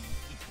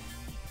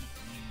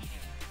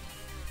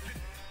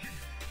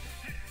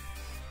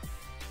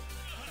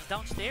 He's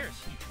downstairs.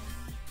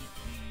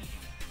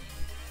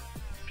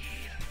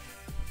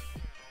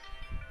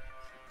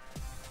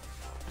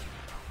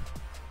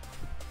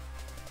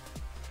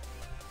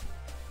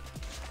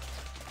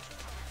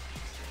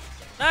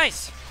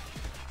 Nice!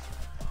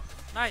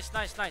 Nice,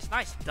 nice, nice,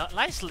 nice.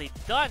 Nicely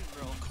done,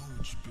 bro.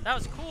 Coach Pica. That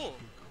was cool.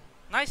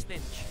 Nice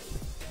ninja.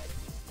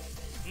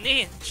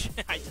 Ninja.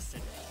 I just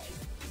said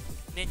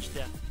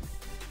ninja.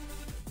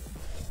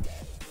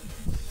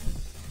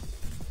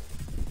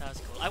 That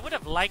was cool. I would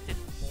have liked it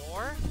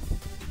more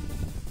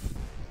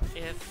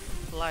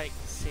if, like,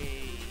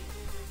 say,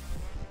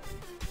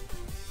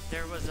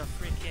 there was a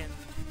freaking.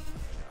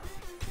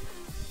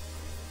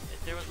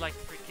 If there was like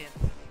freaking.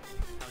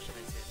 How should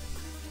I say it?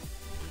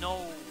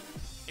 No.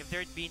 If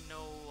there'd be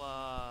no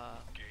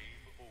Game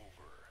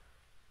over.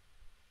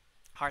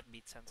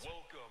 heartbeat sensor.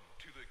 Welcome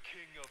to the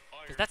King of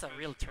Iron Because that's a Fist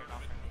real turn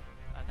off for tournament.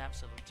 me. An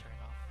absolute turn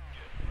off.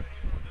 Get ready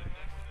for the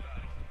next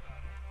battle.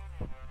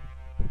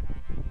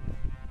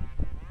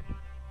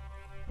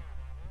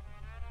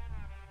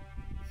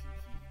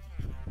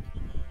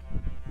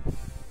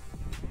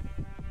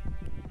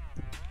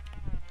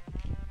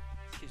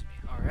 Excuse me.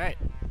 Alright.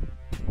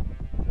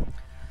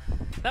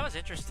 That was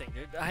interesting,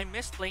 dude. I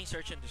missed playing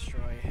Search and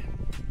Destroy.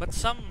 But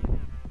some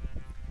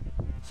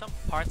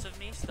parts of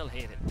me still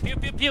hate it. Pew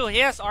pew pew!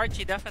 Yes,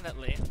 Archie,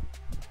 definitely.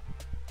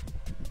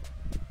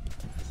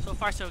 So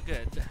far so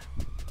good.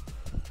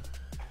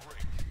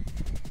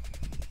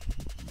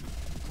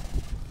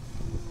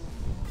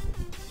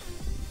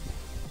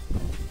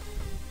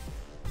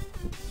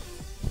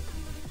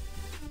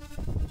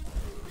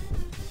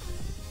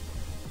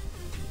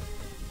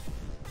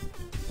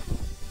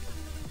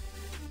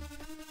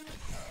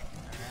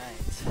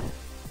 Alright.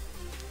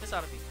 This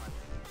ought to be fun.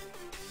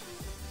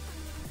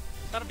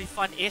 That'll be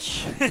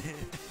fun-ish.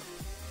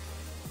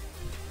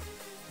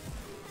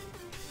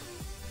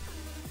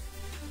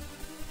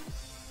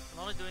 I'm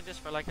only doing this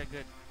for like a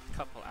good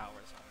couple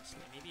hours,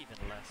 honestly. Maybe even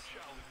less.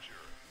 Challenger.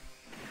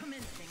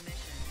 Commencing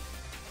mission.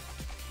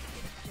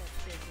 It's just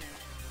business.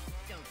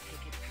 Don't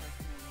take it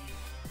personally.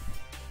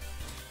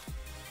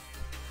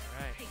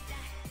 Alright. Take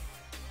that.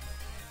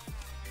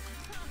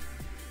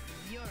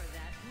 You're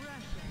that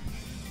Russian.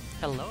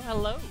 Hello,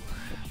 hello.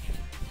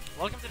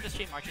 Welcome to the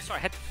stream, Archie. Sorry,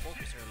 I had to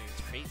focus earlier.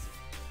 It's crazy.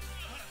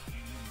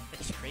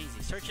 It's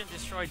crazy. Search and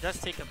Destroy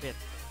does take a bit of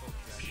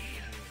focus.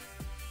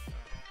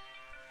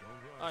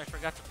 Oh, I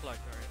forgot to plug.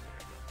 Alright, there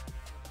we go.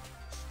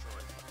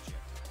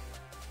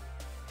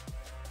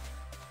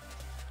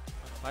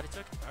 Oh, nobody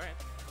took it? Alright.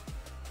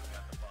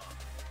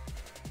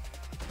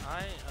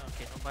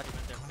 Okay, nobody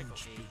went there. Click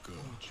Coach OK. Pica.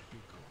 Coach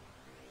Pica.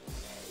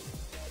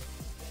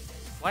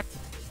 What?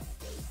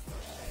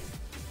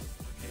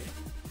 Okay.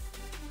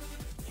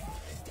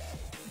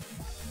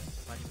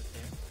 Nobody was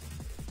there.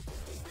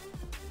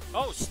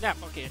 Oh, snap!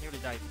 Okay, I nearly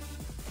died.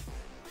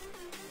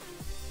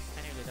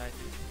 I nearly died,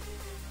 dude.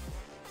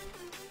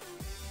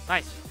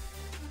 Nice!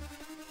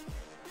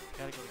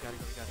 Gotta go, gotta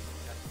go, gotta go,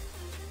 gotta go.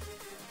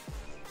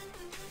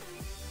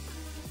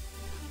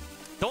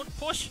 Don't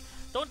push!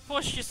 Don't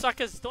push, you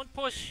suckers! Don't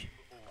push!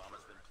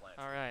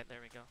 Alright, there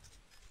we go.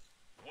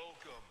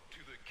 Welcome to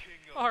the King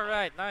of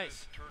Alright, Iron nice.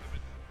 Fist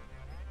tournament.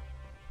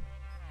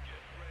 Get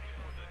ready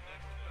for the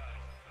next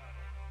battle.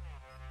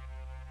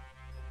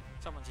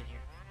 Someone's in here.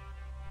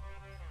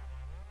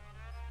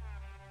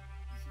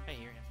 I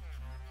hear him.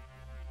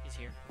 He's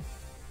here.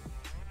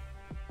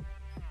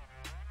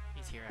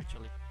 He's here,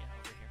 actually. Yeah,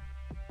 over here.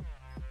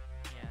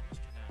 Yeah, I'm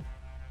just gonna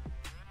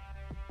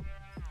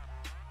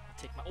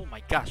take my. Oh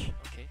my gosh!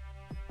 Okay.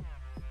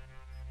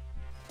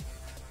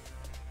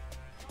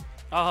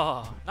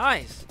 Oh,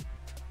 nice!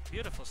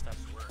 Beautiful stuff.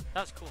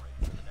 That was cool.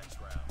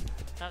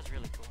 That was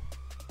really cool.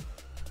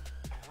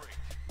 Great.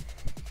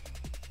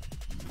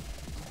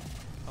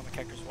 Oh, my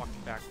character's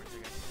walking backwards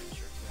again. I'm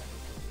sure.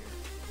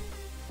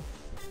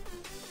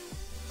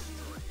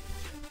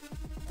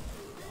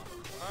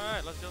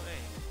 Alright, let's go A.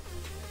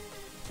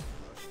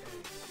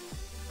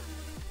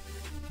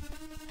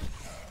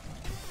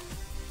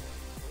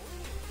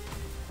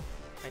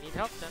 I need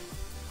help then.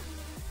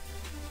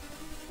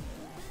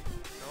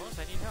 Rose,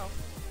 I need help.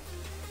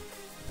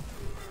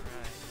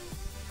 Alright.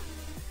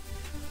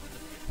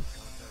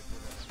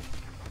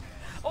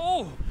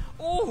 Oh!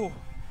 Oh!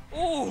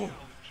 Oh!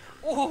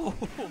 Oh,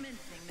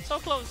 Commencing mission. so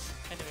close.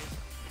 Anyways,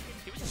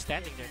 he was just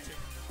standing there too.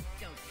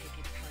 Don't take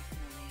it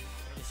personally.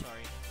 Really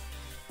sorry.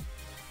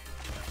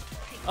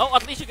 Oh,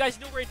 at least you guys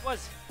knew where it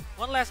was.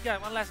 One last guy,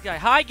 one last guy.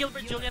 Hi,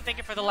 Gilbert Julian. Thank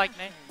you for the like,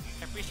 man.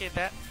 I appreciate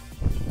that.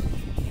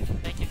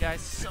 Thank you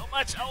guys so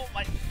much. Oh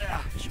my.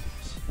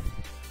 Shoulders.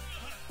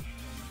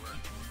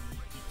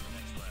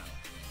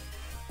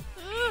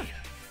 Ugh.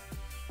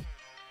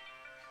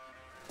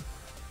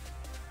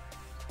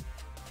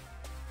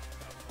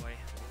 Oh boy.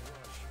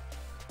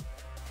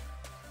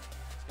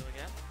 Let's go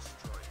again.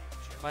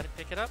 Somebody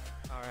pick it up.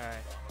 All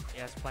right. He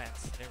has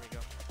plans. There we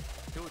go.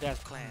 Dude has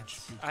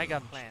plans. I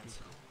got plans.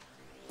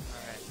 All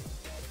right.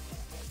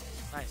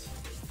 Nice.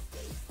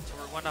 So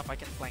we're one up. I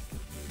can flank.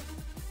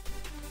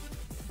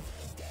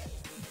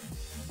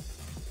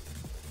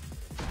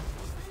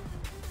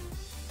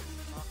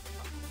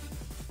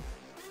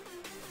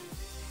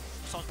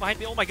 Someone's behind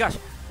me. Oh my gosh.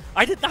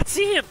 I did not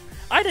see him.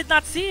 I did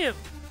not see him.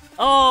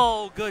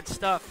 Oh, good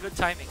stuff. Good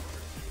timing.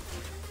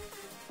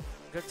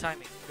 Good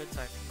timing. Good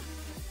timing.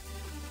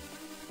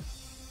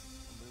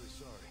 I'm really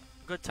sorry.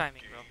 Good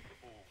timing, bro.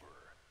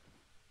 Over.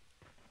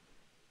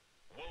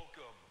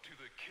 Welcome to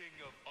the King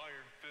of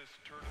Iron Fist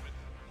tournament.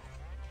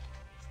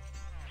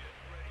 Get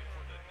ready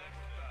for the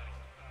next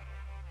battle.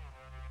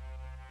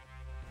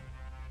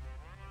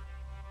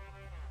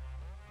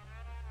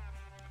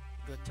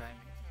 Good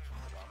timing.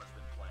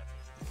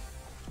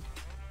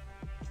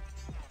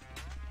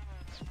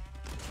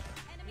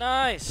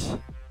 Nice.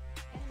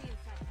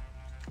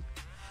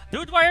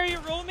 Dude, why are you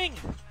roaming?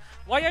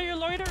 Why are you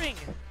loitering?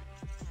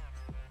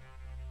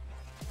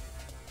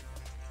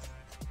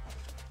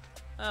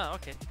 Ah,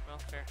 okay. Well,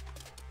 fair.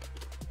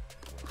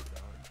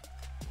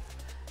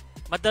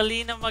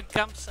 Madali na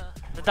mag-camp sa...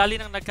 Madali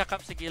nang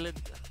nagka-camp sa gilid.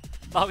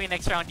 Bawi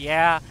next round.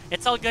 Yeah,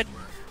 it's all good.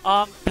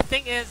 The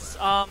thing is,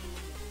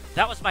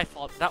 that was my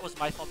fault. That was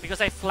my fault because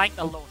I flanked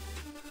alone.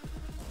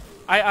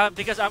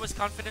 Because I was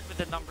confident with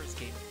the numbers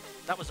game.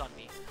 That was on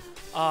me.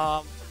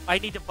 I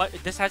need a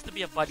this has to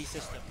be a buddy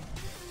system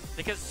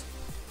because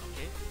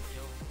okay,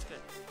 yo, it's good.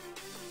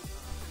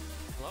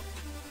 Hello?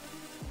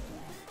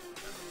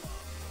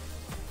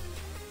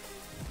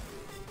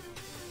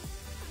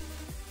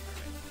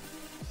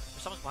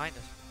 Someone's behind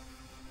us.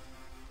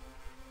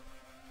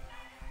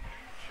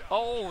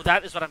 Oh,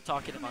 that is what I'm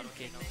talking about.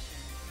 Okay, no. It's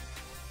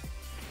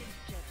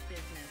just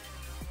business.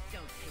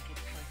 Don't take it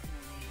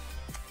personally.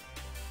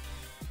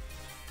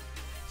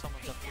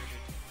 Someone's up here, dude.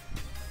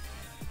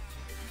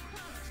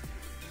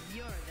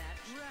 You're that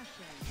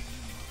Russian.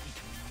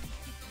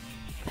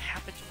 What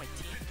happened to my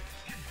team?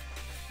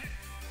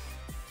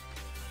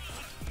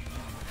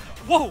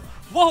 Whoa!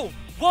 Whoa!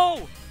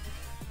 Whoa!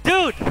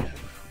 Dude!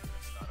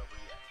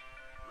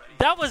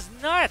 That was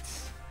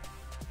nuts!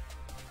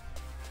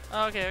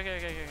 Oh, okay. Yeah,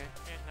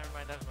 never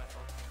mind, that was my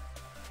fault.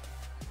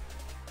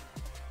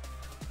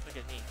 Look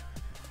at me.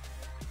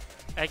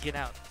 Egging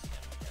out.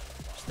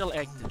 Still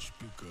egged. Coach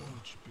Pica.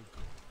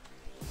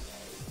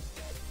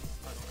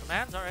 No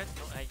commands, alright.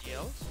 No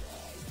IGLs.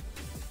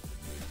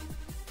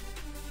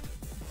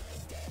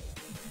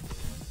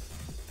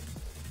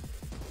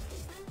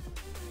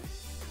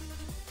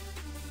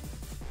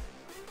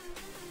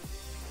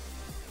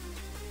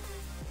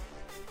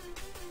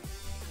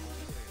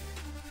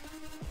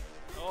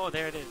 Oh,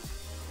 there it is.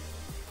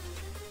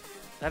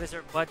 That is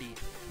our buddy,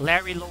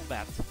 Larry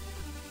Lobat.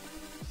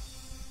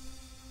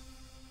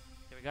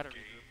 Okay, we gotta Game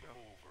regroup, bro.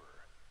 over.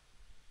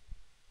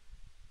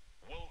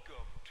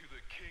 Welcome to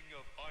the King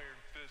of Iron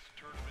Fist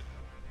tournament.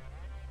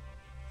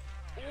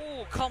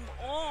 Oh, come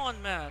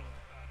on, man.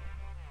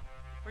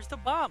 Where's the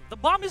bomb? The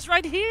bomb is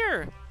right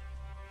here.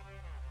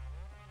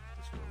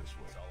 Let's go this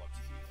way. It's all up to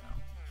you now.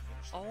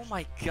 Oh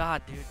my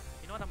god, dude.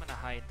 You know what? I'm gonna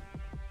hide.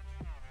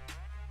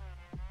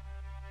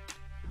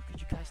 How could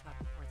you guys not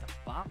know where the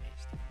bomb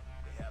is? Dude?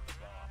 They have the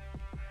bomb.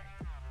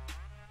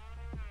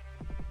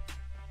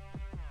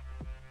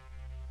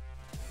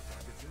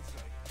 Target's in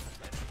sight.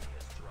 Enemy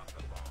has dropped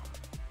the bomb.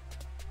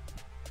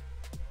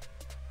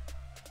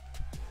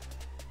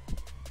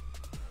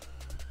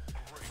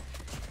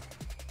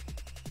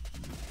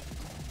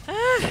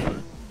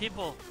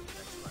 People.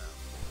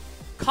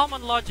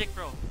 Common logic,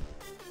 bro.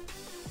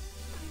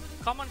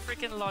 Common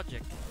freaking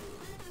logic.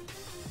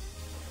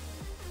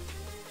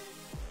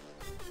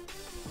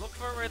 Look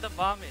for where the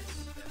bomb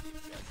is.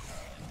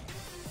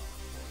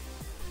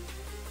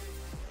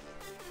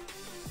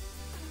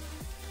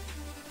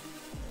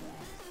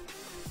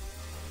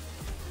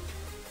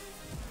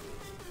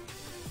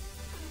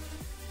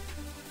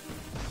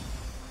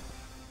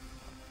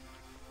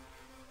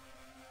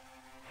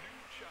 New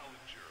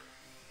challenger.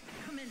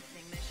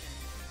 Commencing mission.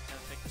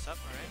 Gotta pick this up,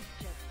 alright?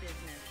 Just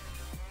business.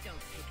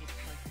 Don't take it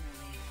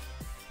personally.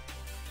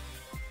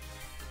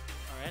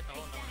 Alright.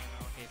 Oh, no.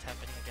 Okay, it's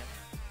happening again.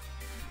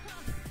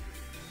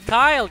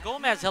 Kyle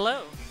Gomez,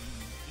 hello.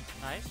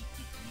 Nice.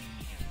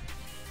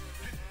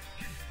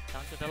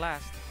 Down to the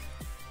last.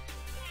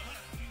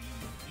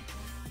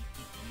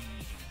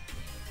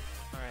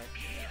 Alright.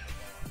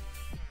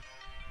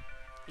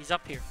 He's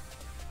up here.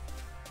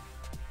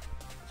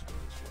 Let's go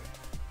this way.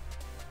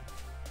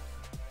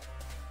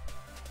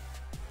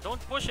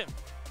 Don't push him.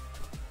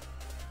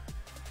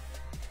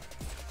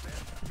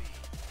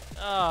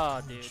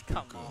 Oh, dude,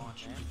 come on,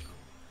 man.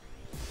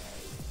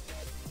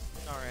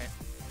 Alright.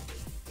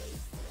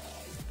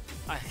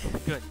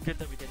 Good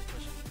that we didn't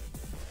push him.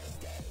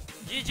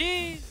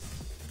 GG's!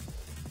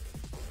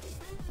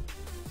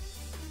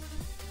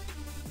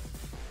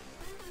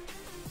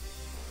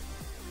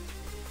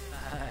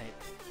 Alright.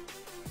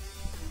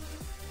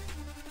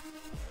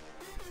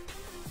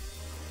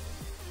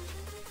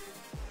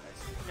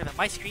 Look at that,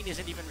 my screen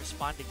isn't even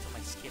responding to my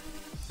skip.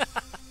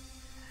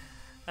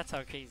 That's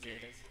how crazy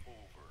it is.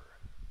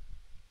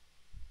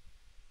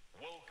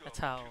 That's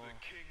how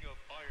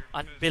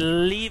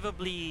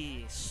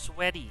unbelievably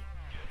sweaty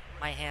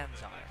my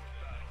hands are.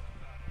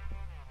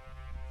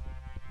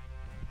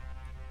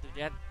 Dude,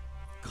 they had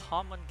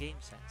common game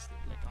sense,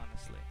 dude, like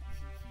honestly.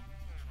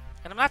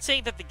 And I'm not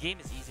saying that the game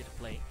is easy to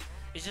play.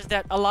 It's just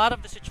that a lot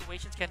of the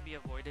situations can be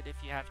avoided if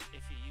you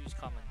use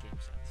common game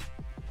sense.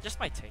 Just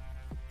my take.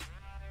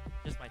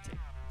 Just my take.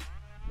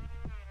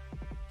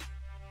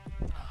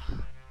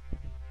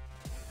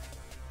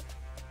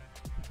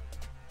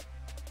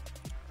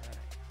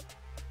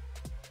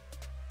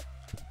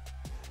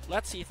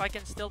 Let's see if I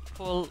can still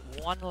pull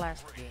one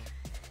last game,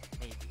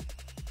 maybe.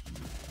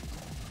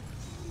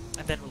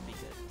 And then we'll be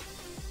good.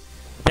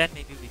 Then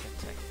maybe we can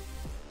check.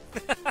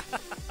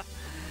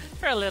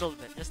 For a little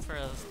bit, just for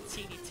a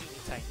teeny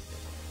tiny bit.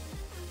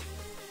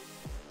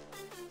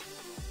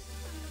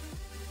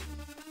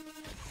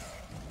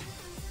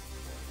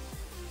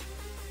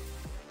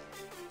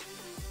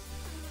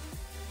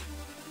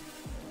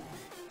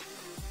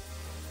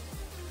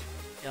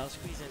 Yeah, I'll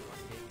squeeze in one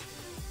game.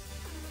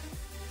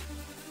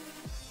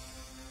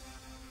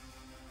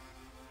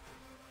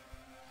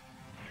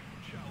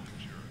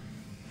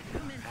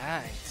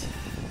 Alright.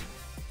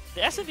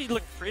 The SMV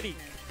looked pretty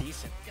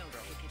decent, bro.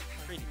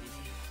 Pretty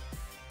decent.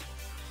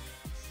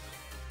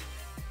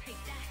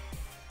 Take that.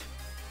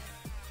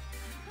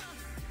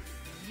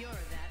 You're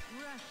that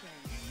Russian.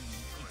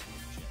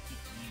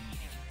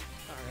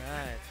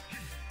 Alright.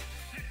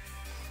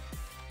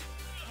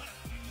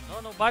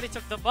 Oh, nobody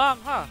took the bomb,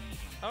 huh?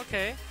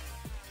 Okay.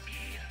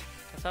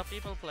 That's how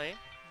people play.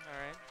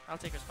 Alright. I'll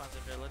take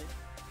responsibility.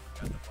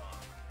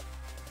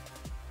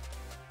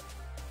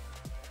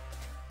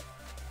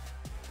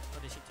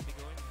 They seem to be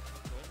going.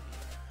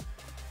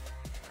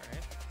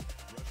 Alright.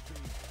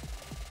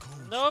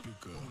 Nope.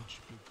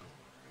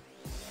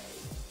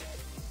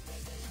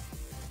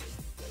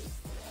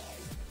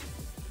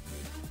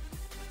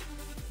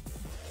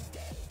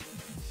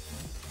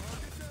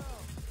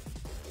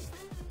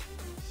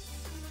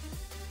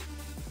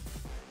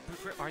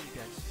 Dude, where are you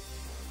guys?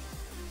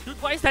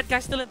 Dude, why is that guy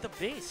still in the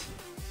base?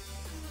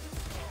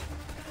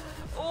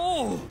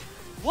 Oh!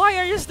 Why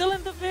are you still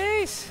in the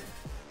base?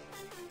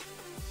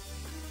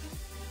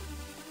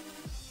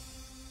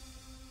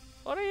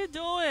 What are you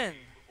doing?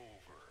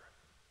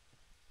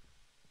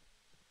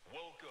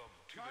 Welcome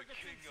to the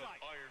King of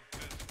Iron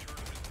Fist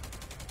tournament.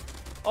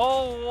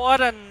 Oh,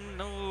 what a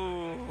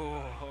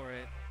no!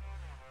 Alright.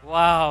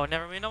 Wow,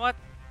 never. You know what?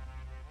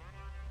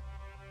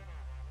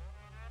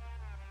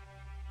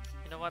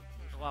 You know what?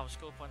 Wow,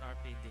 scope on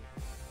RPD.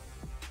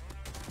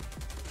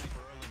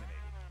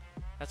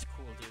 That's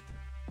cool, dude.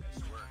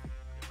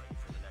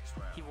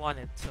 He won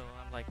it, so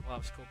I'm like,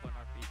 wow, scope on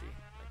RPD.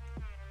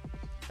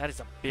 Like, that is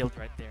a build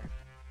right there.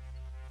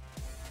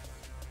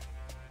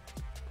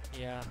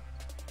 Yeah.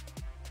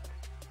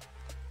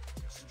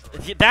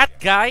 That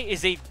guy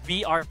is a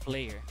VR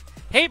player.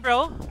 Hey,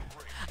 bro.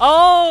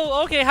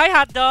 Oh, okay. Hi,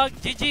 hot dog.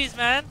 GG's,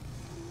 man.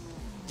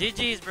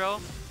 GG's,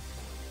 bro.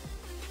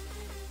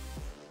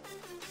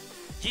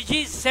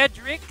 GG's,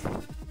 Cedric.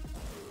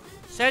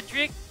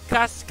 Cedric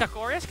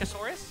Casores?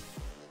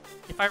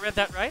 If I read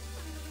that right.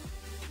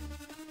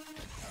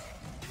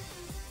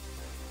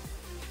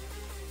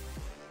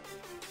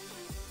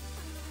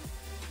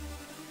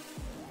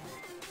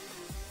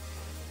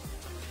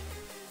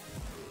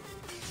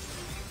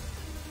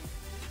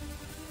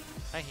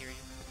 I hear you.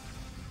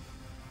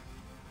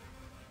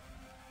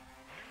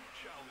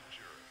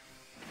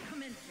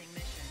 Commencing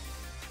mission.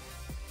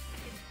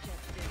 It's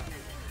just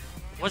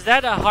business. Was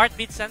that a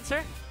heartbeat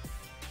sensor?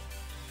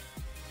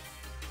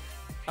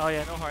 Oh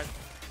yeah, no heart.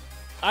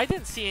 I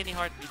didn't see any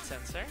heartbeat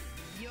sensor.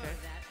 You're Okay.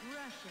 that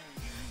Russian.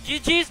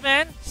 GG's,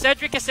 man.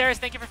 Cedric Caceres,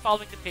 thank you for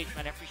following the page,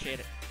 man. I appreciate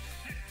it.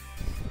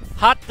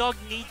 Hot dog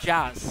need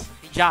jazz.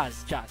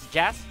 Jazz.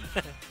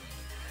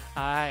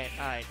 Alright.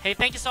 Hey,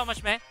 thank you so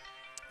much, man.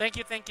 Thank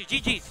you.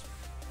 GG's.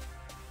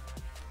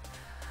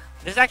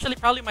 This is actually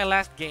probably my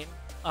last game.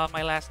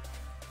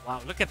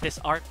 Wow, look at this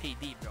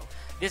RPD, bro.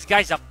 This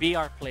guy's a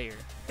BR player.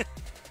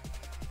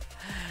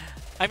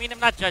 I mean, I'm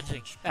not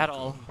judging at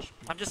all.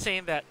 I'm just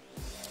saying that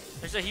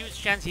there's a huge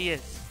chance he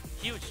is.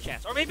 Huge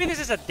chance. Or maybe this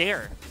is a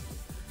dare.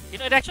 You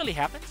know, it actually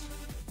happens.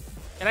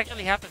 It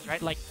actually happens,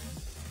 right? Like,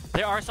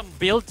 there are some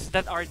builds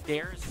that are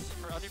dares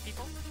for other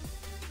people.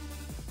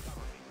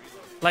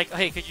 Like,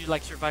 hey, could you,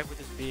 like, survive with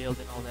this build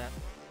and all that?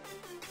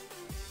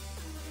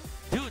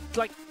 Dude,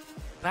 like,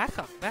 back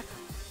up.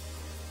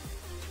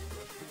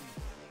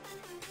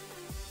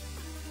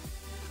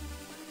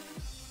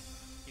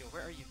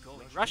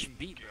 Rush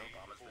B, bro.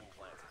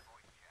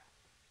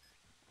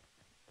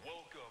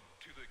 Welcome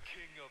to the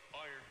King of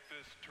Iron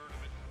Fist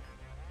tournament.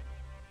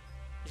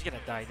 He's gonna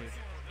die, dude.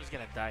 He's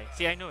gonna die.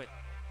 See, I knew it.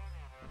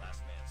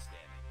 Last man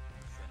standing.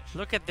 Finish.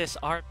 Look at this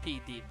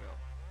RPD, bro.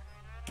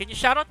 Can you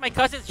shout out my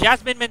cousins,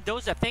 Jasmine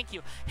Mendoza? Thank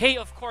you. Hey,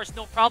 of course,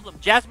 no problem.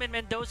 Jasmine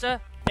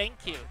Mendoza,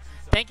 thank you.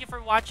 Thank you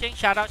for watching.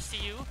 Shout outs to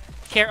you.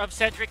 Care of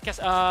Cedric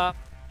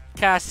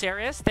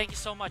Caceres. Thank you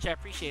so much. I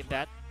appreciate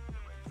that.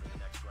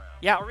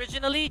 Yeah,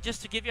 originally,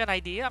 just to give you an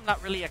idea, I'm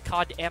not really a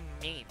COD M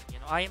main. You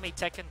know, I am a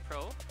Tekken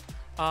Pro.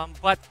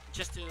 But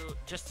just to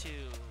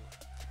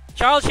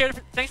Charles,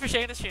 thanks for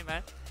sharing the stream,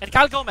 man. And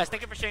Kyle Gomez,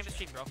 thank you for sharing the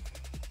stream, bro.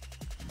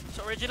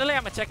 So originally,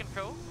 I'm a Tekken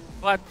Pro,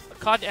 but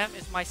COD M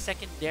is my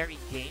secondary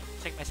game.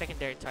 It's like my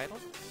secondary title.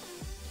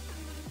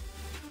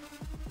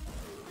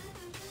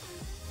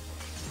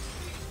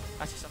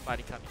 I see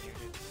somebody coming here,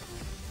 dude.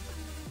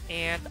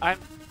 And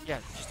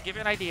just to give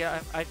you an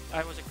idea,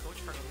 I was a coach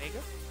for Omega.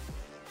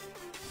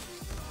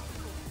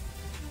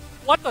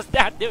 What was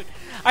that, dude?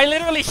 I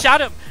literally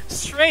shot him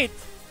straight.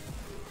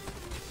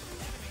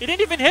 It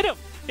didn't even hit him.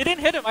 It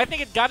didn't hit him. I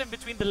think it got him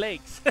between the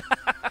legs.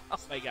 Oh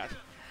my gosh.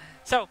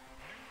 So,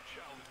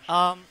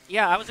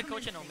 yeah, I was a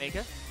coach in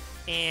Omega,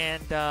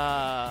 and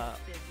I'm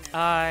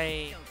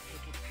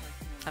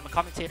a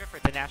commentator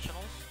for the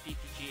Nationals,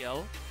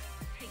 BPGL.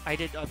 I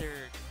did other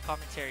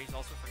commentaries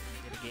also for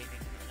community gaming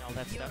and all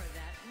that stuff.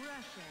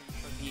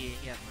 For being,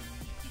 yeah.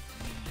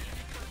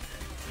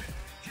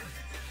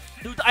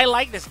 Dude, I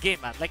like this game,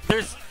 man. Like,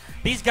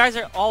 these guys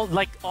are all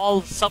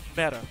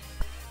sub-meta.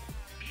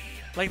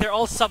 Like, they're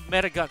all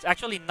sub-meta guns.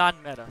 Actually,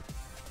 non-meta.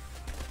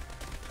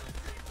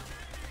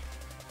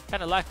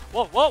 Kind of like,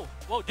 whoa,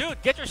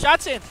 dude, get your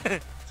shots in.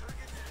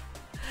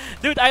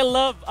 Dude, I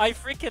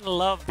freaking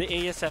love the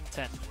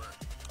ASM-10.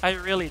 I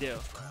really do.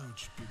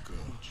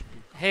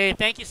 Hey,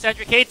 thank you,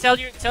 Cedric. Hey, tell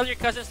your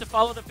cousins to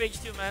follow the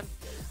page too, man.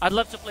 I'd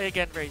love to play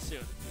again very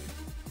soon.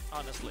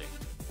 Honestly.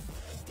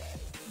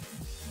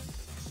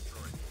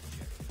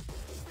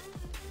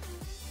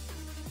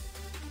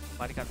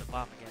 Somebody got the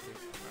bomb again, dude.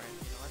 Alright,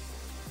 you know what?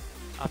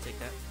 I'll take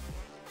that.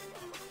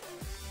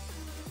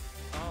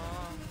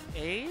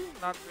 A?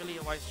 Not really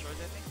a wise choice,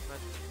 I think, but...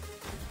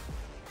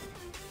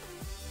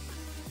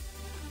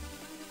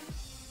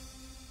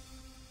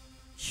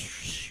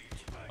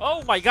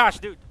 Oh my gosh,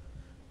 dude!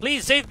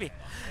 Please save me!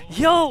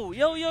 Yo!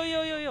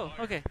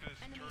 Okay.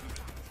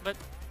 But...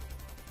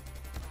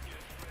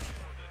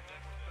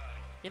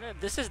 You know,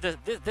 this is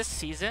this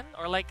season,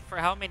 or like for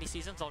how many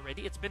seasons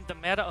already, it's been the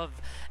meta of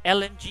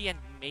LMG and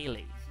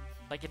Melee.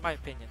 Like, in my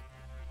opinion.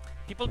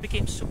 People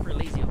became super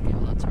lazy. Okay,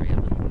 hold on, sorry,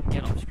 I'm gonna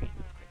get off screen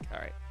real quick.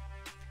 Alright.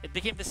 It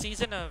became the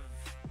season of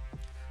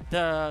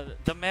the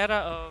meta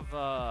of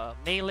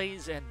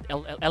Melees and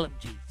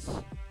LMGs.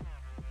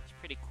 It's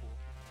pretty cool.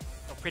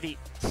 Or pretty,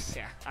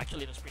 yeah,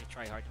 actually it was pretty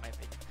try-hard in my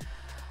opinion.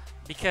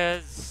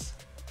 Because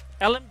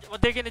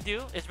what they're gonna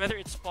do is, whether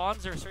it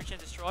spawns or search and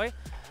destroy,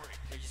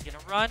 they're just gonna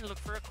run, look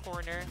for a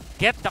corner,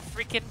 get the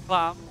freaking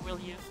bomb, will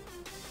you?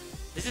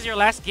 This is your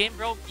last game,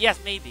 bro? Yes,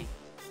 maybe.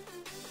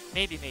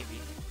 Maybe.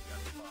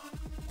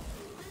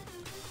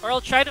 Or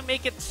I'll try to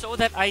make it so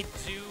that I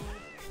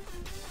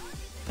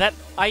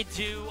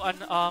do on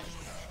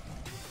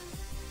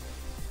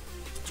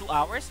 2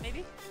 hours,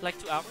 maybe? Like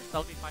 2 hours?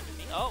 That'll be fine with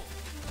me. Oh!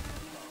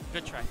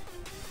 Good try.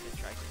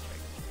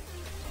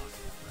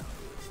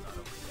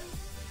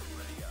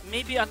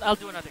 Maybe I'll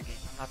do another game.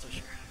 I'm not so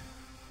sure.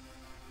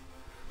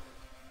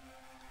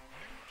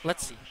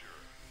 Let's see.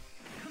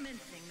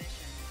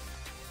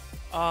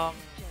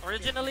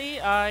 Originally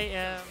I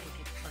am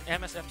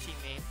an MSMC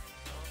main.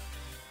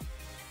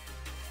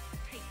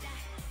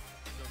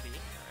 So be,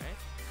 alright.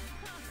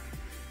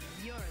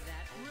 You're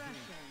that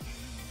Russian.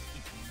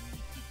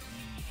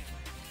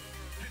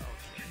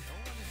 Okay, no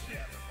one is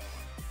here.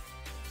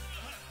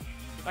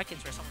 If I can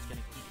try, someone's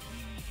gonna go.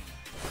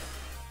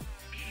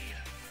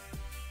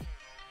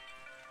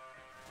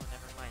 Oh,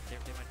 never mind. They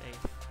went A.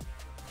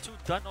 2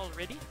 done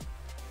already?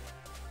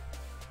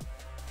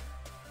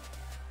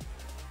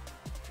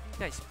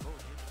 Where do you guys go, dude?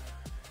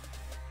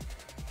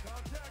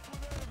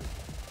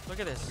 Look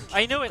at this.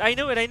 I knew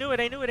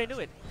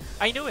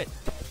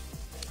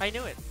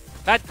it.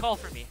 Bad call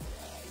for me.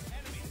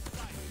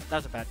 That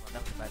was a bad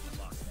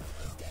one.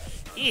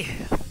 Ew.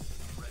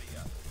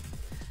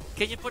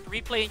 Can you put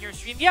replay in your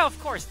stream? Yeah, of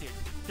course, dude.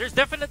 There's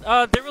there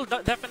will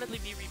definitely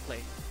be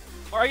replay.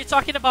 Or are you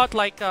talking about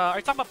like are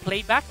you talking about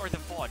playback or the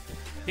VOD?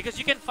 Because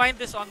you can find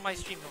this on my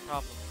stream, no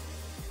problem.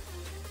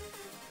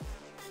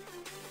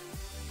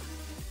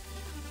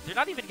 They're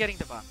not even getting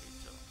the bomb, dude,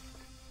 so.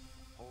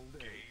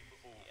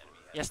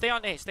 Yeah, stay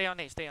on A. Welcome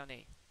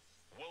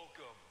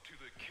to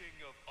the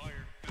King of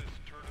Iron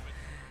Fist tournament.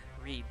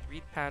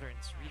 Read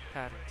patterns.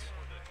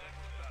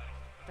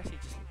 Actually,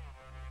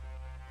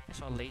 I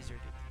saw a laser,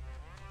 dude.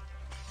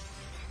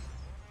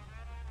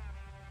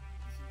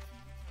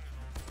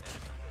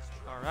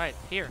 Alright,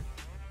 here.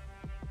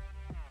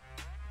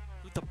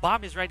 Dude, the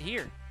bomb is right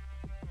here.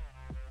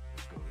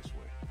 Let's go this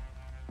way.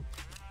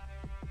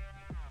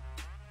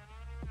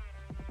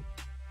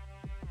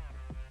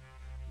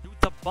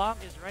 bomb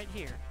is right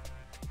here.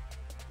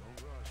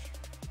 Don't rush.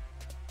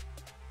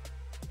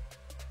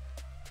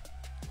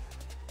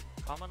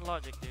 Common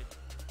logic, dude.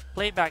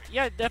 Playback.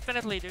 Yeah,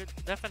 definitely, dude.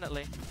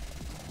 Definitely.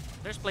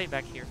 There's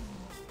playback here.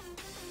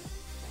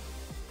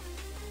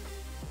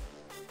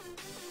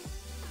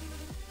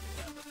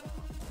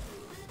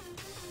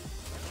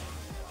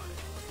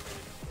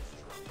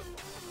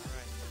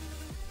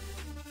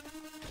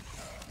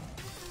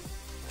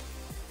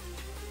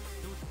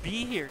 Dude,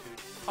 be here, dude.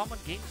 Common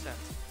game sense.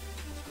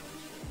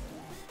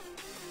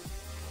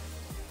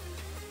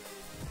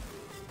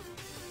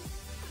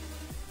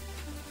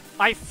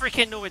 I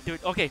freaking knew it,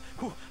 dude. Okay.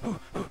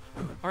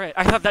 Alright,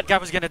 I thought that guy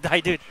was gonna die,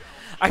 dude.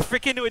 I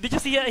freaking knew it. Did you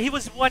see it? He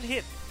was one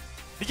hit.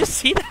 Did you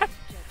see that?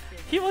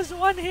 He was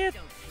one hit.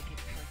 Don't take it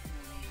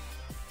personally.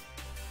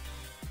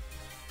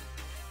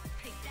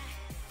 Take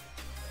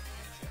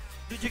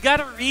that. Dude, you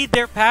gotta read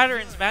their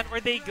patterns, man.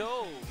 Where they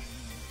go.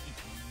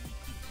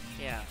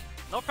 Yeah.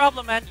 No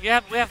problem, man. We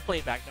have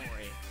playback. Don't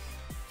worry.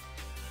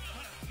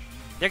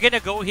 They're gonna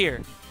go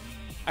here.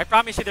 I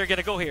promise you, they're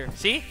gonna go here.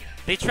 See?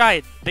 They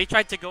tried. They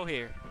tried to go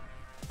here.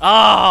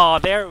 Oh,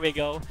 there we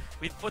go.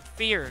 We put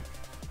fear.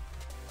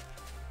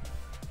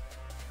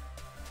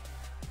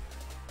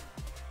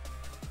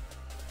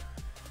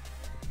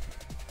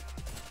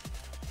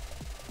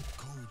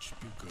 Coach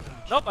Pica.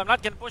 Nope, I'm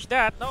not gonna push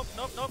that. Nope,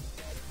 nope, nope.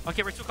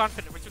 Okay, we're too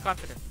confident. We're too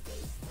confident.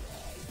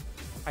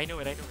 I knew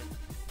it. I knew it.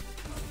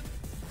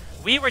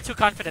 We were too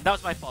confident. That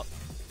was my fault.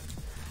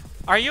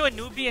 Are you a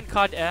newbie in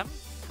COD M?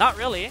 Not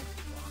really.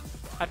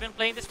 I've been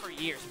playing this for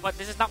years, but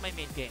this is not my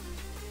main game.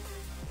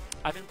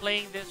 I've been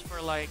playing this for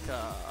like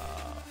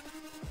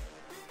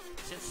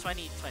since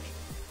 2020.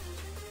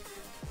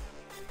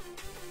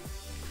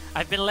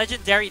 I've been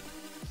legendary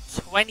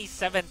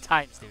 27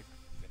 times, dude.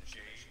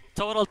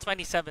 Total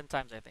 27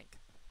 times, I think.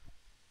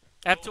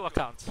 I have 2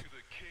 accounts. To the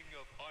King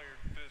of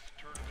Iron Fist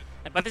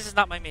tournament. But this is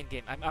not my main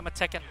game. I'm a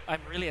Tekken.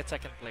 I'm really a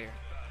Tekken player.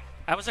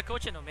 I was a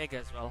coach in Omega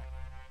as well.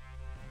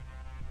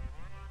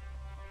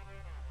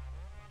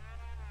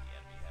 The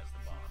enemy has the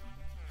bomb.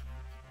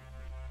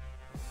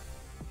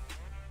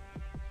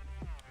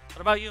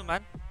 What about you,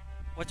 man?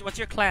 What's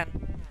your clan?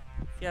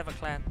 If you have a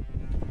clan.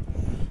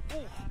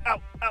 Ooh,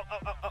 ow, ow,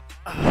 ow, ow,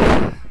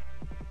 ow.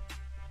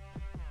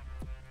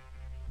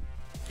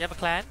 You have a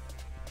clan?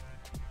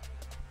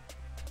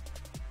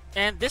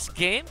 And this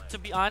game, to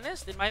be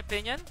honest, in my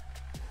opinion,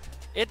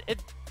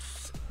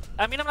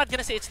 I mean, I'm not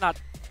gonna say it's not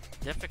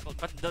difficult,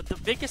 but the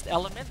biggest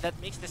element that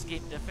makes this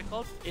game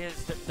difficult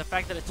is the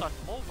fact that it's on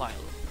mobile.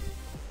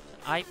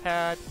 It's an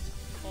iPad,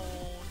 phone,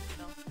 you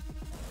know.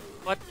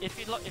 But if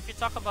you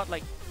talk about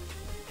like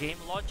game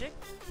logic,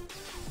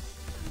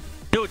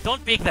 dude,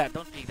 don't peek that.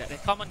 Don't peek that. In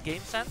common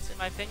game sense, in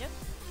my opinion,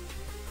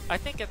 I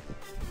think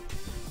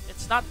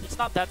it's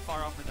not that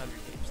far off with other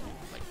games. Dude.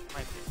 Like in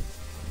my opinion.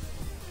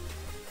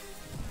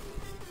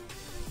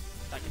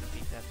 Not gonna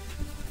peek that.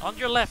 On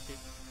your left, dude.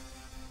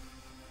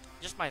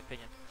 Just my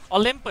opinion.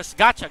 Olympus,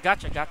 gotcha.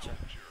 Commencing mission.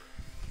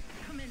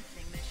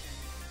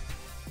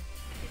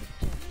 It's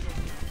just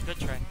business. Good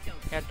try.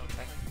 Don't Had take no it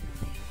try.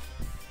 personally.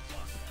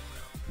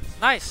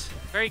 Nice.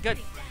 Very good.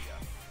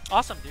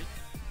 Awesome, dude.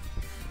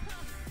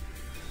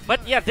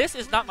 But yeah, this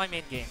is not my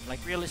main game, like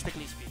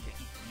realistically speaking.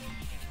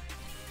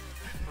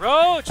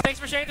 Roach, thanks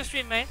for sharing the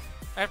stream, man.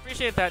 I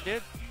appreciate that,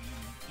 dude.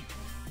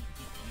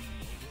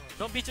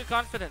 Don't be too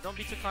confident. Don't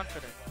be too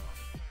confident.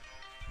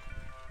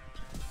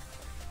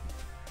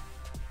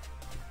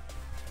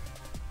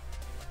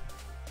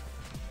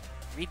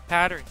 Read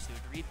patterns, dude.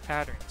 Read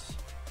patterns.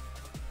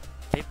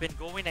 They've been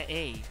going to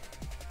A.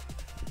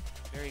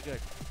 Very good.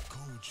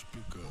 Coach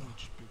Pica.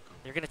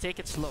 They're gonna take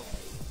it slow.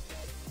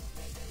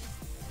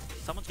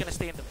 Someone's gonna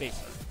stay in the base.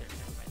 There,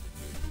 never mind.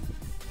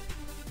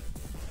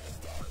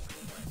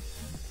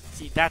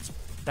 See, that's.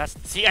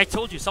 See, I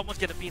told you, someone's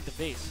gonna be in the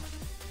base.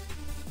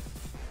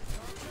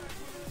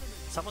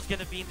 Someone's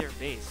gonna be in their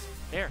base.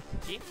 There,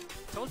 see,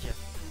 told you.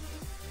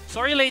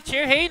 Sorry, late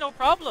cheer. Hey, no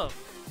problem.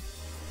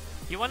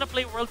 You wanna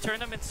play World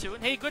Tournament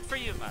soon? Hey, good for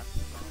you, man.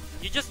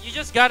 You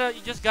just gotta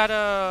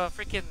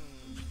freaking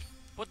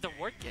put the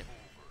work in.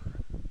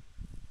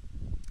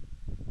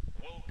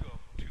 Welcome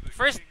to the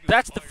First, King of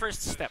that's the Iron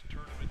first Fist step.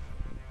 tournament.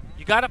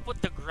 You gotta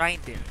put the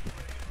grind in.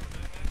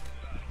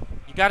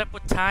 You gotta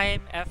put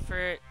time,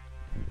 effort.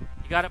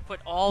 You gotta put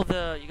all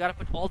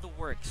the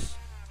works.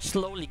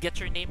 Slowly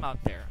get your name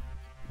out there.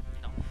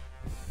 You know.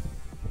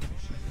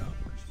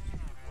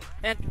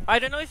 And I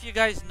don't know if you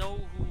guys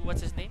know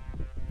what's his name?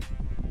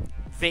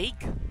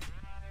 Vague.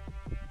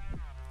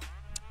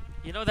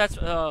 You know, that's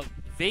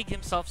Vague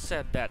himself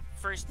said that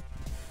first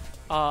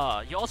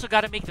you also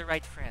gotta make the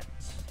right friends.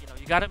 You know,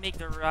 you gotta make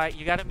the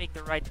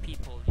right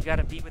people. You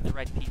gotta be with the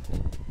right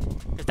people.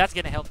 Because that's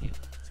gonna help you.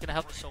 It's gonna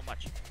help you so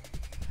much.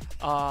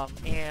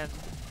 And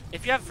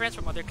if you have friends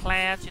from other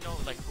clans, you know,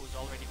 like who's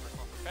already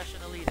performed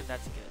professionally, then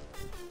that's good.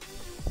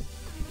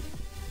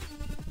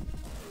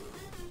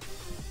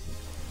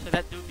 So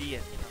that do be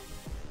it, you know.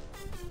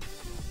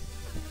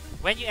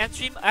 When you end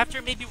stream, after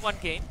maybe one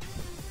game,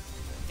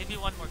 maybe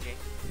one more game,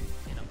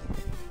 you know,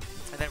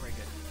 and then we're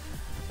good.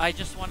 I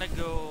just wanna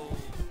go.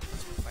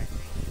 Let's go find me.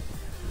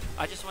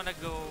 I just wanna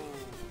go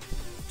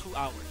 2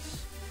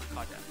 hours for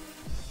COD.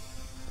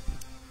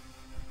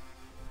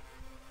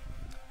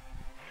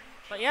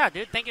 But yeah,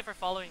 dude, thank you for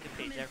following the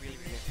page. I really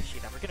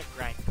appreciate that. We're gonna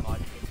grind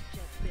COD.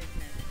 Just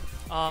business.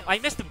 I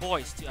miss the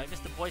boys too. I miss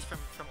the boys from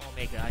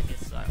Omega. I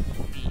miss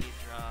Obi,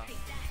 Idra.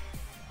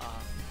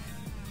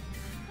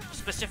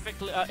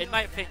 Specifically, in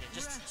my opinion,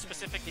 just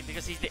specifically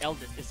because he's the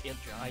eldest, is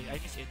Idra. I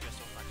miss Idra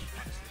so much,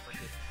 honestly, for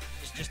good.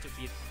 Just to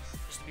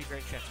be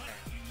very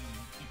transparent.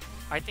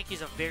 I think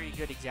he's a very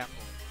good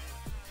example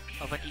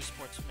of an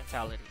esports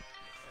mentality,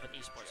 of an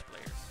esports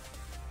player.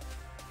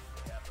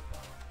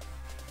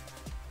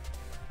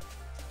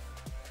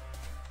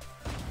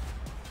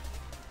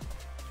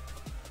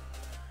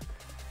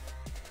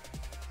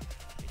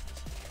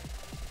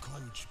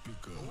 Coach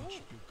Pica.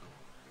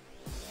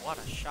 What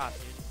a shot,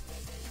 dude.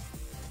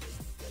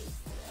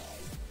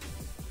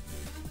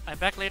 I'm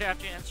back later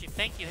after your end stream.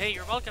 Thank you. Hey,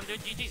 you're welcome, dude.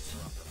 GG's.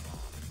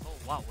 Oh,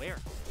 wow, where?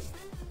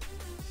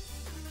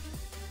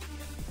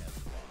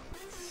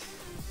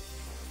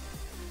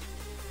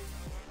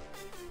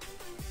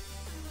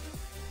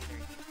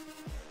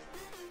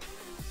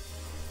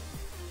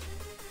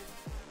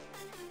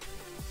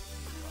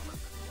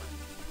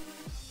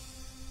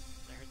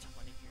 I heard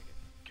someone in here, dude.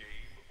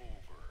 Game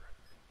over.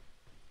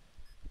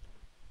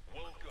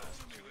 Welcome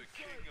to the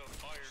King of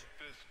Iron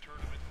Fist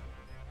tournament.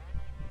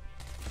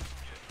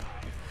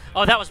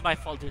 Oh, that was my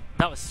fault, dude.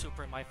 That was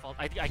super my fault.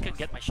 I couldn't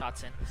get my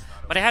shots in.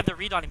 But I had the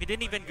read on him. He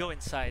didn't even go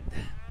inside.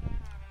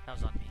 That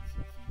was on me.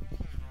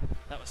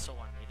 That was so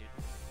on me, dude.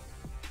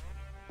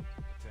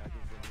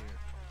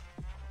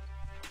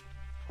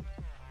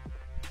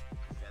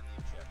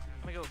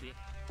 I'm gonna go B.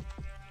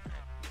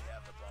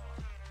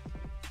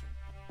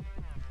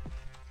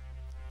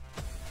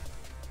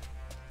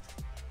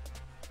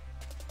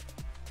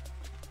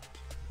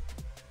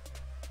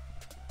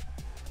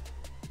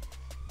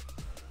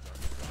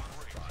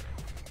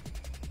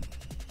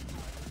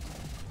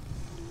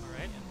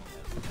 Alright.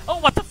 Oh,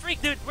 what the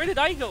freak, dude? Where did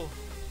I go?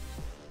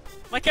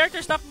 My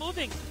character stopped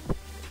moving.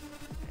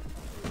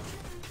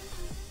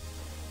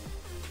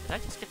 Did I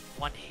just get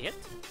one hit?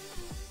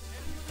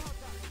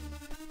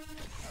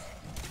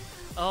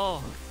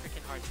 Oh,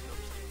 freaking hard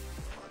scopes.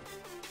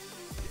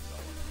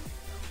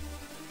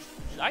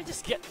 Did I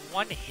just get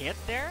one hit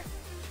there?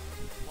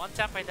 One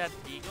tap by that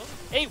eagle?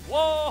 Hey,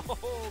 whoa!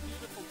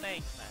 Beautiful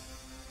things, man.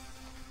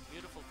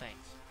 Beautiful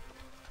things.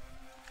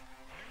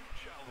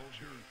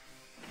 Challenger.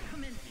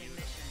 Commencing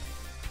mission.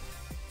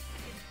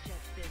 It's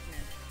just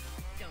business.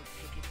 Don't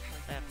take it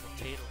That personally.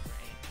 potato for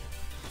aim.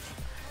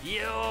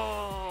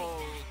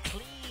 Yo!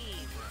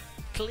 Clean!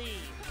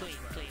 Clean, clean,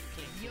 clean,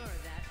 clean. You're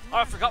that. Oh,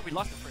 I forgot we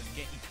lost the first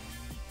game.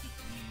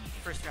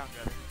 First round,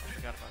 rather. I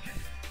forgot about that.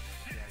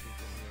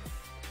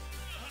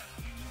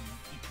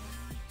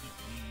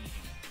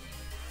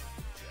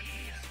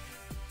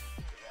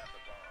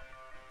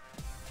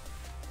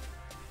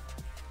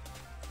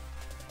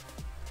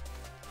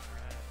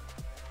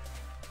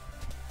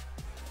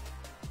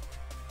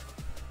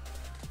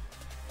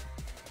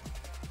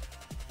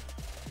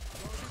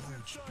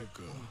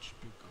 Coach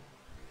Pica.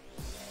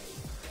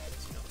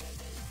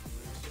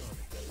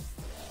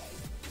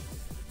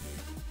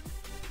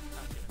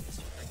 I'm doing this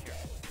right here.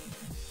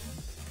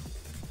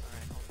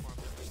 Alright, all 4 of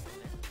them are still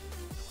there.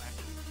 No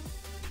action.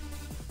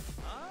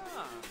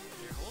 Ah,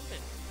 they're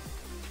holding.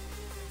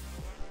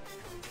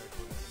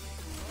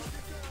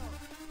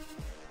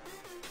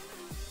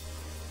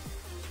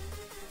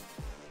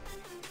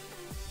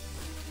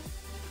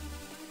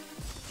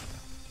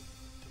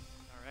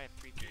 Alright,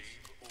 3 Game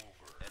teams.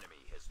 over.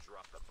 Enemy has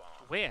dropped the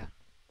bomb. Where?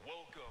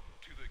 Welcome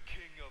to the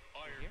King of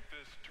Iron Here?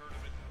 Fist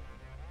tournament.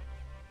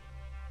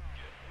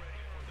 Get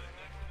ready for the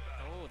next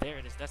battle. Oh, there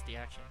it is. That's the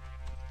action.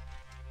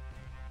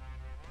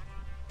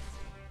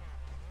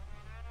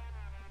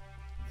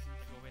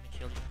 Go in and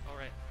kill you.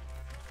 Alright.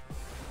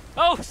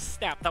 Oh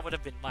snap! That would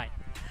have been mine.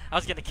 I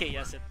was gonna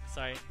KS it.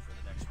 Sorry.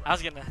 I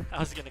was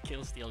gonna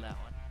kill steal that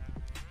one.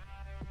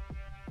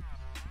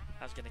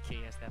 I was gonna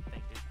KS that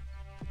thing, dude.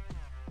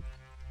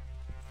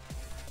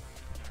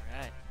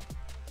 Alright.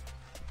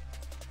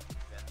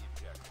 Defend the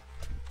objective.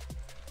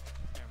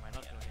 Never mind,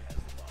 I'll go Enemy here. has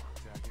the bomb.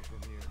 Attacking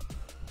from here.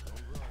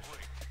 Don't rush.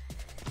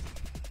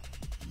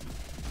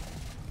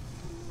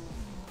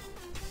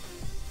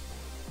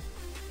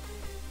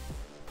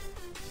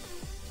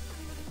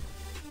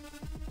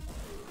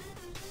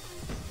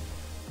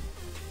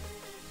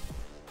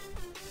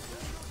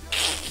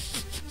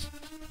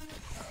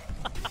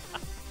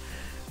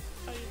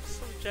 I am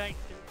so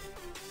janked, dude.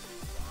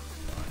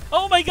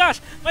 Oh my gosh!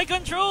 My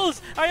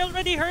controls! I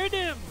already heard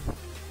him!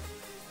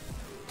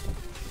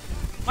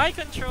 My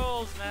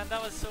controls, man,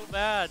 that was so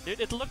bad. Dude,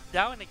 it looked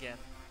down again.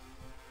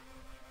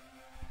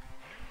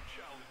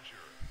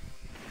 Challenger.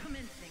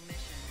 Commencing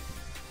mission.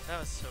 That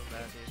was so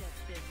bad, It's dude.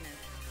 just business.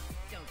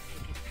 Don't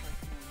take it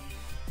personally.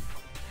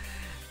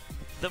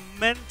 The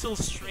mental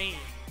strain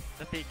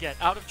that they get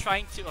out of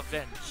trying to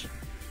avenge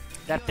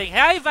that thing.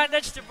 Hi,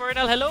 Vantage to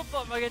Bernal. Hello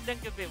po. Magandang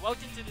gabi.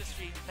 Welcome to the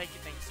stream. Thank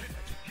you so much.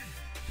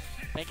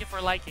 Thank you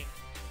for liking.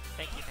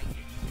 Thank you, thank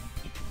you.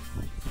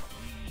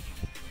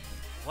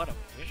 What a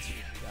win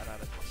streak we got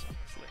out of this,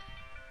 honestly.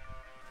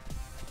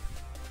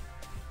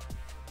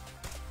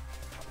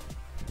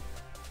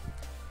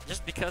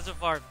 Just because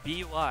of our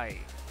BY.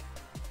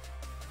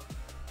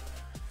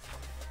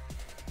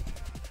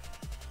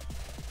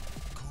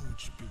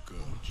 Coach Pica.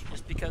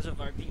 Just because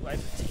of our BY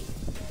fatigue.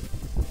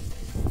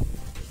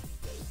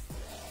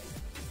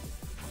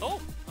 Oh,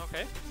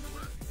 okay.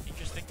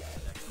 Interesting.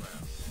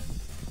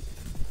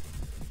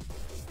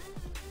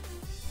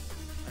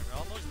 Alright, we're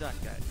almost done,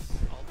 guys.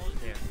 Almost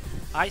there.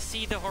 I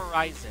see the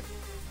horizon.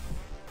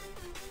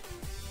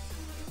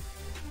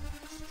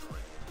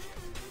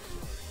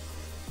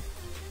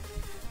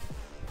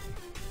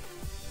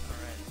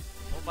 Alright.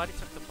 Nobody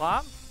took the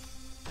bomb?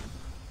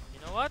 You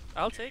know what?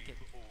 I'll take it.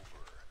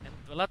 And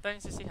wala tayong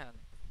sisihan.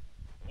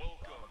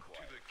 Welcome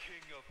to the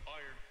King of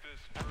Iron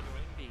Fist I'm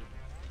tournament. going B.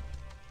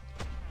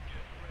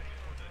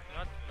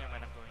 Not, never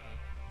mind, I'm going A.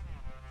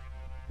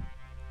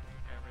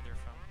 Wherever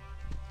they're from.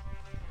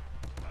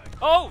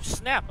 Oh,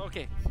 snap!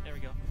 Okay, there we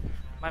go.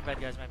 My bad,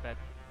 guys, my bad.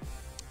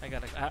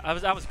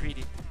 I was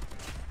greedy.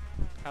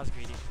 I was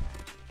greedy.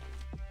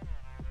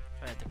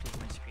 I had to close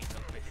my screen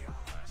real quick.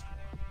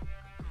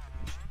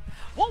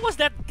 What was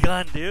that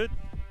gun, dude?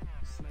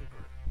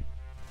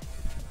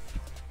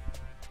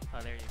 Oh,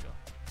 there you go.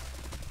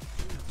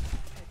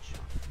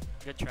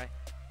 Good try.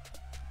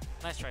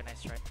 Nice try,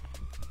 nice try.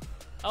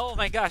 Oh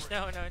my gosh,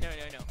 no.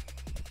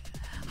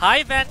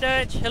 Hi,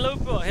 Bandage! Hello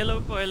po,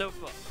 hello po, hello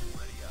po.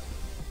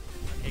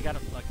 Okay, gotta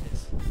plug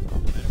this. No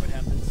matter what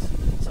happens.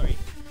 Sorry.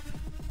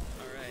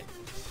 Alright.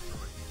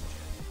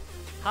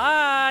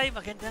 Hi!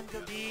 Magandang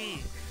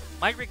gabi!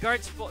 My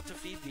regards po to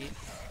Phoebe.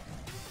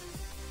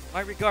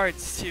 My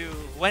regards to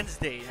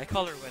Wednesday. I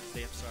call her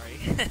Wednesday, I'm sorry.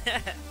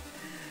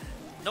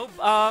 No,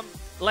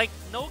 like,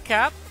 no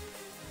cap.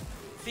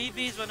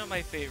 Phoebe's one of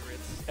my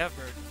favorites,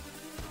 ever.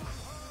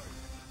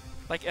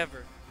 Like,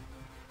 ever.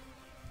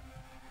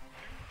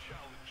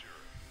 Challenger.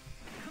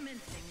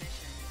 Commencing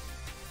mission.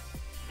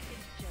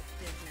 It's just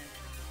business.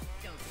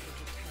 Don't take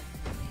it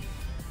personally.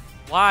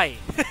 Why?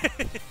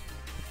 Take that.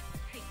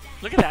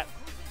 Look at that.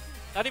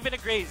 Not even a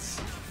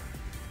graze.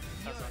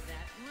 You're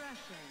that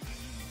Russian.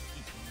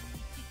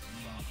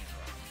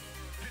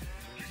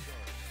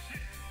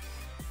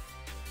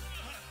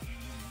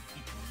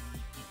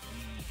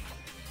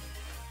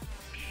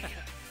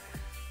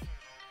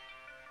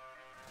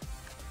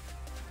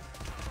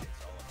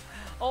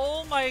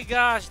 Oh my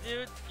gosh,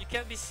 dude. You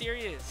can't be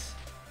serious.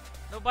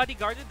 Nobody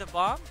guarded the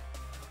bomb?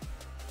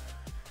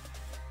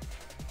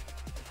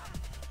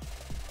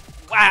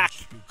 Whack!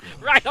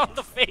 Right on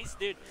the face,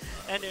 dude.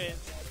 Anyways,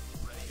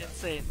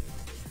 insane.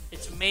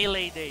 It's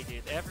melee day,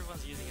 dude.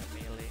 Everyone's using a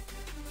melee.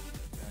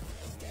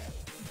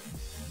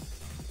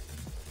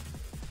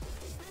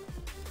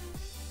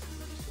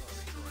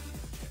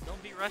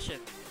 Don't be Russian.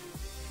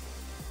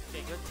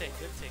 Okay, good take,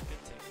 good take,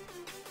 good take.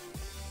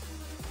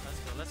 Let's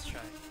go, let's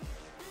try.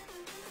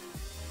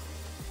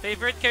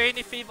 Favorite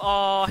Karini Phoebe?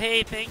 Oh,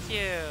 hey, thank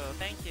you.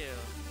 Thank you.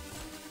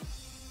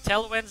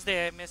 Tell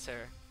Wednesday I miss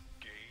her.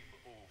 Game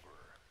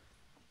over.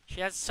 She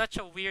has such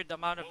a weird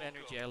amount of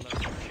energy. I love her.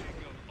 King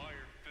of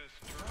Iron Fist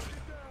tournament.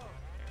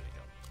 There we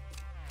go.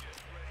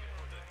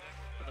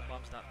 But the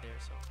bomb's not there,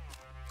 so.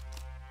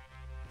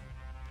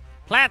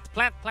 Plant,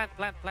 plant, plant,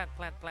 plant, plant,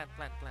 plant, plant,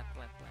 plant, plant, plant,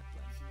 plant, plant.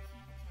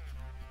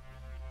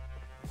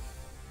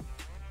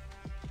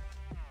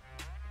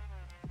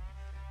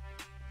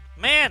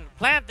 Man,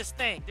 plant this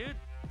thing, dude.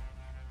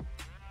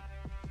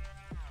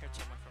 Heard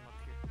someone from up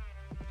here.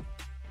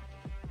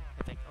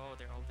 I think. Oh,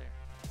 they're all there.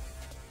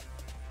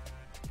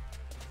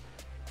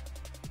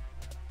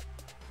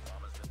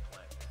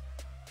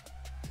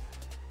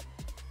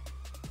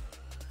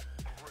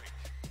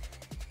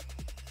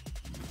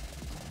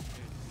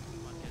 Dude,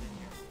 come on, get in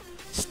here.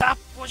 Stop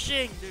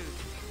pushing, dude.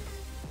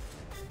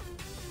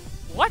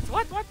 What?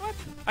 What?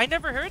 I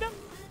never heard him.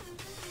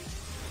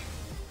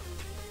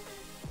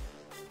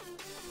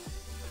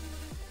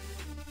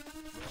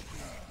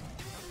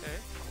 Okay.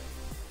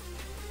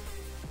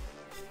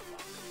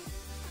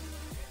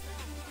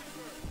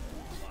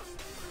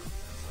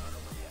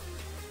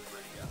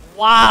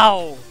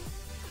 Wow.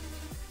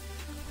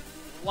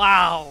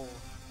 Wow.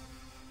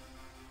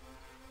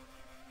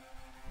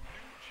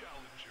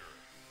 Challenger.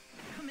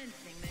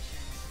 Commencing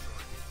mission.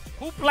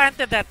 Who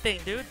planted that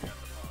thing, dude?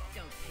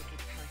 Don't take it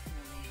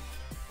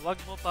personally. Wag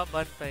mo pa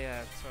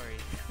bantayan. Sorry.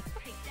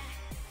 Take that.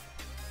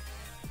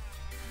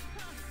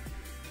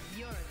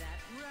 You're that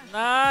Russian.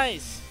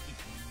 Nice.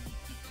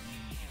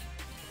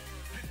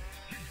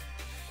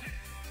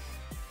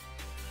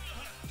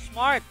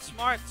 Smart.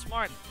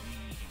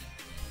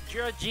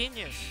 You're a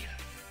genius.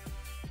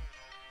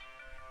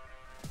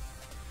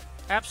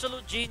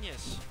 Absolute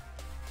genius.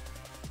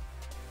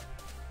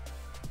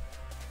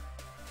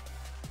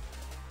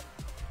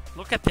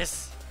 Look at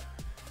this.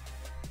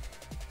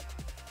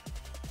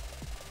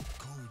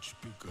 Coach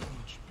Pica.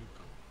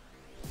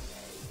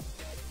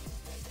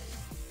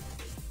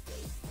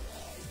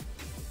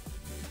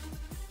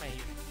 I hear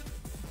it.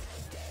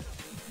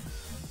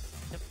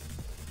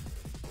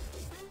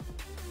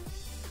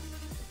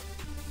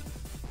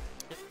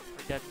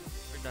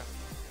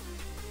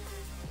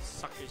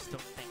 suckers don't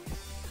think.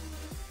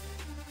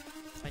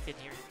 I can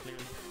hear it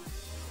clearly.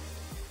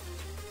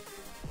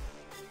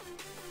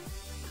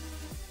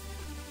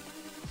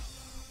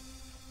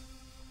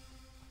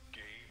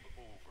 Game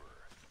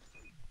over.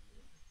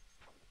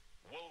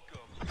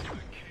 Welcome to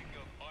the King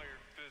of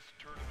Iron Fist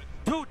tournament.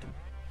 Dude!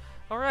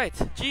 Alright,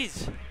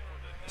 jeez.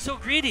 So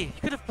greedy.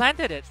 You could have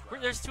planted it.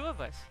 There's two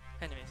of us.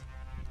 Anyways.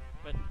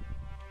 But,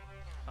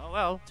 oh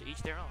well, to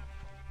each their own.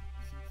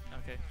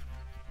 Okay.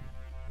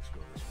 Let's go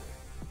this way.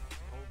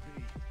 OP.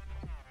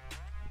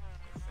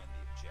 Defend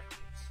the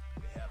objectives.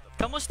 We have the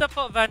Kamusta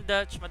po, Van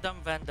Dutch, Madam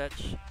Van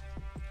Dutch?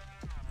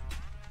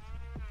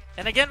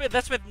 And again,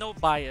 that's with no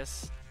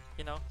bias,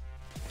 you know?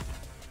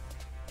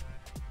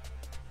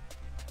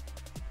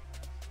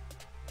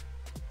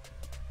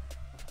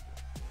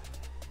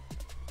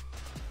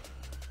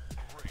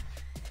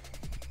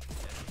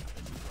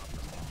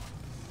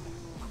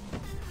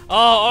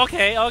 Oh,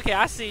 okay, okay,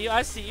 I see you,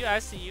 I see you, I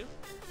see you.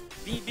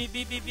 B, B,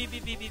 B, B, B, B,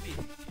 B, B, B.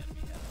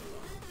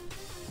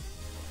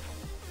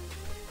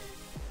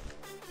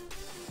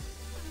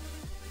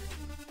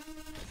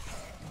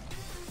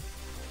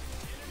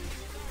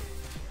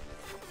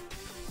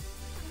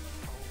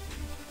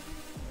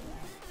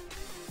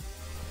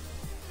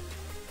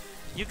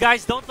 You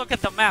guys don't look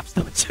at the maps,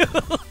 don't you?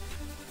 Commencing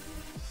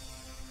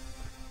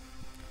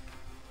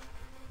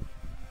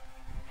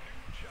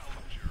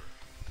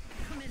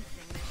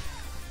mission.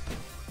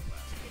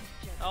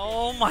 It's just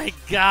Oh my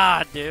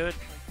god, dude.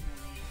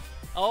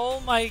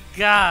 Oh my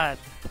god.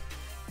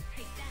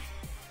 take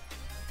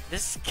that.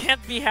 This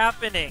can't be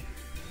happening.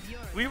 You're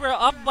We were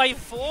up by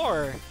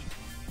 4.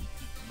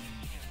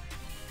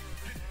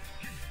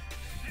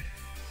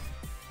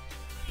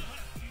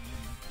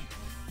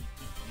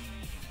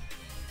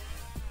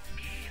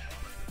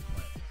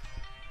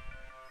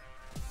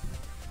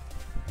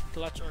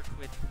 Clutch or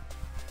quit.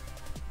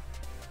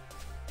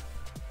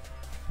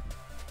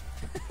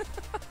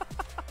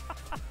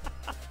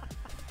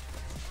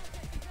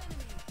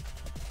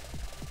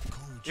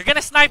 You're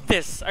gonna snipe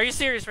this. Are you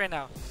serious right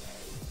now?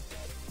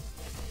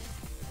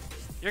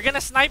 You're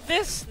gonna snipe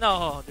this?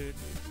 No, dude.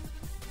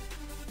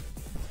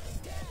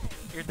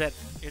 You're dead.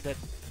 You're dead.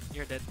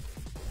 You're dead.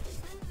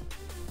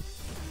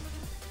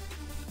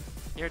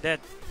 You're dead.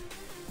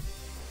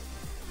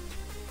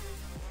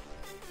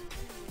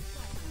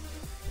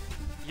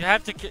 You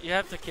have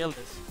to kill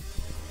this.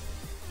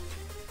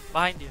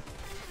 Behind you.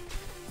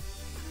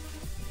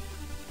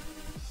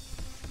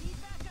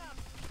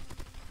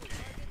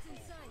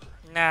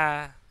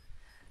 Nah.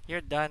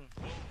 You're done.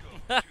 Welcome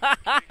to the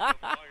King of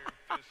Iron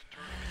Fist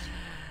tournament.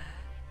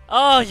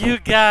 Oh, you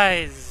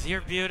guys.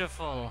 You're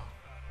beautiful.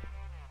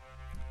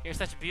 You're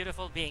such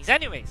beautiful beings.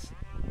 Anyways.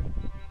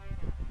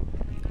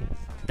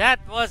 That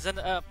was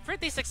a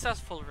pretty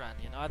successful run,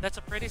 you know. That's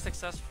a pretty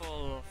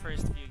successful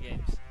first few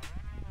games.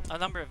 A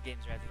number of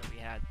games, rather, that we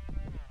had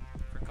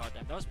for COD.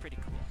 That was pretty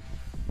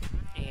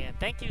cool. And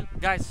thank you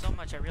guys so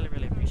much. I really,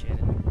 really appreciate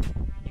it.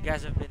 You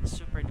guys have been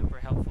super duper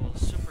helpful,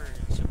 super,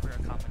 super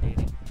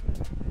accommodating.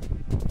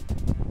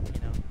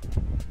 You know.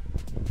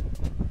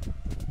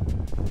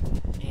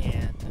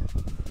 And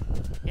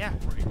yeah,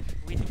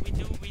 we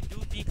do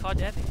be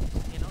COD ending,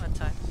 you know, at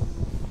times.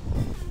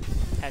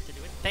 Had to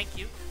do it. Thank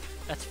you.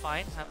 That's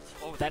fine.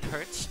 Oh, that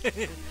hurts.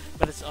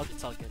 But it's all good.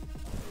 In terms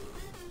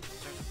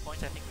of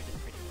points, I think we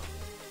did pretty well.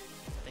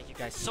 Thank you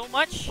guys so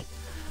much.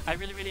 I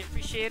really, really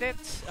appreciate it.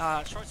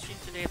 Short stream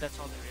today, that's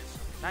all there is. So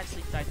night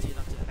sleep, tight, see you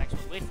on to the next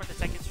one. Wait for the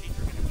second stream.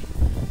 We're going to be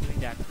doing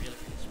that really,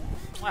 really soon.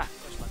 Mwah.